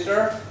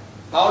 sister,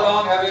 how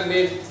long have you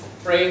been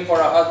praying for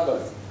a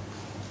husband?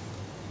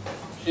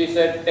 She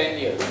said, 10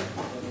 years.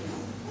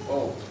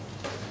 Oh,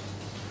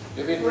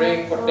 you've been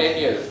praying for 10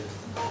 years.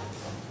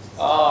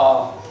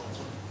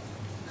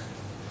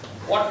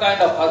 What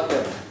kind of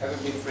husband have you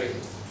been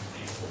praying?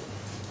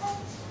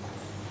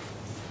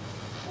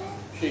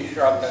 She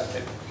shrugged and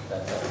said,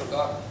 that's up to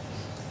God.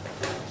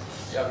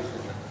 Yeah,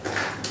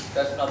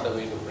 that's not the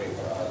way to pray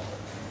for a husband.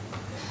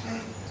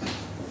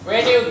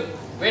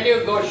 When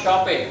you go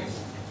shopping,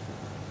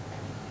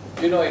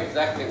 you know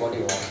exactly what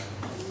you want.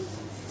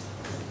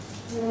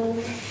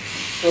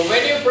 So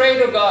when you pray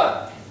to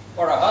God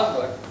for a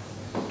husband,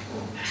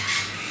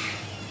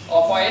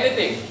 or for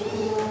anything,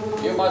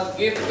 you must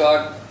give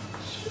God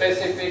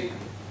specific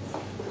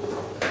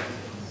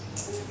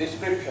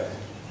description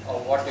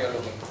of what you are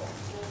looking for.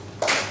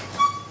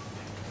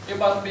 You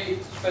must be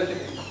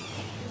specific.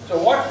 So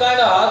what kind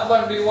of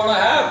husband do you want to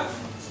have?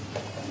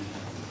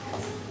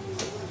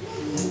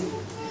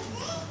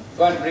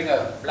 Go and bring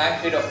a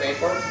blank sheet of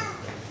paper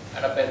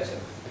and a pencil.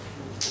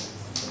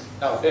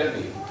 Now tell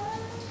me.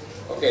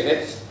 Okay,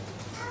 let's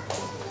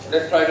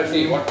try to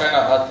see what kind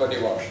of husband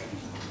you want.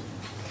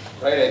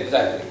 Right,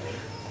 exactly.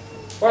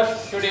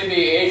 First, should he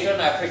be Asian,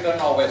 African,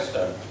 or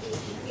Western?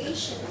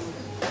 Asian.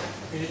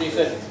 She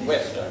said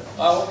Western.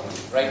 Oh,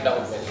 write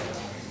down Western.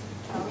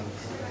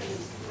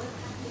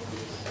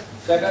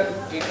 Second,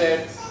 he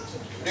said,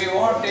 do you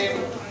want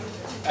him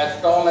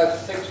as tall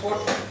as 6 foot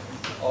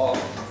or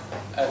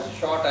as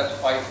short as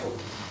 5 foot?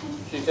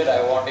 She said,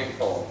 I want him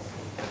tall.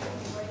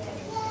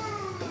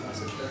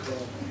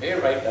 Here,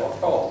 write down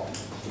tall.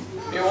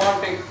 Do you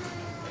want him,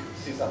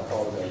 see some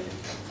tall guys.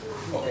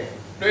 Okay.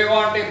 Do you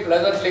want him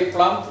pleasantly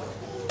plump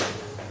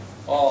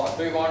or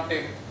do you want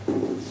him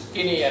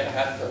skinny and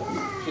handsome?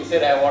 She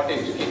said, I want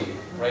him skinny.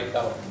 Write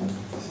down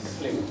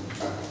slim.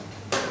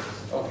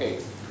 Okay.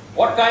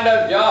 What kind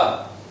of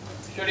job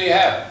should he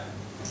have?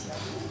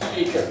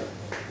 Teacher.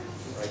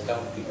 Write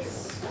down teacher.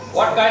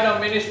 What kind of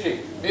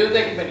ministry?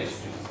 Music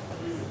ministry.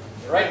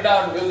 Write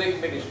down music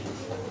ministry.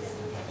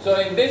 So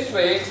in this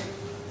way,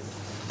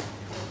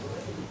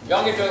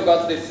 Yonggi-cho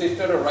got this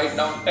sister to write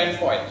down 10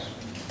 points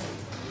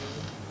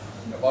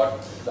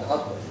about the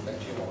husband that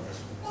she wanted.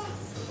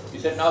 He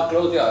said, now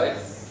close your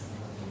eyes.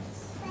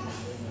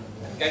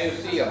 Can you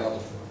see your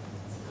husband?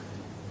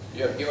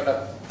 You have given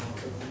a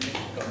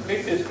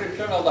complete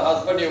description of the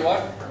husband you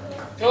want.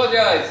 Close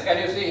your eyes. Can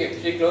you see him?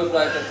 She closed her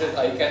eyes and said,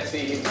 I can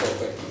see him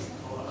perfectly.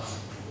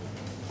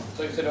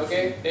 So he said,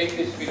 okay, take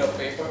this piece of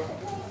paper,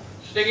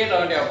 stick it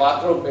on your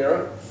bathroom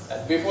mirror,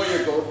 and before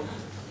you go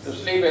to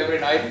sleep every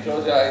night,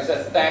 close your eyes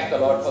and thank the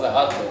Lord for the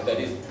husband that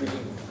is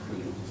bringing to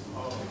you.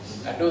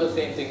 And do the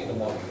same thing in the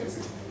morning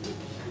every day.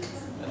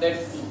 And then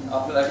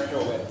after that,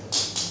 Joe went.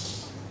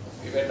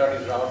 He went on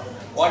his round.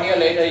 1 year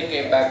later, he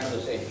came back to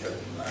the same church.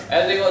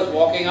 As he was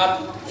walking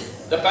up,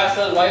 the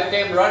pastor's wife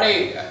came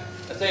running,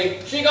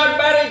 saying, she got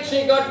married,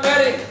 she got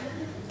married.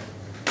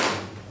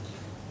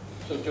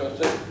 So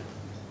Joseph,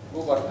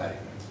 who got married?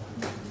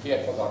 He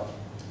had forgotten.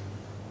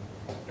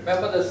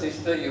 Remember the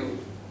sister you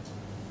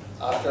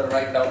asked her to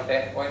write down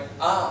 10 points?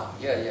 Ah,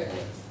 yeah.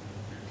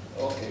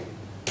 Okay.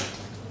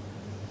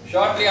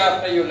 Shortly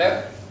after you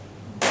left,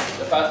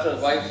 the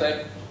pastor's wife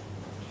said,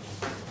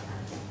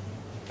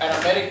 an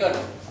American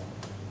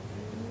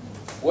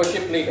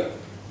worship leader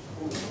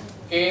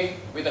came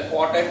with a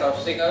quartet of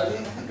singers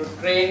to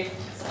train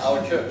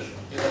our church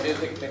in the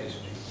music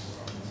ministry.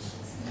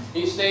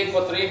 He stayed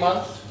for 3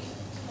 months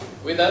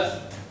with us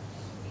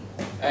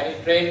and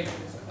he trained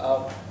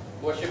our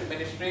worship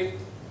ministry.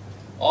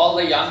 All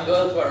the young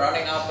girls were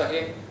running after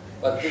him,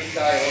 but this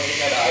guy only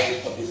had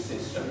eyes for his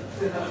sister.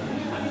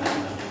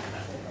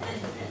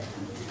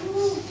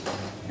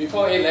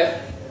 Before he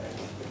left,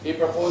 he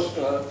proposed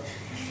to her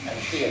and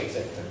she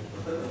accepted.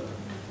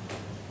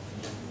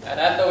 And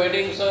at the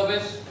wedding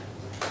service,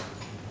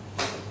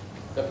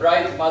 the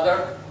bride's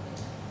mother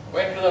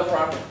went to the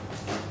front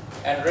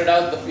and read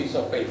out the piece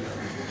of paper,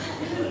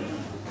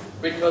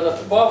 which was a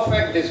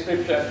perfect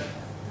description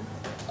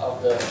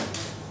of the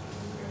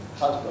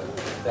husband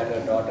that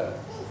her daughter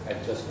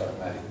had just got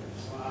married.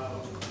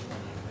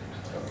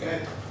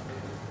 Okay.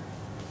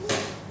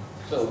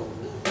 So,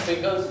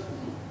 singles,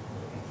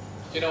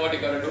 you know what you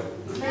got to do?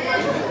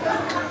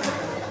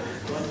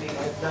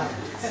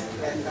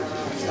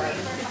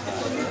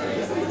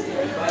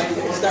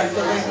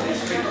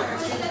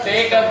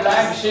 Take a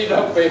blank sheet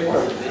of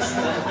paper.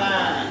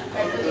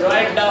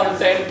 Write down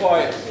 10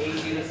 points.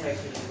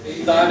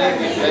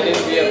 Starting with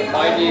letting be a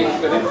mighty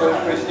spiritual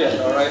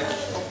Christian, alright?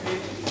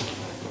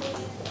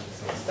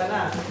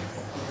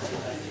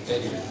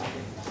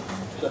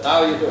 So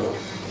now you do,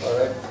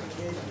 alright?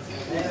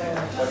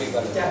 What do you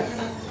got to do?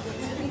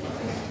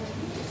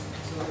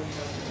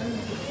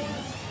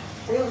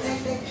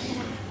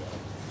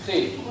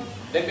 See,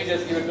 let me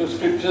just give you 2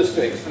 scriptures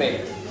to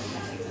explain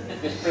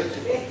this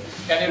principle.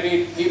 Can you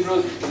read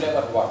Hebrews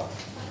 11:1?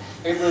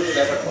 Hebrews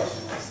 11:1.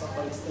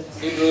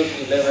 Hebrews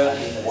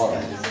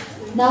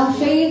 11:1. Now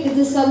faith is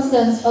the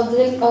substance of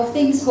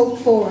things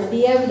hoped for,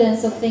 the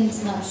evidence of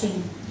things not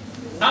seen.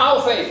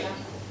 Now faith.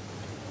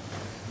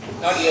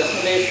 Not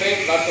yesterday's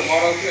faith, not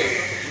tomorrow's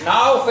faith.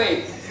 Now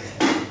faith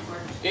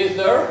is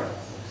the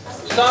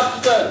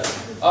substance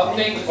of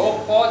things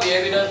hoped for, the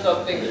evidence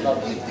of things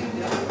not seen.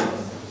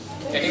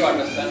 Can you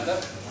understand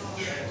that?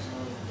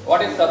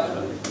 What is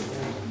substance?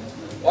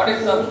 What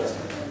is substance?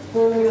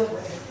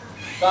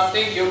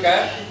 Something you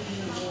can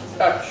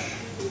touch.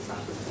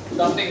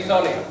 Something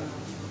solid.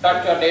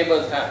 Touch your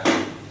neighbor's hand.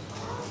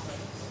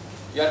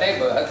 Your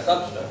neighbor has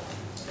substance.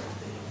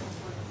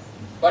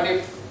 But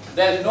if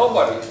there's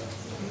nobody,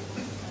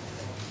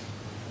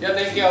 you're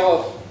thinking of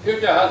a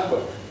future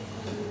husband.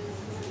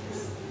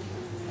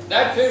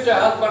 That future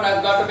husband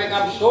has got to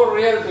become so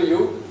real to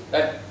you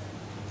that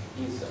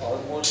he's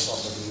almost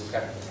somebody you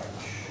can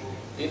touch.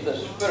 In the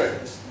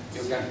spirit,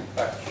 you can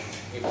touch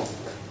him.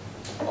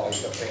 Or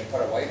if you're praying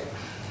for a wife,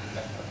 you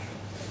can touch him.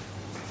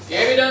 The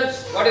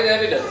evidence, what is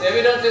evidence?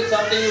 Evidence is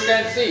something you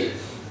can see.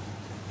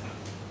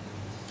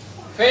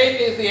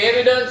 Faith is the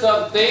evidence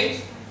of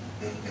things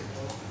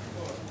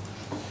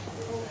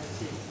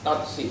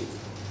not seen.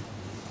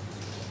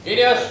 In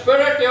your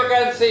spirit you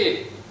can see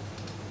it,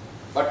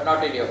 but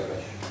not in your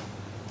flesh.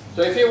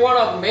 So if you want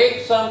to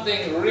make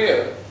something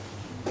real,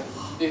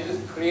 this is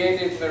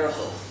creative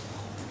miracle.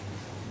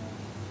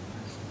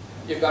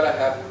 You've got to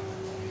have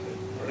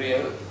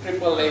real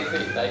AAA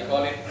faith. I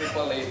call it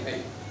AAA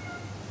faith.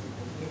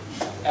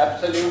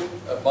 Absolute,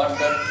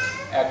 abundant,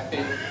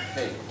 active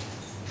faith.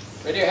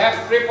 When you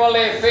have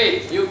AAA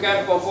faith, you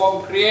can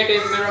perform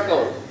creative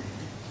miracles.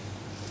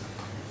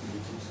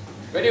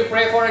 When you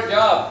pray for a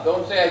job,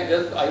 don't say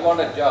I want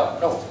a job.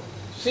 No.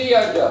 See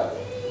a job.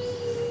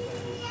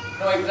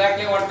 Know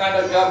exactly what kind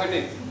of job it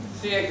is.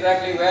 See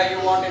exactly where you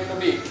want it to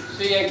be.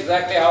 See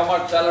exactly how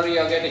much salary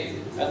you are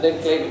getting. And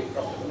then claim it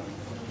from the Lord.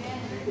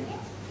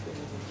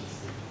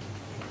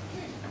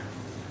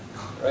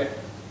 Right?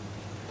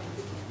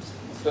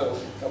 So,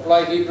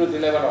 apply Hebrews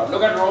 11:1.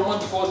 Look at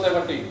Romans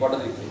 4:17. What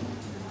does it say?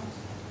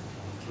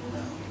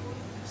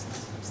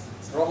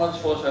 Romans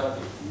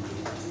 4:17.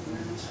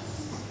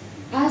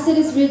 As it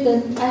is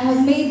written, I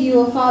have made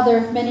you a father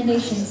of many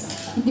nations,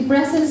 in the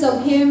presence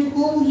of him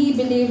whom he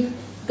believed,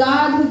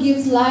 God who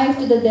gives life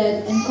to the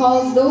dead and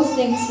calls those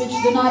things which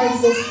do not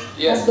exist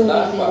as though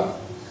they did.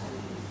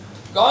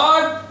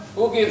 God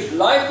who gives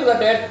life to the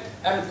dead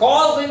and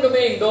calls into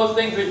being those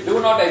things which do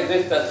not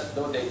exist as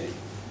though they did.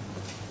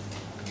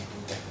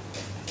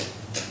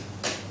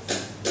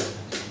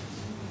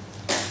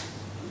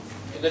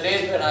 In the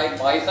days when my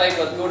eyesight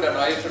was good and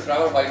I used to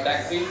travel by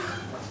taxi,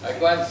 I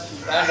go and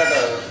stand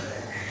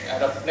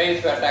at a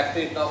place where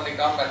taxis normally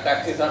come, and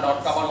taxis are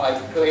not common. I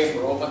claim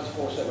Romans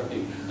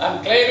 4:17.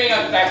 I'm claiming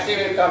a taxi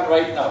will come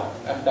right now,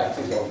 and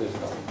taxis always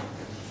come.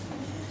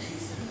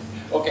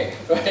 Okay,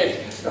 right.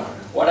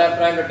 What I'm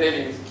trying to tell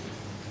you is,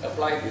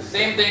 apply the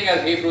same thing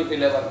as Hebrews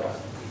 11:1.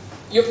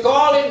 You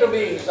call into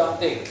being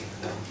something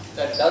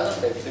that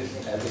doesn't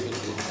exist as it is.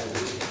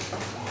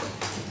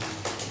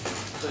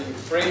 So you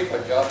pray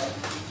for jobs,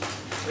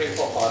 pray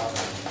for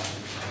partners,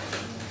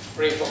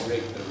 pray for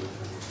breakthrough,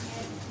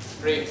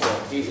 pray for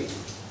healing,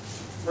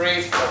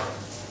 pray for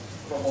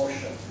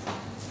promotion,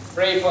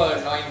 pray for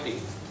anointing,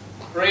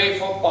 pray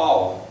for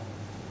power.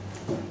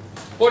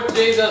 Put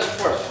Jesus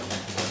first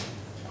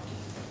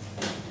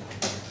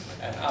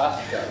and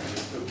ask God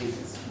to give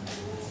you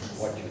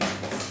what you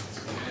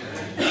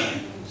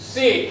need.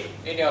 See it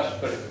in your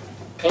spirit.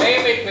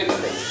 Claim it with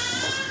faith.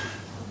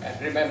 And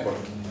remember,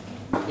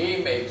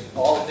 He makes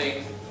all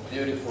things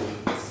beautiful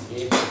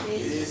in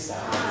His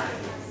time.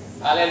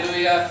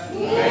 Hallelujah.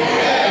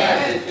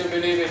 Amen. If you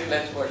believe it,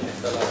 let's worship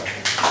the Lord.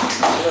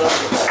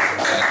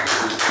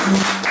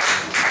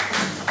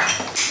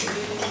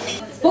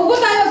 Huwag po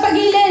tayo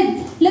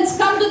pagilid. Let's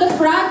come to the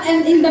front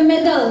and in the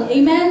middle.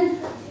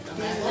 Amen?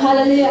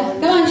 Hallelujah.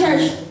 Come on,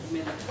 church.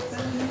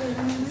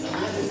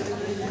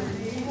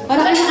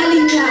 Para kayo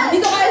nakaling niya.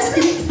 Dito kayo sa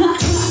gitna.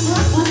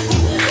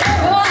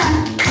 Come on.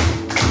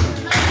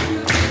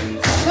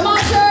 Come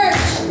on,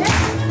 church.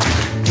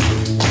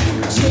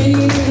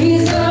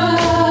 Jesus,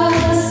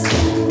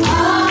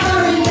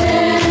 our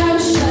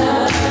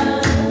redemption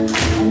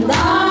and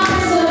our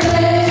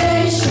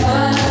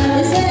salvation.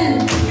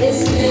 Listen,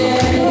 it's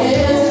in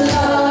His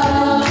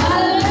love.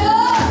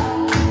 Hallelujah.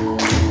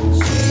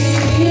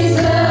 Jesus,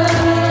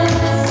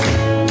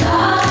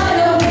 Light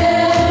of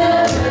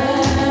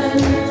heaven,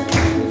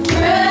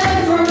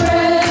 friend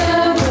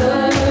forever.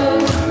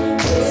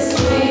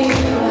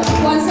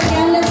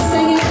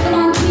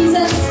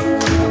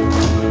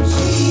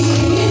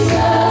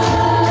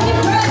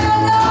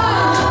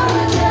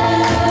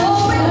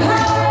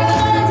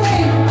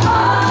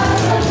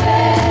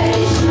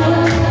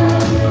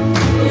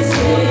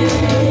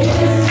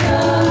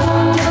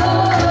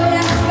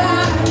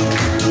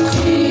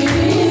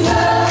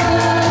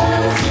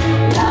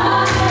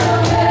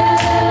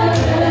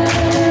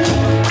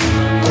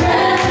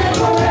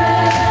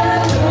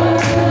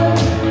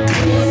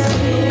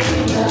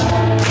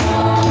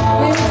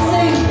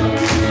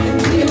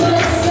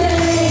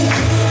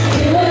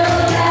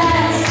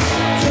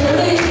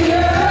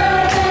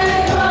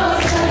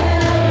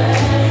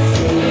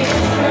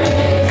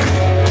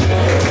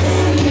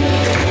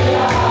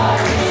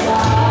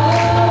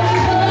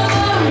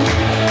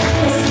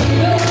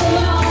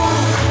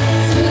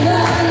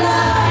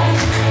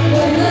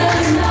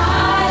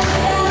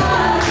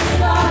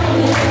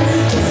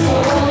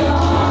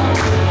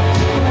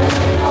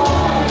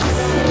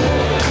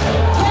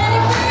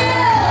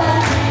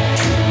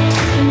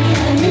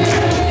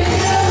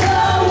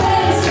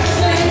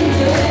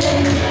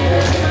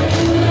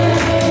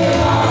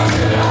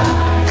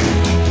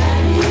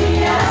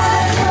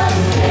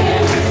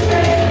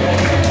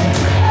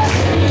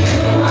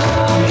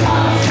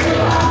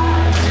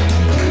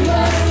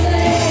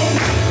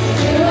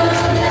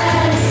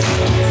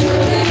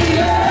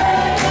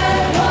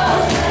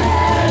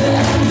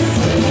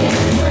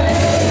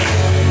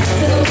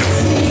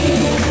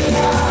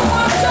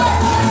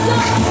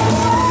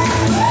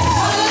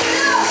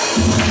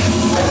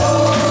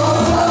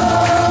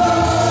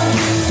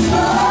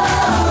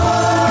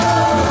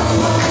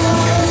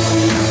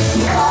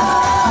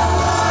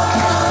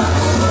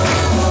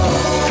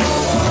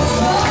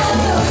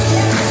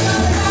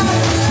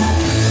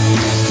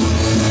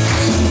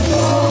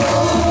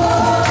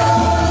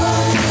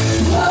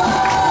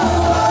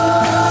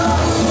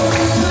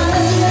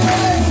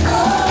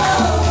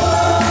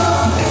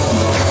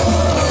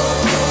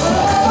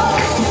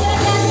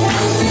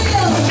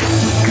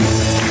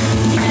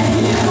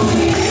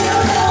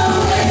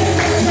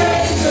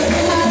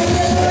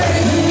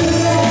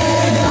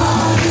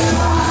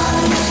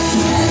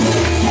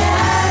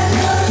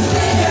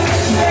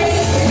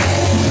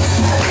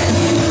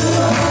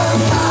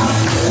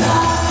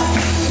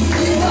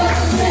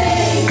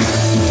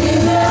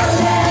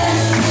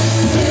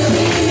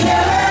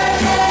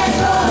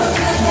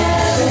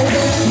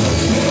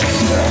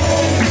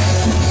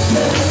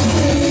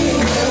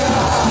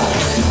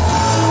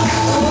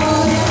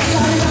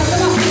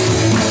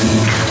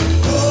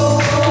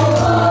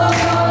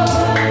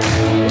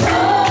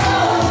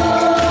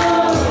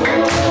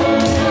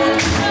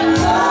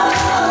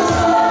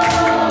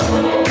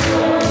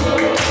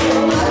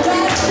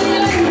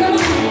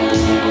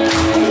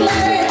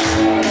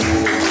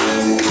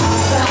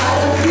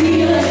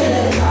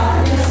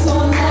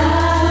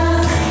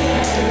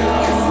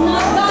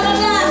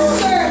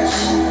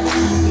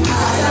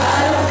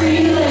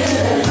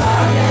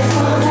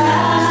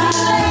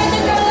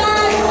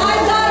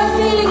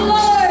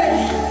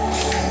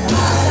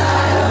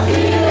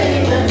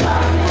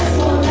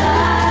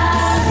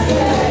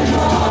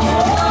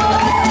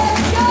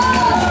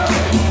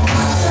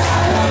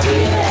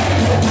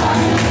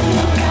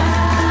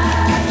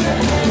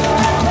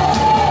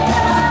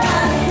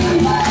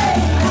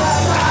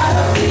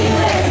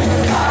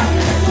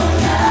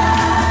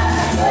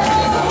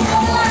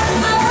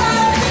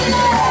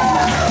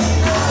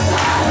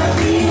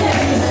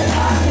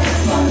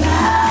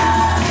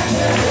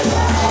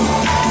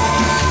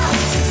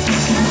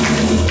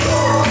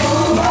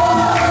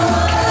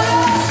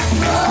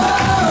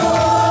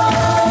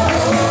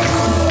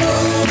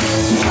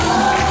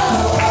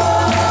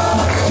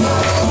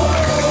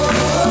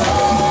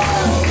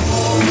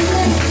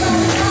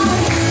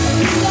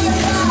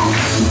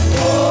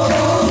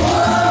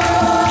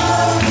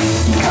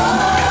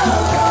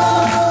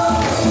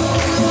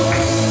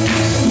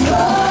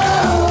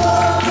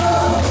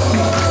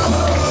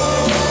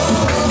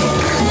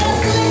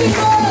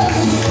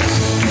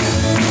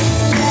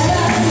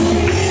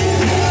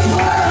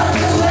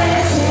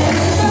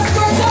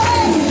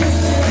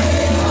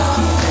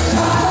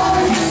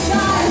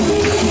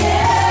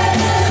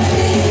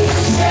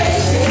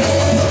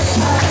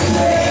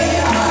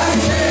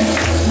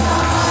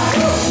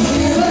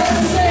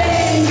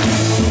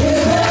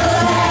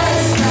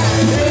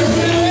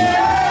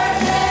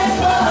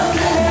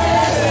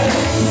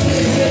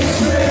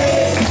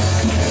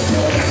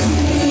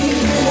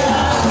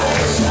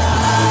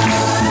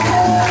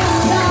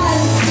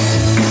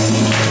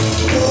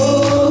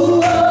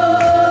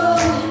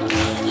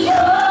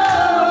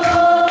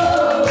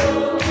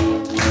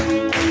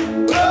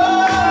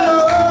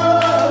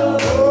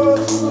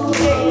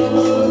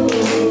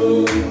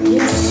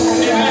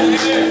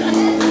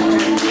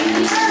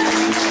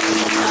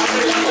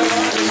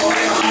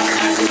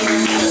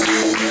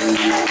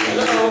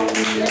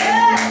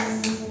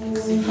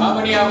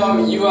 many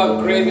of you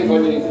are crazy for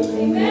Jesus?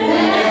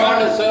 You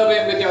want to serve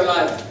Him with your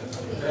life.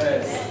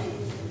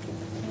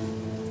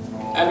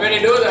 And when you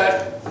do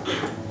that,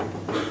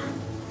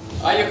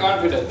 are you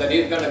confident that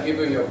He's going to give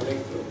you your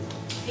breakthrough?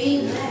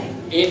 Amen.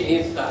 In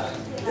His time.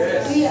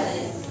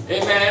 Yes.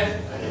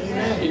 Amen.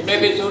 It may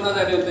be sooner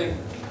than you think.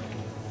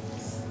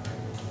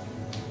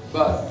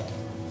 But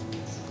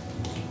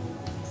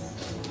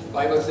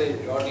Bible says,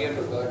 draw near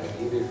to God and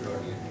He will draw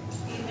near to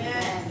you.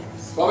 Amen.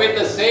 For with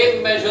the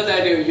same measure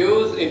that you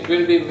use, it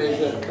will be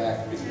measured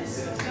back.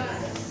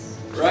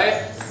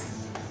 Right?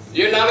 Do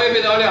you love Him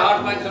with all your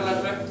heart, mind, soul and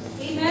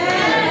strength?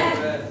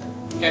 Amen.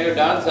 Can you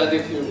dance as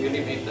if you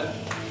really mean that?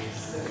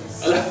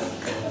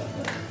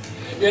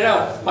 You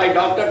know, my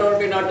doctor told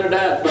me not to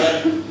dance,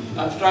 but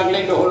I'm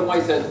struggling to hold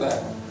myself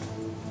back.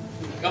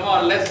 Come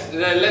on, let's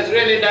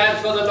really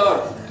dance for the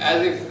Lord,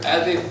 as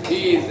if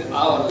He is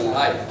our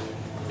life.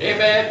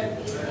 Amen.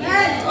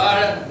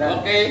 Amen.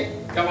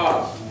 Okay, come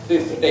on,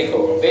 sister, take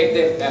over. Make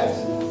them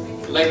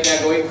dance like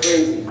they're going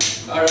crazy.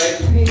 All right.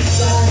 Praise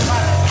God.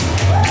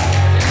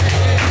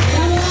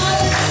 Come on,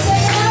 let's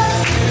sing it.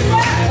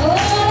 Oh,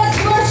 let's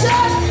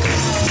worship.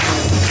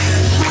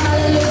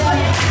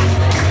 Hallelujah.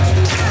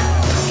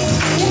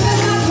 You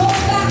cannot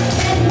hold back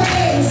and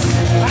praise.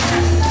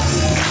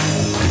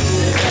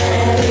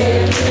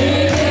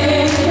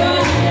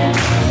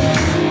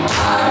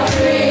 Our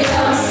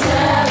freedom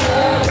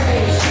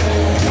celebration.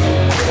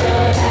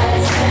 Good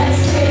and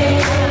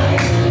sing.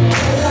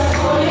 The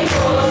Holy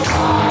Ghost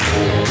heart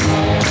will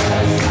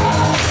never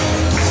stop.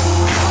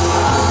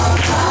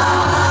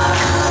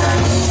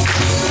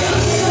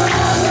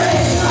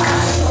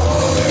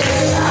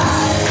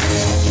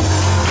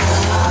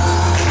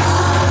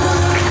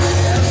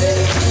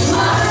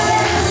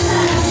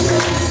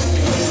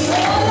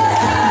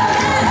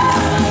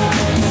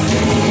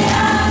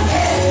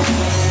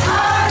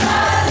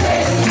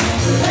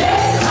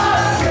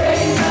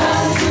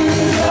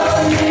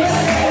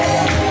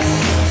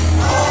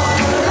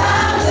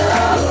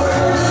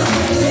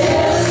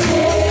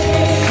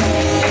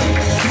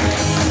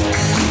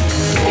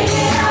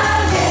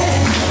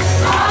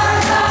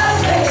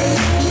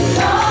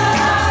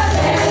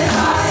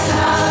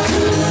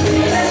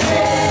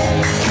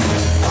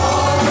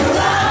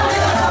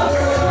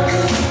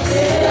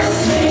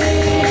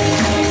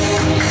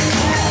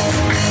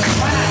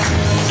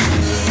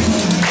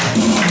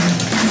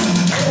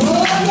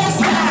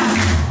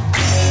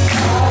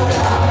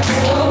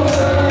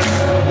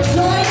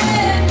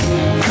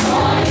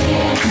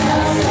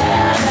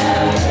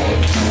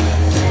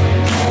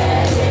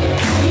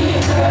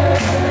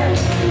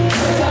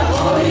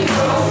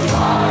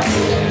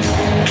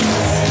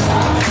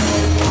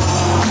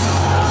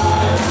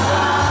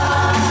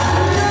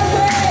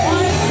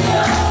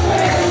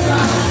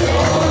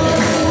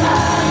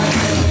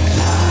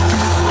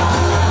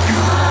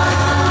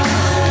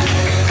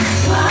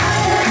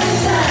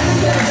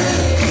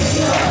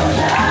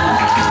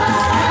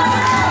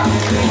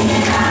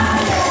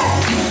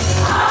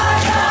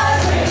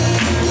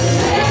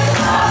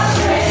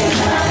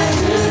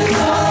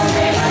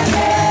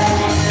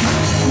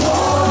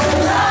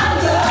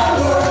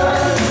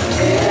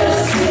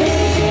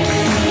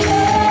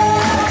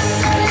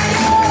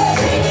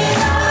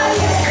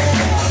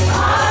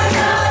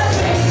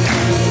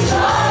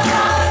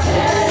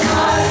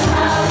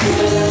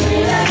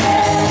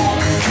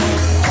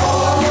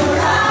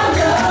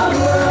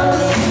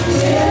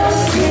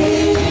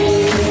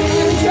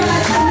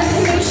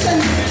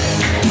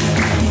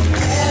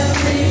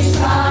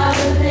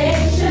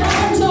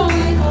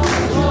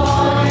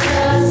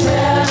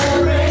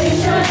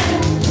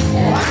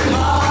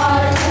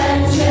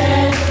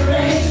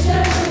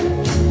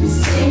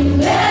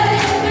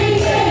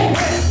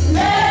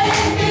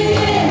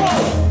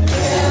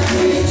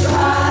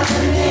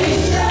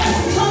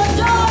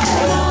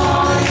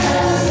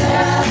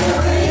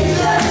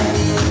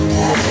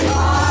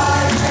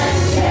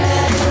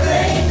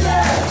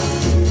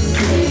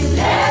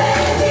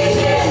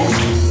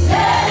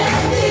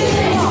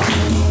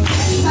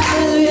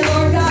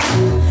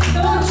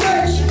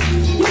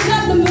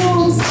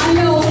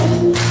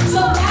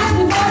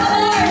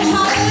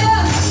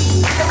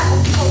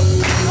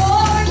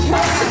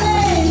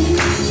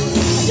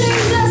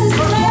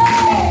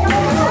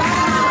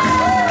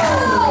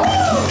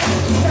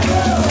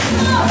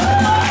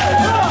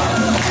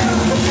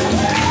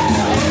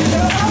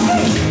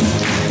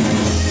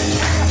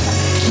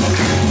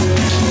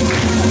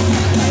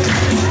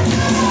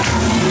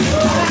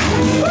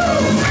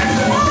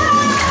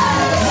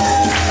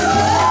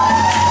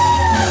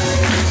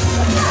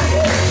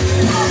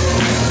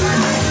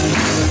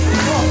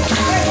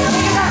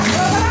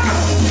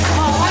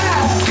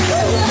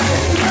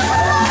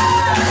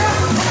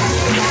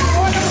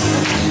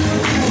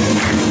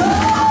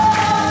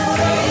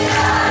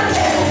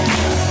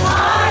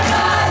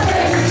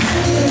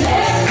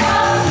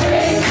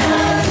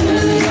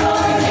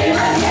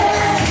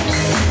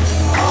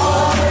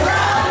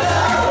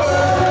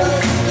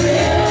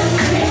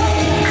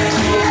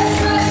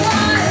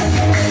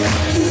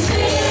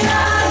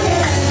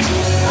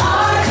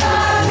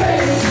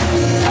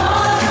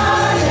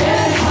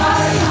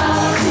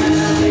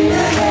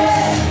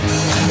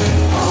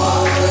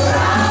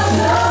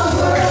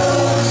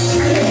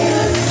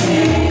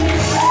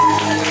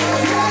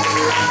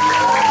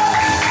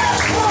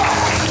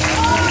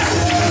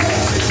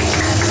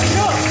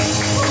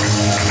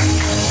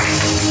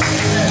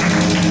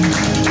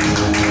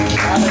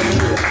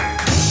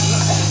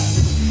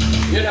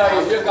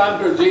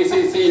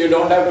 GCC, you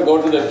don't have to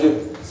go to the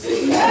gym.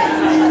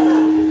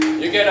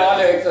 You get all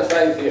your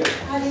exercise here.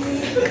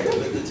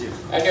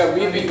 And your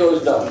BP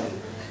goes down.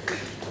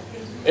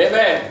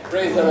 Amen.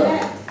 Praise the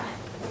Lord.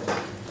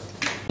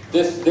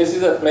 This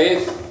is a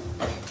place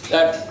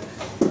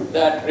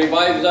that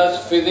revives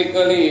us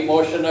physically,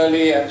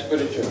 emotionally, and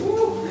spiritually.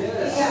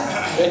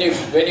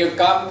 When you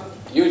come,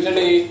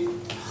 usually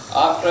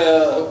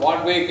after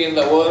 1 week in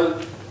the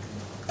world,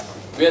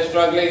 we are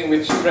struggling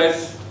with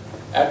stress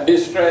and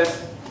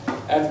distress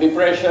and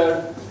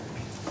depression.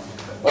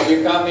 But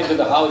you come into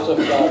the house of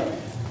God,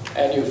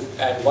 and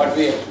what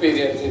we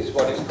experience is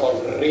what is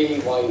called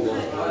revival.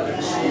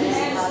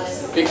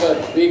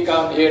 Because we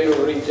come here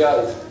to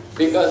rejoice.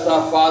 Because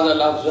our Father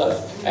loves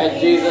us, and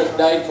Jesus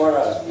died for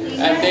us,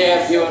 and they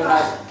have given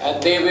us,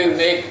 and they will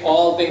make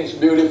all things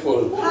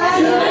beautiful.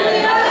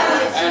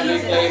 And we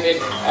claim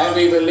it, and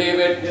we believe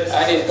it,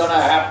 and it's going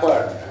to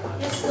happen.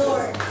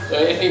 So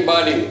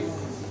anybody,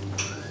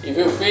 if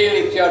you feel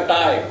it's your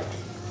time,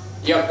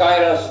 your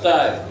Kairos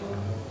time,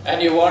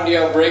 and you want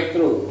your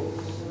breakthrough,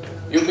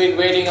 you've been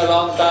waiting a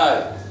long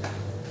time,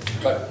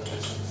 but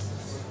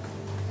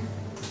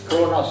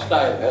Chronos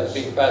time has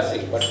been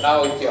passing, but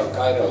now it's your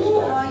Kairos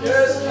time.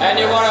 And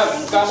you want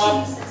to come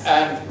up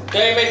and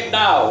claim it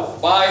now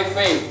by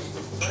faith.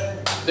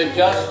 The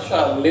just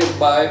shall live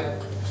by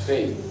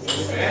faith.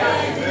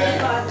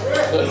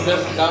 So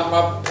just come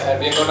up and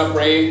we're going to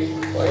pray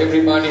for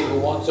everybody who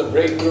wants a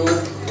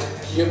breakthrough.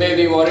 You may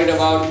be worried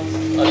about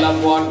a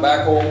loved one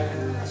back home.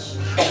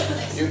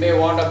 You may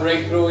want a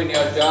breakthrough in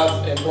your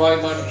job,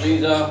 employment,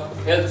 visa,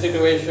 health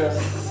situation.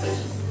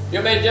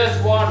 You may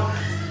just want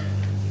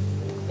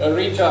a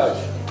recharge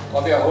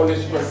of your Holy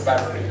Spirit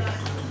battery.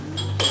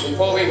 So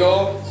before we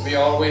go, we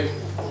always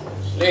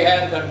lay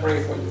hands and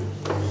pray for you,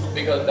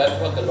 because that's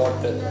what the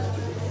Lord does.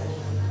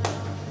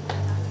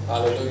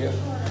 Hallelujah.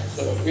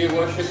 So we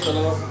worship the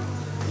Lord.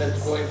 Let's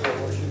go into a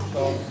worship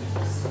song.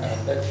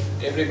 And let's,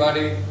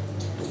 everybody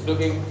is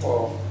looking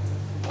for,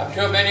 I'm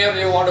sure many of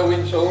you want to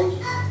win souls.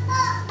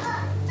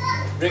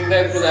 Bring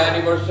them to the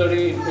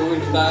anniversary in 2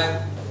 weeks'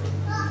 time.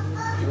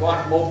 You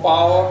want more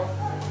power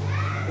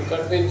to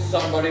convince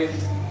somebody,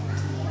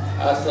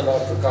 ask the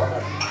Lord to come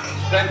and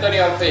strengthen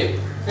your faith.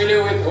 Fill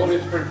you with Holy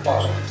Spirit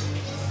power.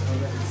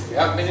 You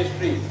have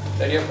ministry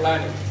that you're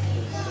planning.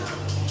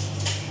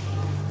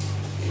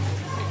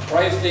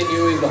 Christ in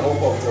you is the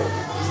hope of glory.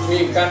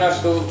 We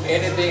cannot do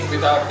anything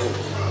without Him.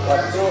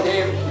 But through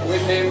Him,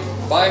 with Him,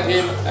 by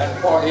Him, and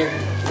for Him,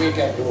 we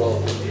can do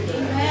all things.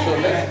 So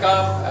let's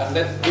come and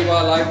let's give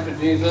our life to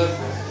Jesus.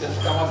 Just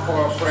come up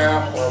for a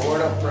prayer, for a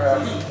word of prayer,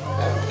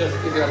 and just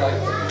give your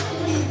life to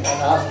Him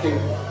and ask Him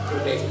to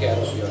take care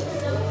of your life.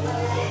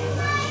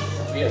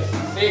 Yes,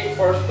 seek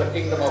first the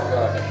kingdom of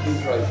God and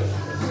His righteousness,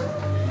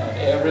 and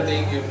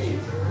everything you need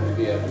will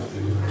be added to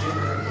you.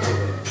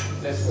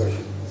 Let's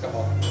worship. Come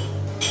on.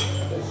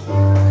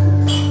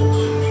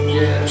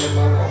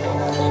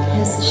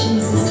 Yes,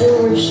 Jesus, we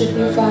worship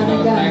you, Father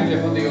God. Thank you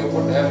for the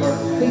open heaven.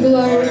 We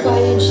glorify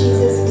you,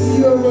 Jesus.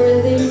 You are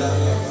worthy.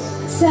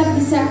 Accept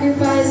the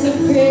sacrifice of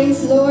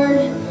praise, Lord.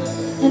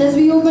 And as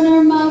we open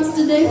our mouths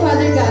today,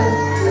 Father God,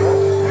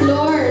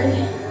 Lord,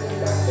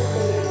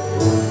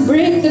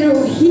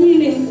 breakthrough,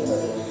 healing,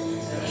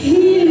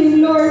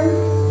 Lord.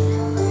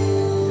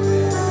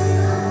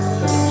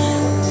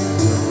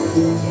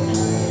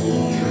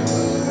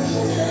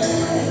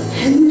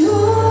 And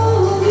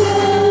all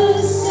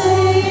the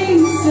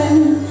saints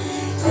and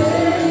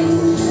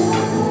angels,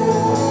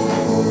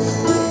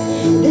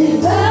 they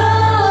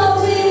bow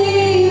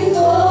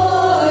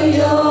before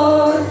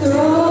your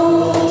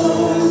throne,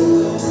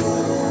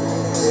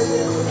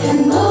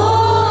 and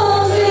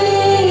all the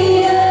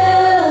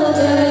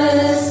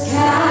elders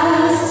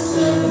cast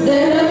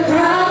their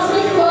crowns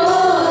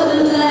before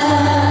the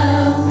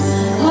Lamb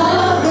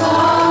of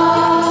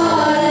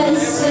God and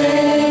say,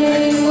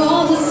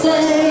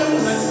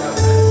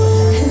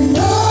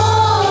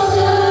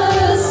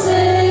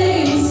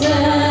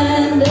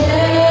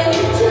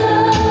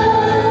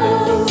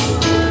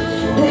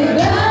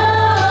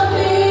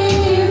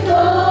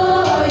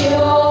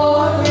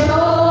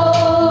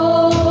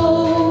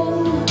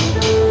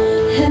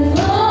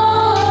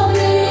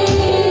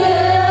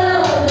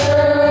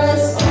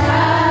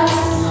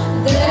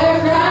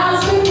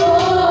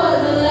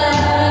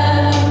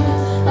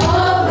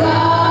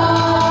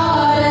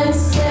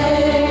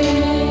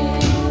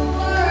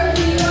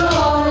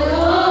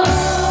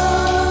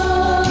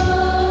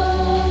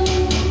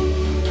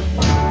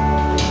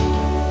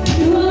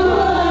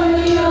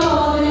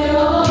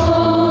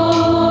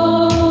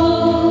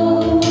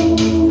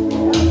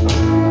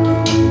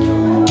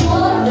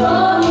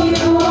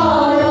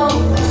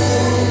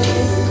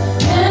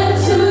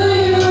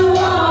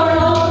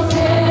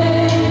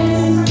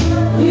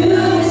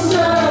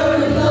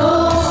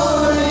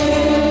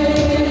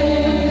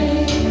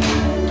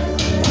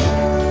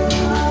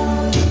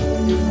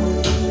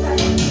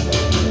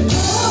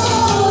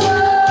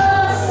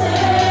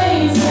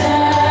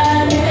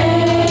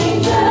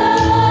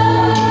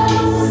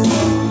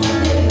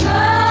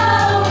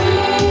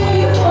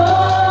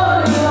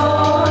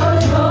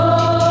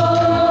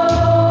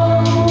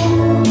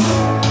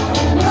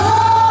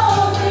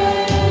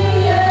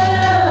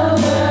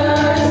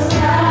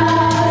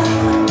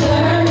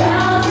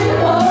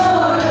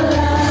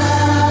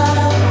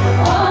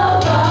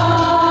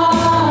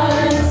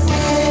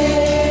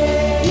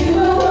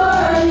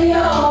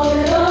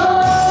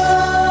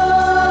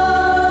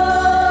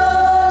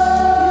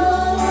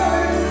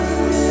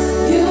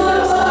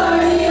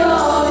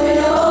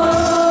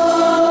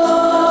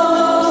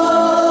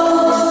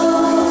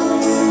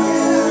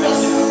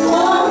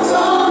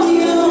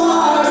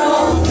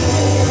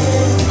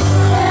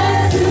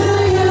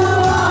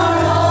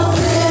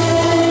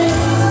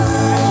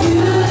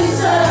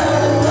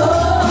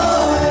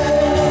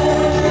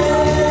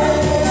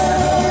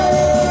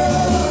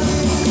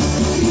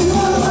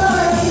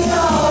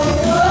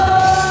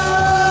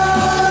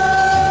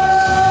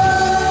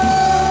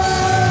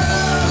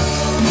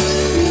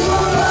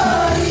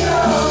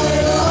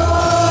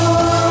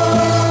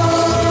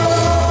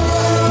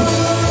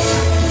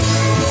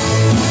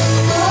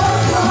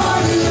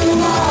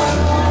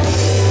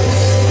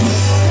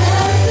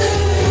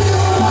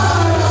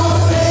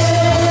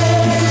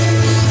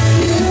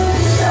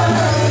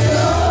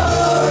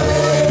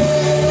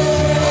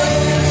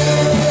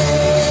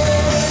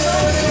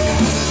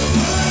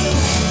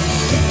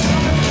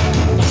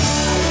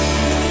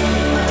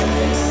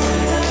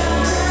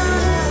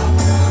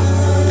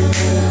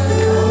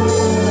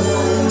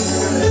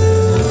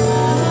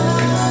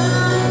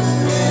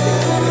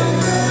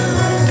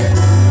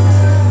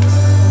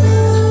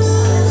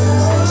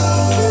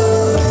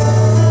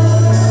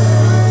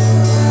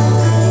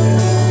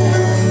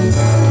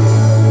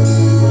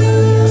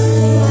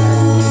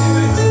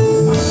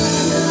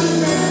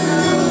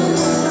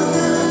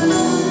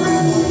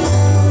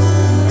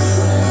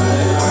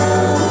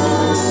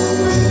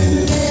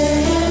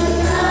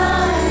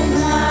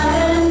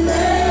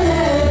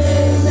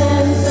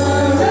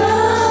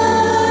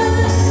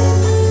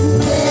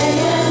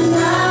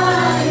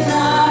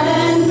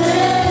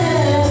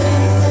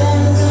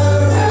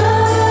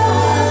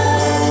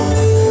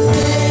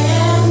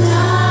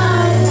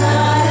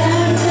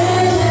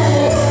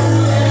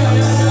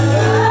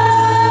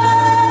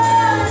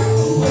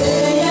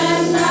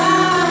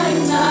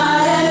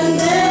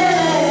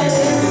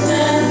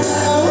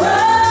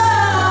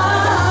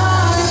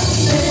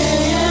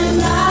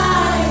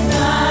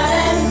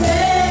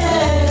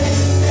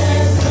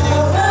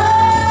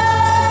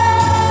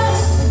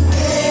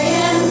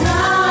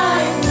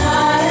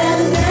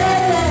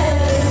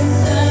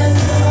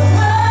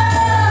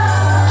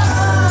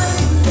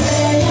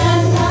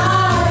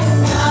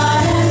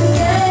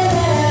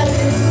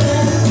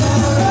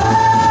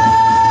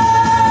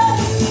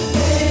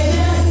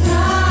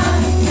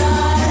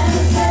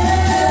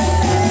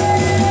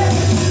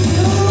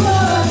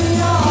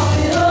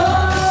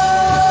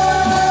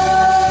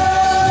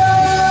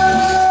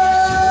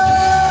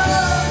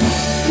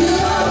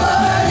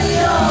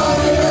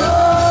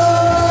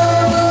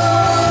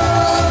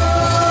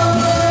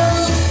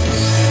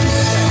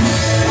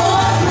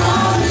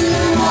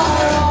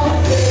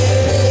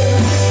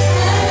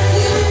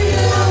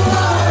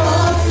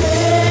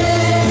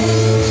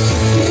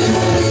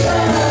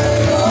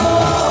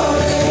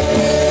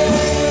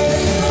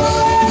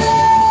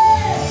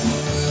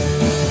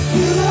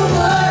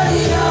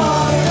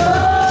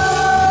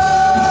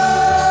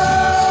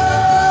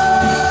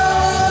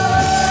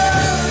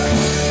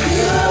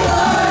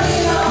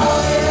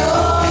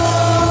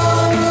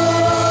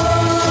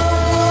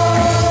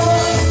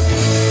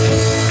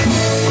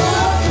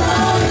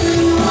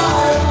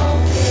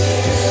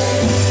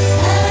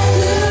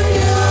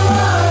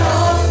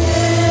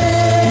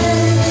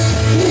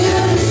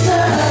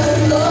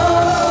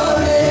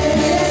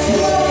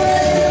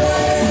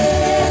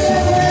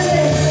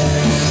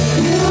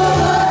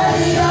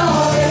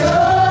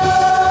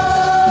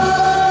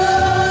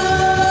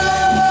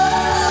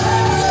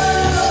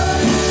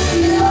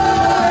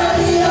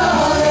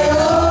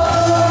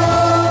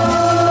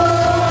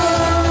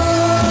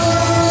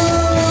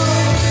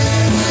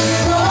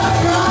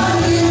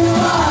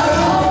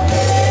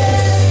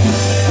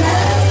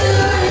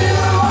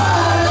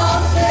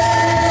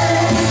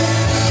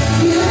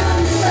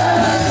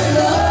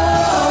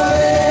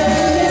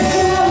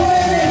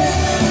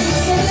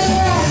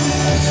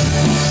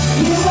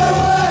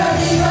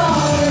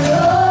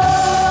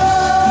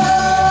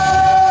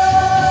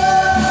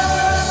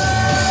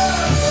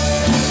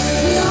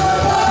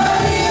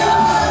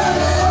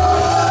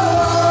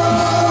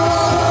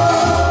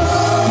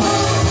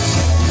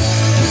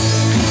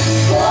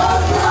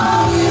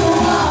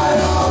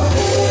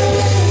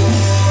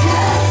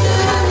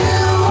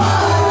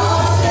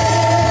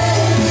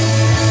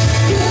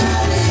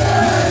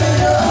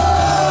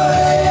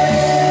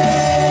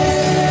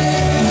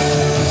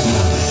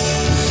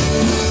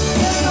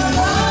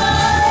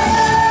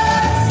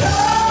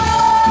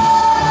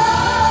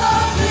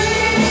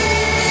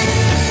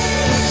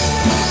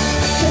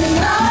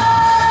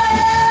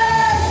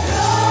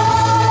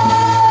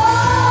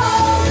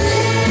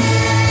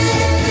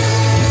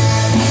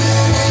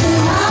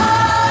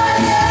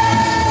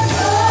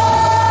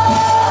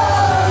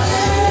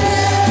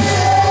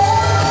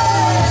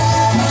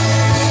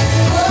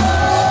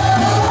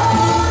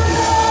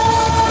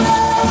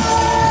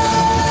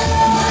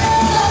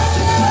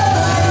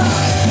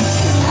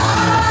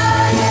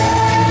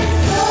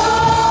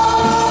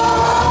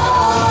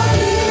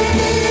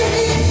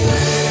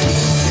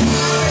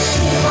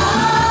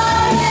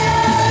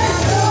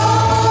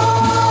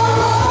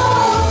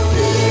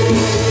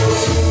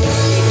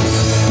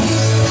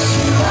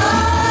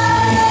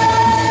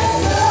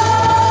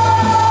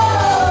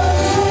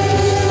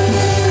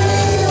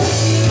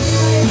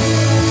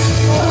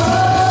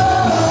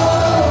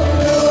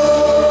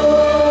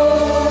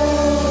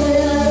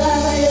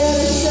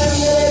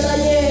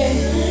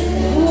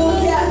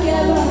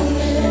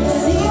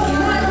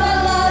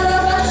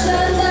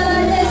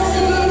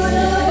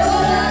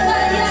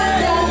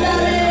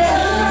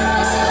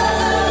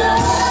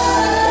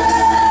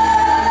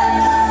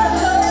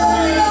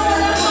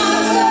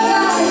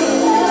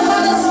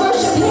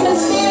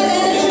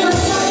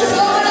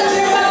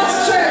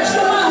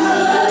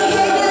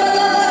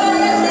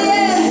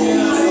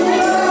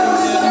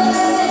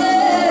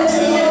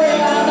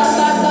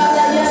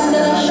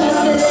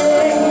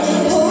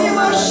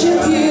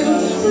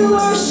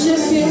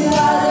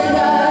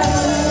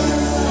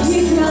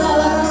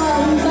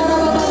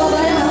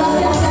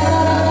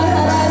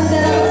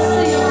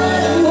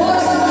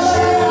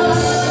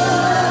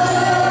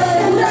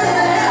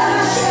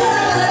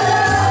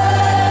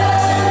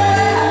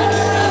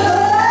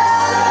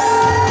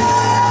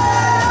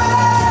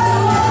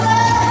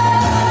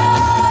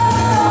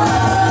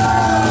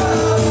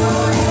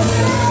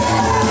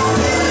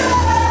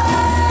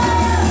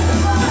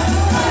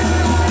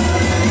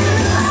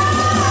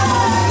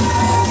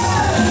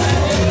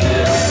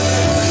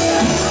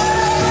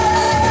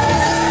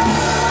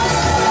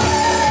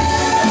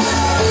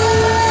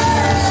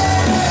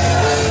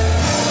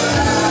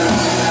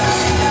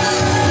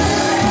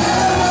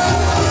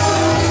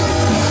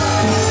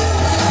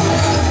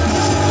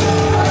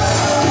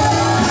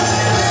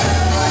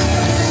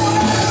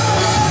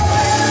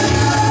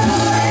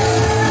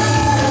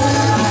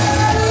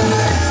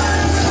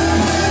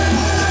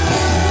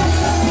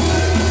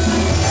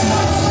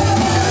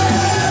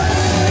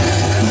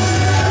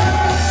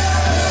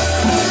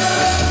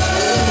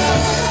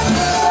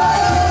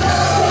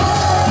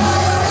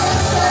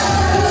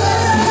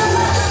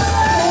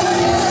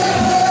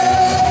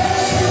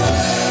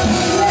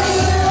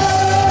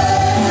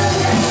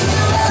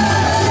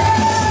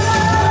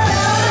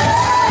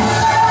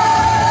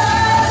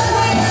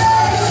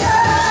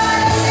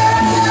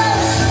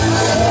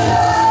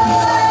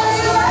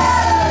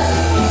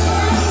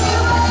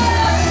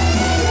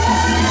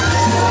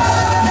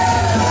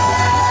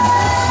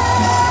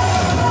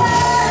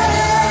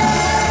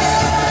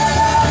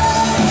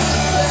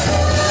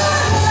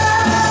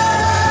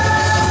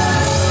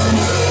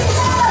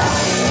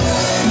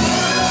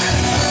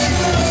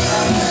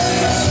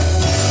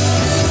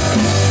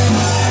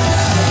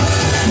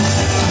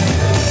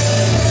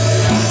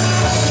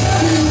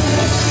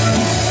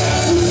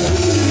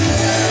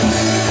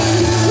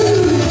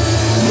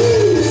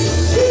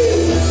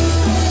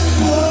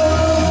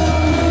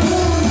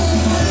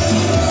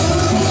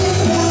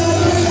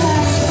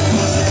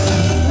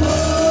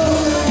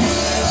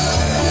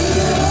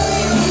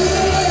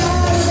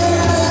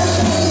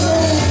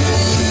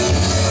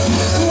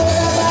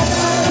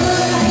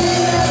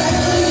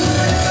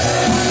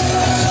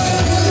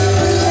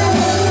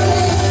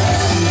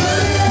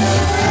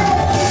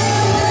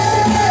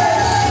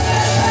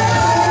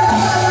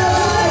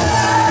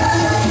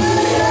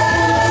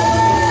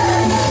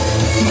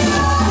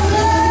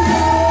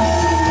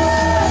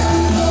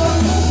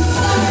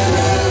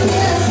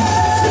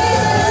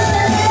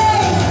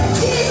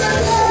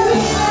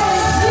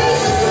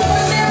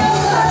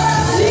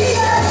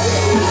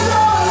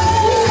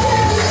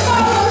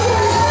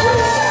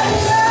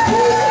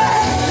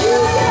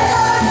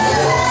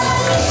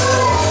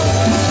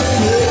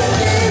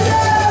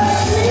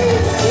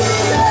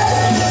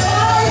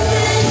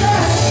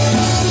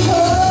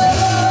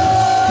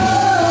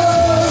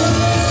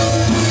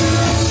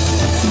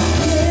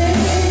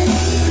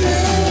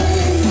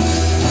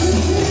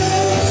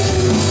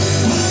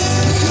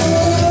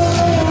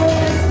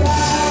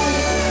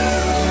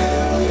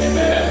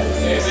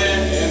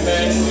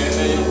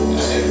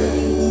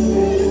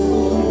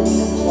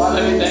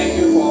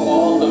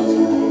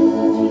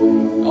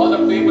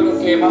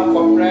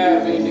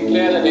 prayer, we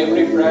declare that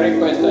every prayer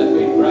request has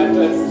been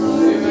granted.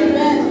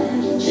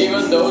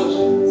 Even those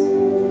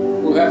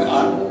who have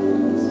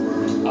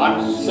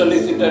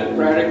unsolicited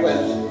prayer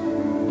requests,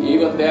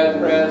 even their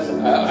prayers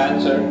are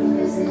answered.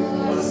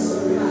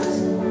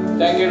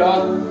 Thank you,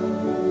 Lord,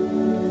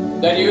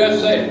 that you have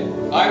said,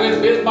 I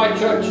will build my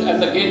church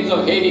and the gates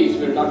of Hades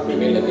will not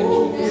prevail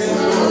against it.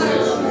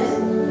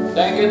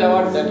 Thank you,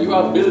 Lord, that you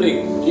are building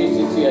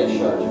GCCI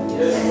Church.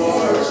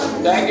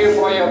 Thank you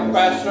for your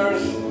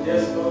pastors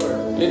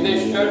in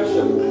this church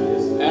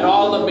and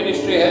all the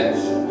ministry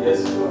heads.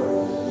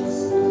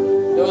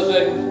 Those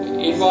that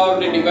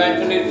involved in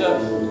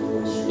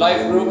evangelism,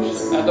 life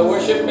groups, and the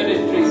worship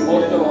ministry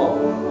most of all.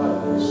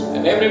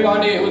 And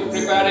everybody who's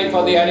preparing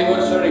for the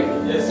anniversary,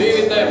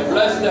 be with them,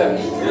 bless them.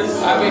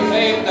 And we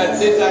claim that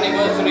this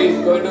anniversary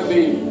is going to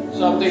be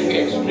something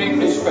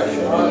extremely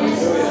special.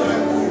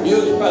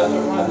 Use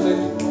Pastor Francis,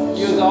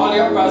 use all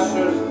your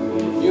pastors,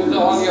 use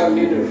all your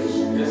leaders,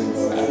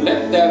 and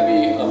let there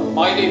be a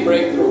mighty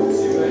breakthrough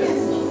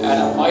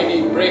and a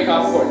mighty break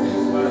upwards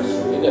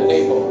in the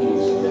name of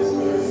Jesus.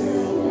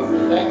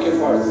 Thank you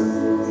for it.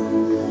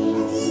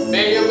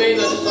 May you be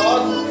the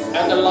salt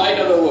and the light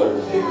of the world.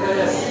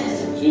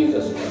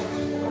 Jesus.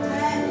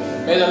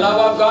 May the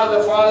love of God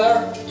the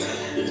Father,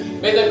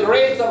 may the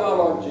grace of our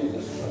Lord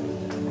Jesus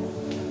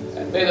Christ,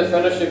 and may the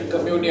fellowship,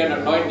 communion,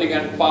 anointing,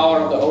 and power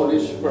of the Holy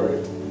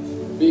Spirit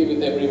be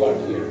with everyone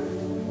here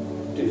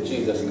till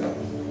Jesus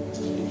comes.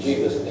 In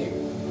Jesus' name.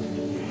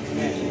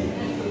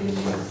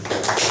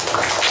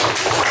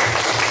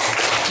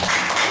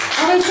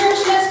 Our church,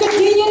 let's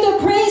continue to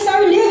praise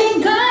our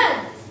living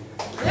God.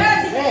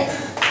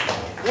 Yes.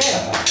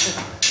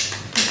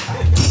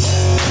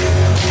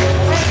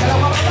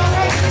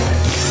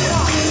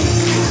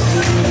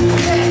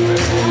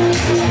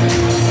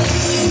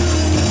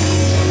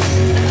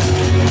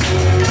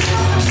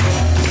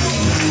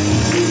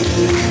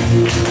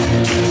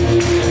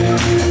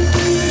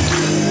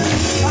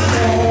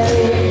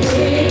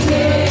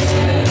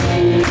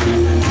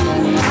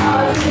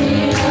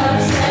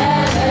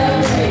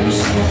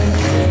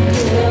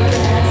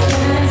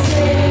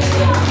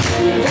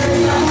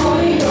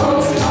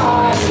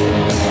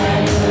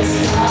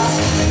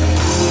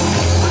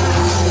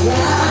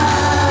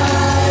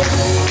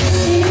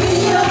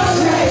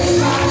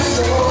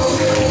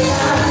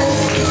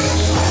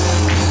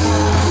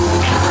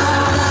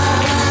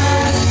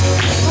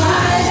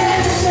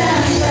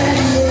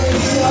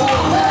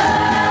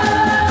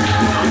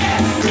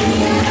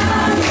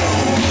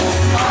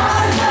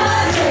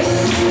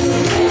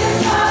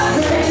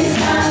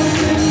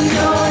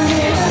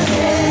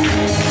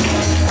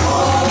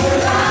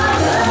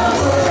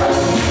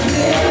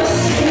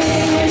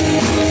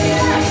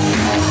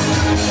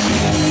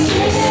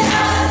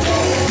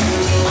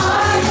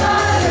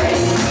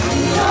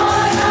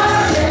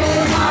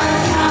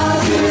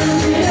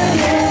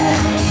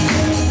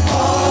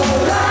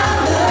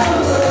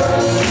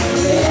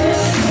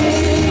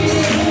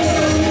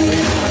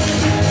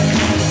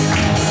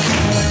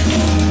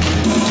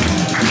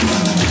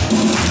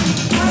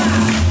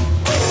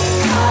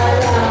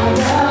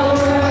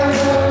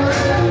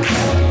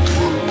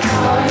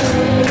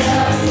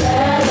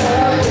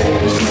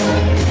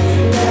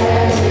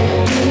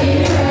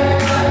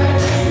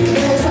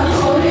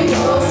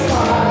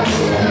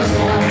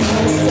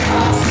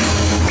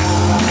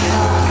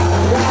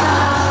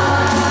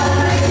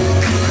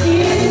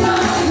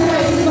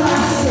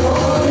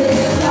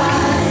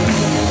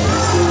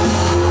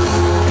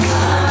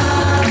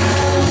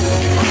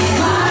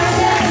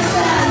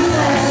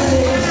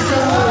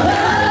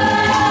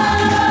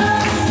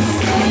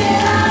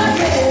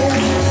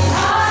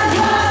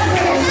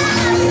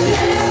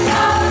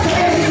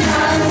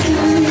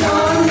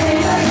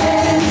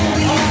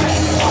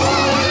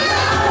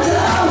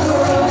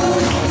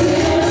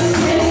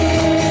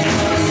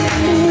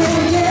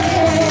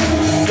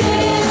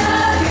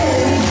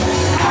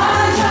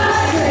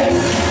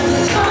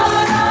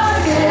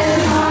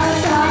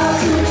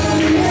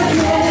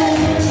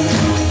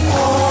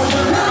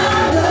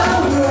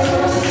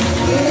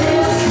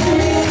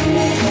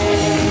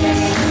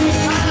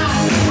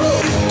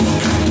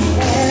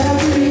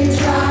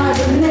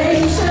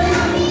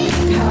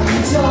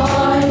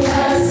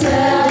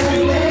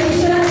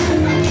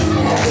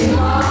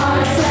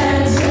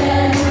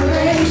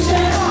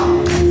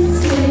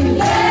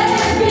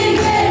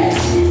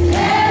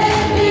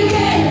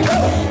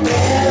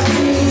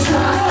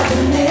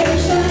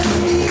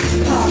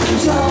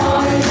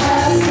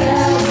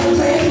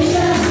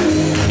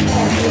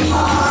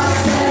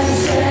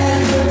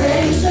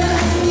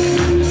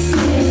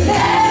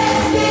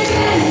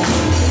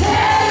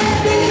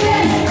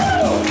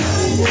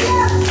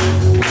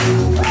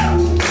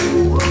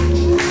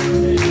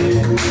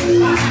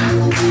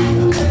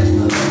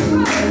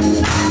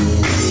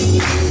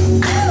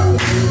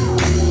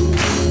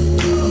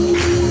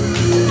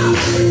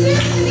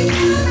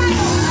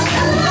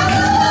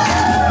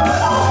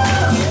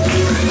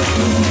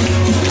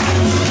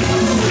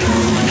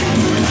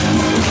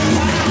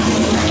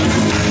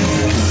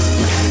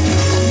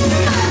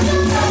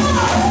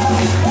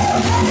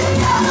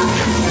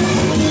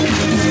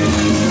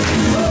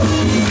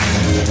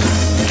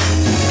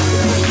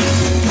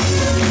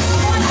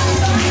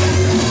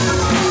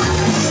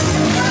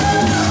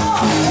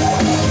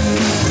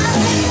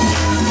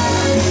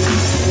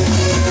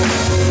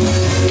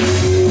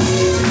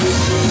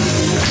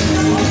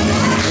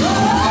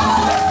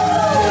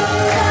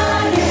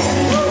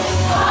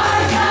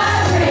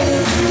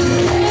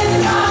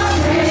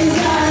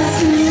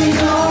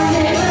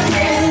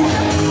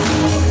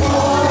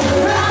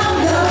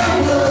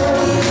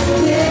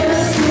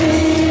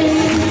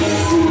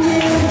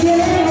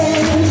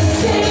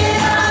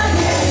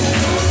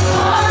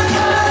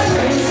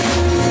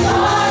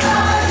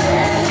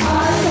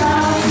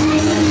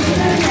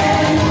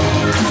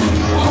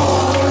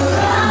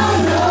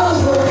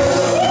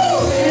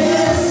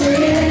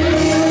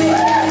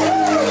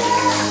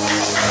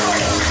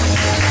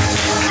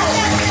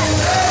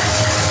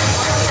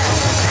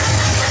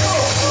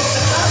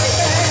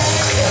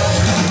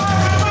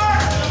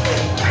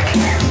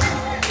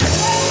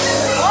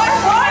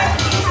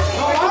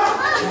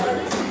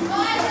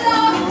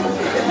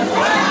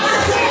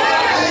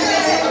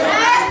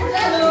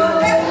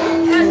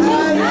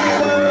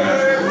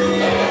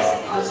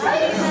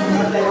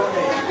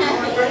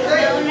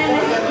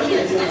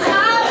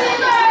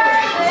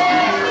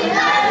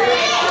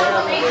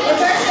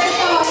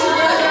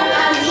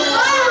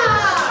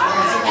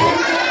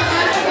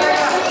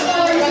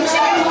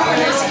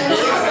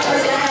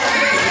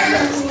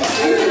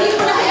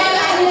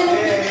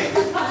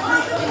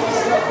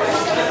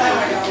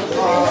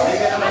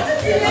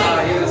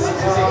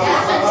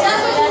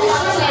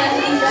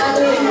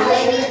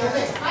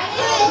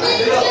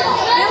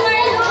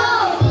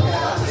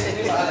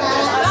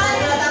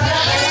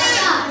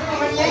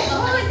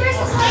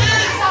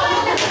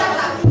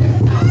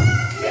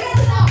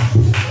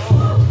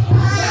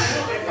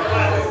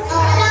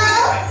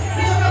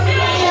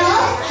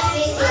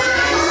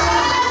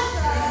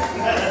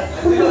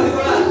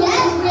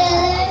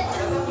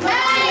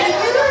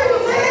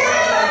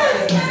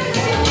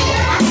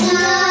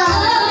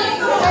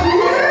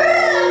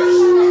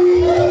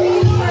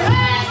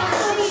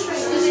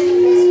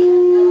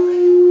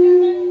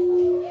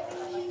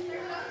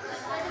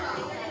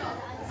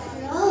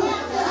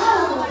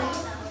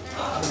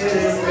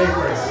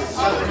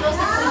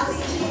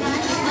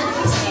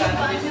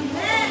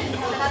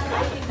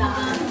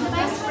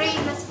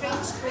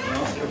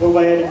 po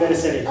ba yung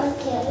anniversary?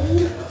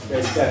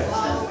 Praise God.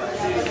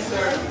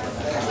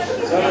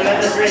 So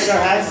let us raise our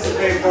hands to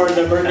pray for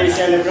the birthday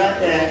celebrant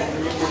and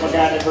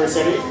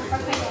mag-anniversary.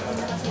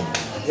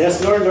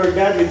 Yes, Lord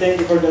God, we thank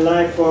you for the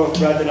life of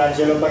Brother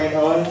Angelo,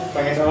 Panginoon.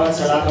 Panginoon,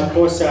 salamat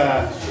po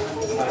sa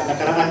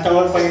nakaraang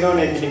taon, Panginoon,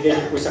 ay binigay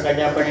niyo po sa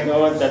kanya,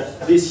 Panginoon, that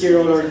this year,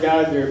 O Lord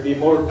God, he will be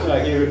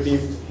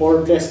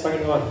more blessed,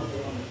 Panginoon.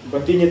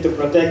 Continue to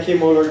protect him,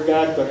 O Lord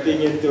God.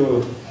 Continue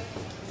to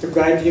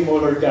guide him, O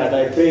Lord God.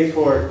 I pray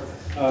for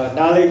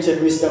knowledge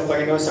and wisdom,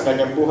 Panginoon, sa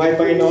kanyang buhay,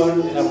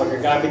 Panginoon, na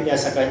magagamit niya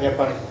sa kanya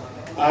pang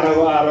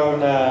araw-araw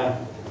na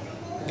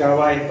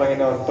gawain,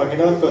 Panginoon.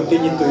 Panginoon,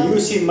 continue to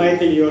use him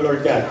mightily, O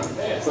Lord God.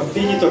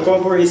 Continue to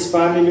cover his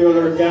family, O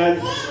Lord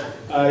God.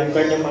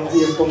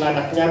 Yung pong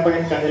anak niya,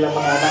 kanilang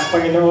mga anak,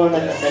 Panginoon,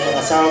 at kanyang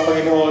asawa,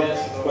 Panginoon.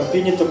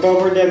 Continue to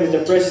cover them with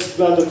the precious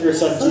blood of your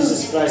Son,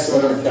 Jesus Christ, O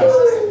Lord God.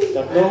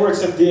 That no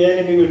works of the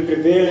enemy will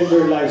prevail in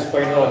their lives,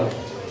 Panginoon.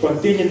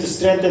 Continue to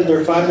strengthen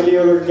their family,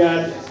 O Lord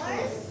God.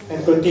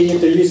 And continue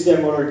to use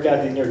them, O Lord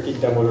God, in your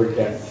kingdom, O Lord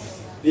God.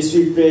 This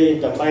we pray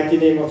in the mighty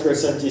name of your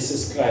Son,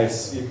 Jesus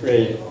Christ. We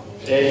pray.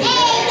 Amen.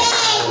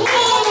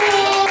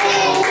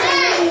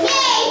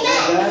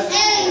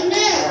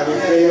 We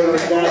pray, O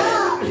Lord God.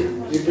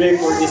 We pray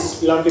for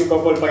this lovely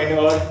couple,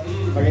 Panginoon.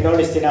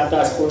 Panginoon, is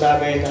tinataas po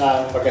namin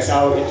ang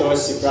mag-asawa ito,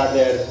 si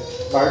Brother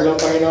Marlo,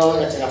 Panginoon,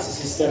 at saka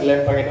si Sister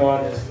Len,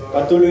 Panginoon.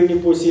 Patuloy niyo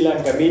po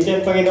silang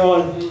gamitin,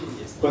 Panginoon.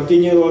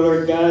 Continue, O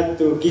Lord God,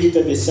 to give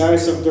the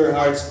desires of their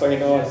hearts,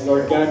 Panginoon.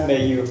 Lord God,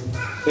 may you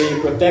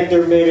protect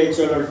their marriage,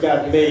 O Lord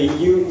God. May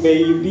you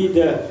be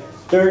the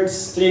third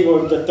string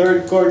or the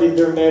third chord in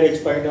their marriage,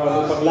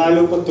 Panginoon, upang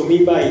lalo pong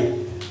tumibay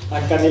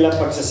ang kanilang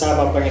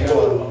pagsasama,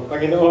 Panginoon.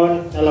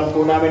 Panginoon, alam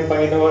po namin,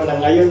 Panginoon, na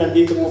ngayon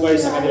nandito po kayo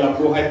sa kanilang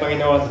buhay,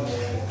 Panginoon.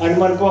 Ano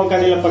man po ang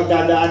kanilang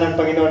pagdadaanan,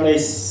 Panginoon, ay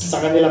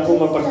sa kanila po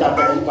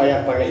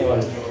mapagtatagumpayan,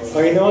 Panginoon.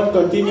 Panginoon,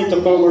 continue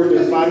to cover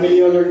their family,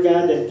 O Lord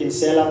God, and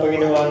Kinsela,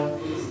 Panginoon,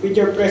 with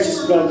your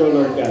precious blood, O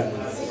Lord God.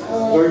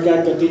 Lord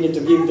God, continue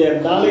to give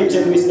them knowledge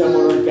and wisdom,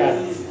 O Lord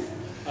God.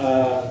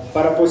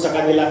 Para po sa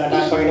kanilang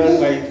anak, Panginoon,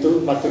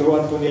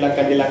 maturuan po nila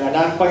kanilang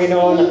anak,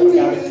 Panginoon, at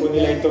magamit po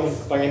nila itong,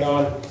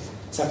 Panginoon,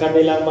 sa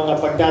kanilang mga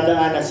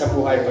pagdadaanan sa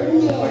buhay,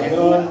 Panginoon.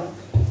 Panginoon,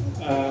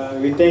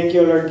 we thank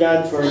you, Lord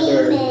God, for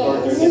their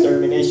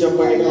determination,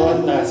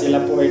 Panginoon, na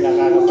sila po ay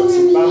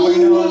nakakapagsimba,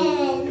 Panginoon.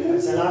 At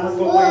salamat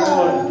po,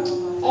 Panginoon.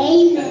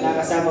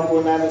 Nakasama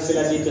po namin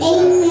sila dito sa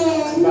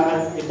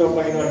simbahan ito,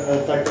 Panginoon,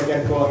 at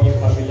tagtagan po ang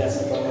iyong pamilya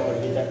sa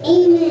pamamagitan.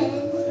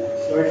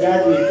 Lord God,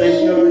 we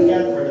thank you, Lord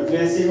God, for the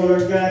blessing,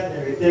 Lord God,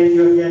 and we thank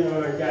you again,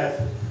 Lord God,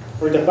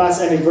 for the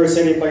past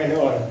anniversary,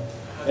 Panginoon.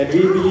 And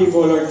we believe,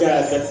 O Lord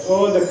God, that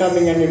all the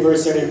coming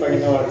anniversary,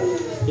 Panginoon,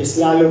 is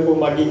lalo po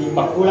magiging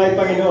makulay,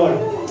 Panginoon.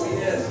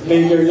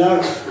 May your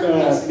love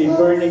be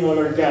burning, O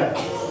Lord God,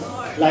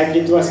 like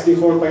it was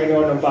before,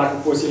 Panginoon, nung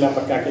bago po sila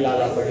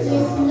pagkakilala,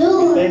 Panginoon.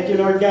 We thank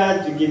you, Lord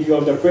God, to give you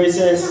all the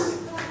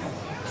praises,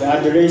 the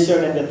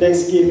adoration, and the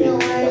thanksgiving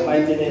in the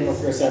mighty name of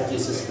your Son,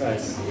 Jesus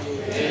Christ.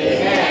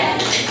 Amen.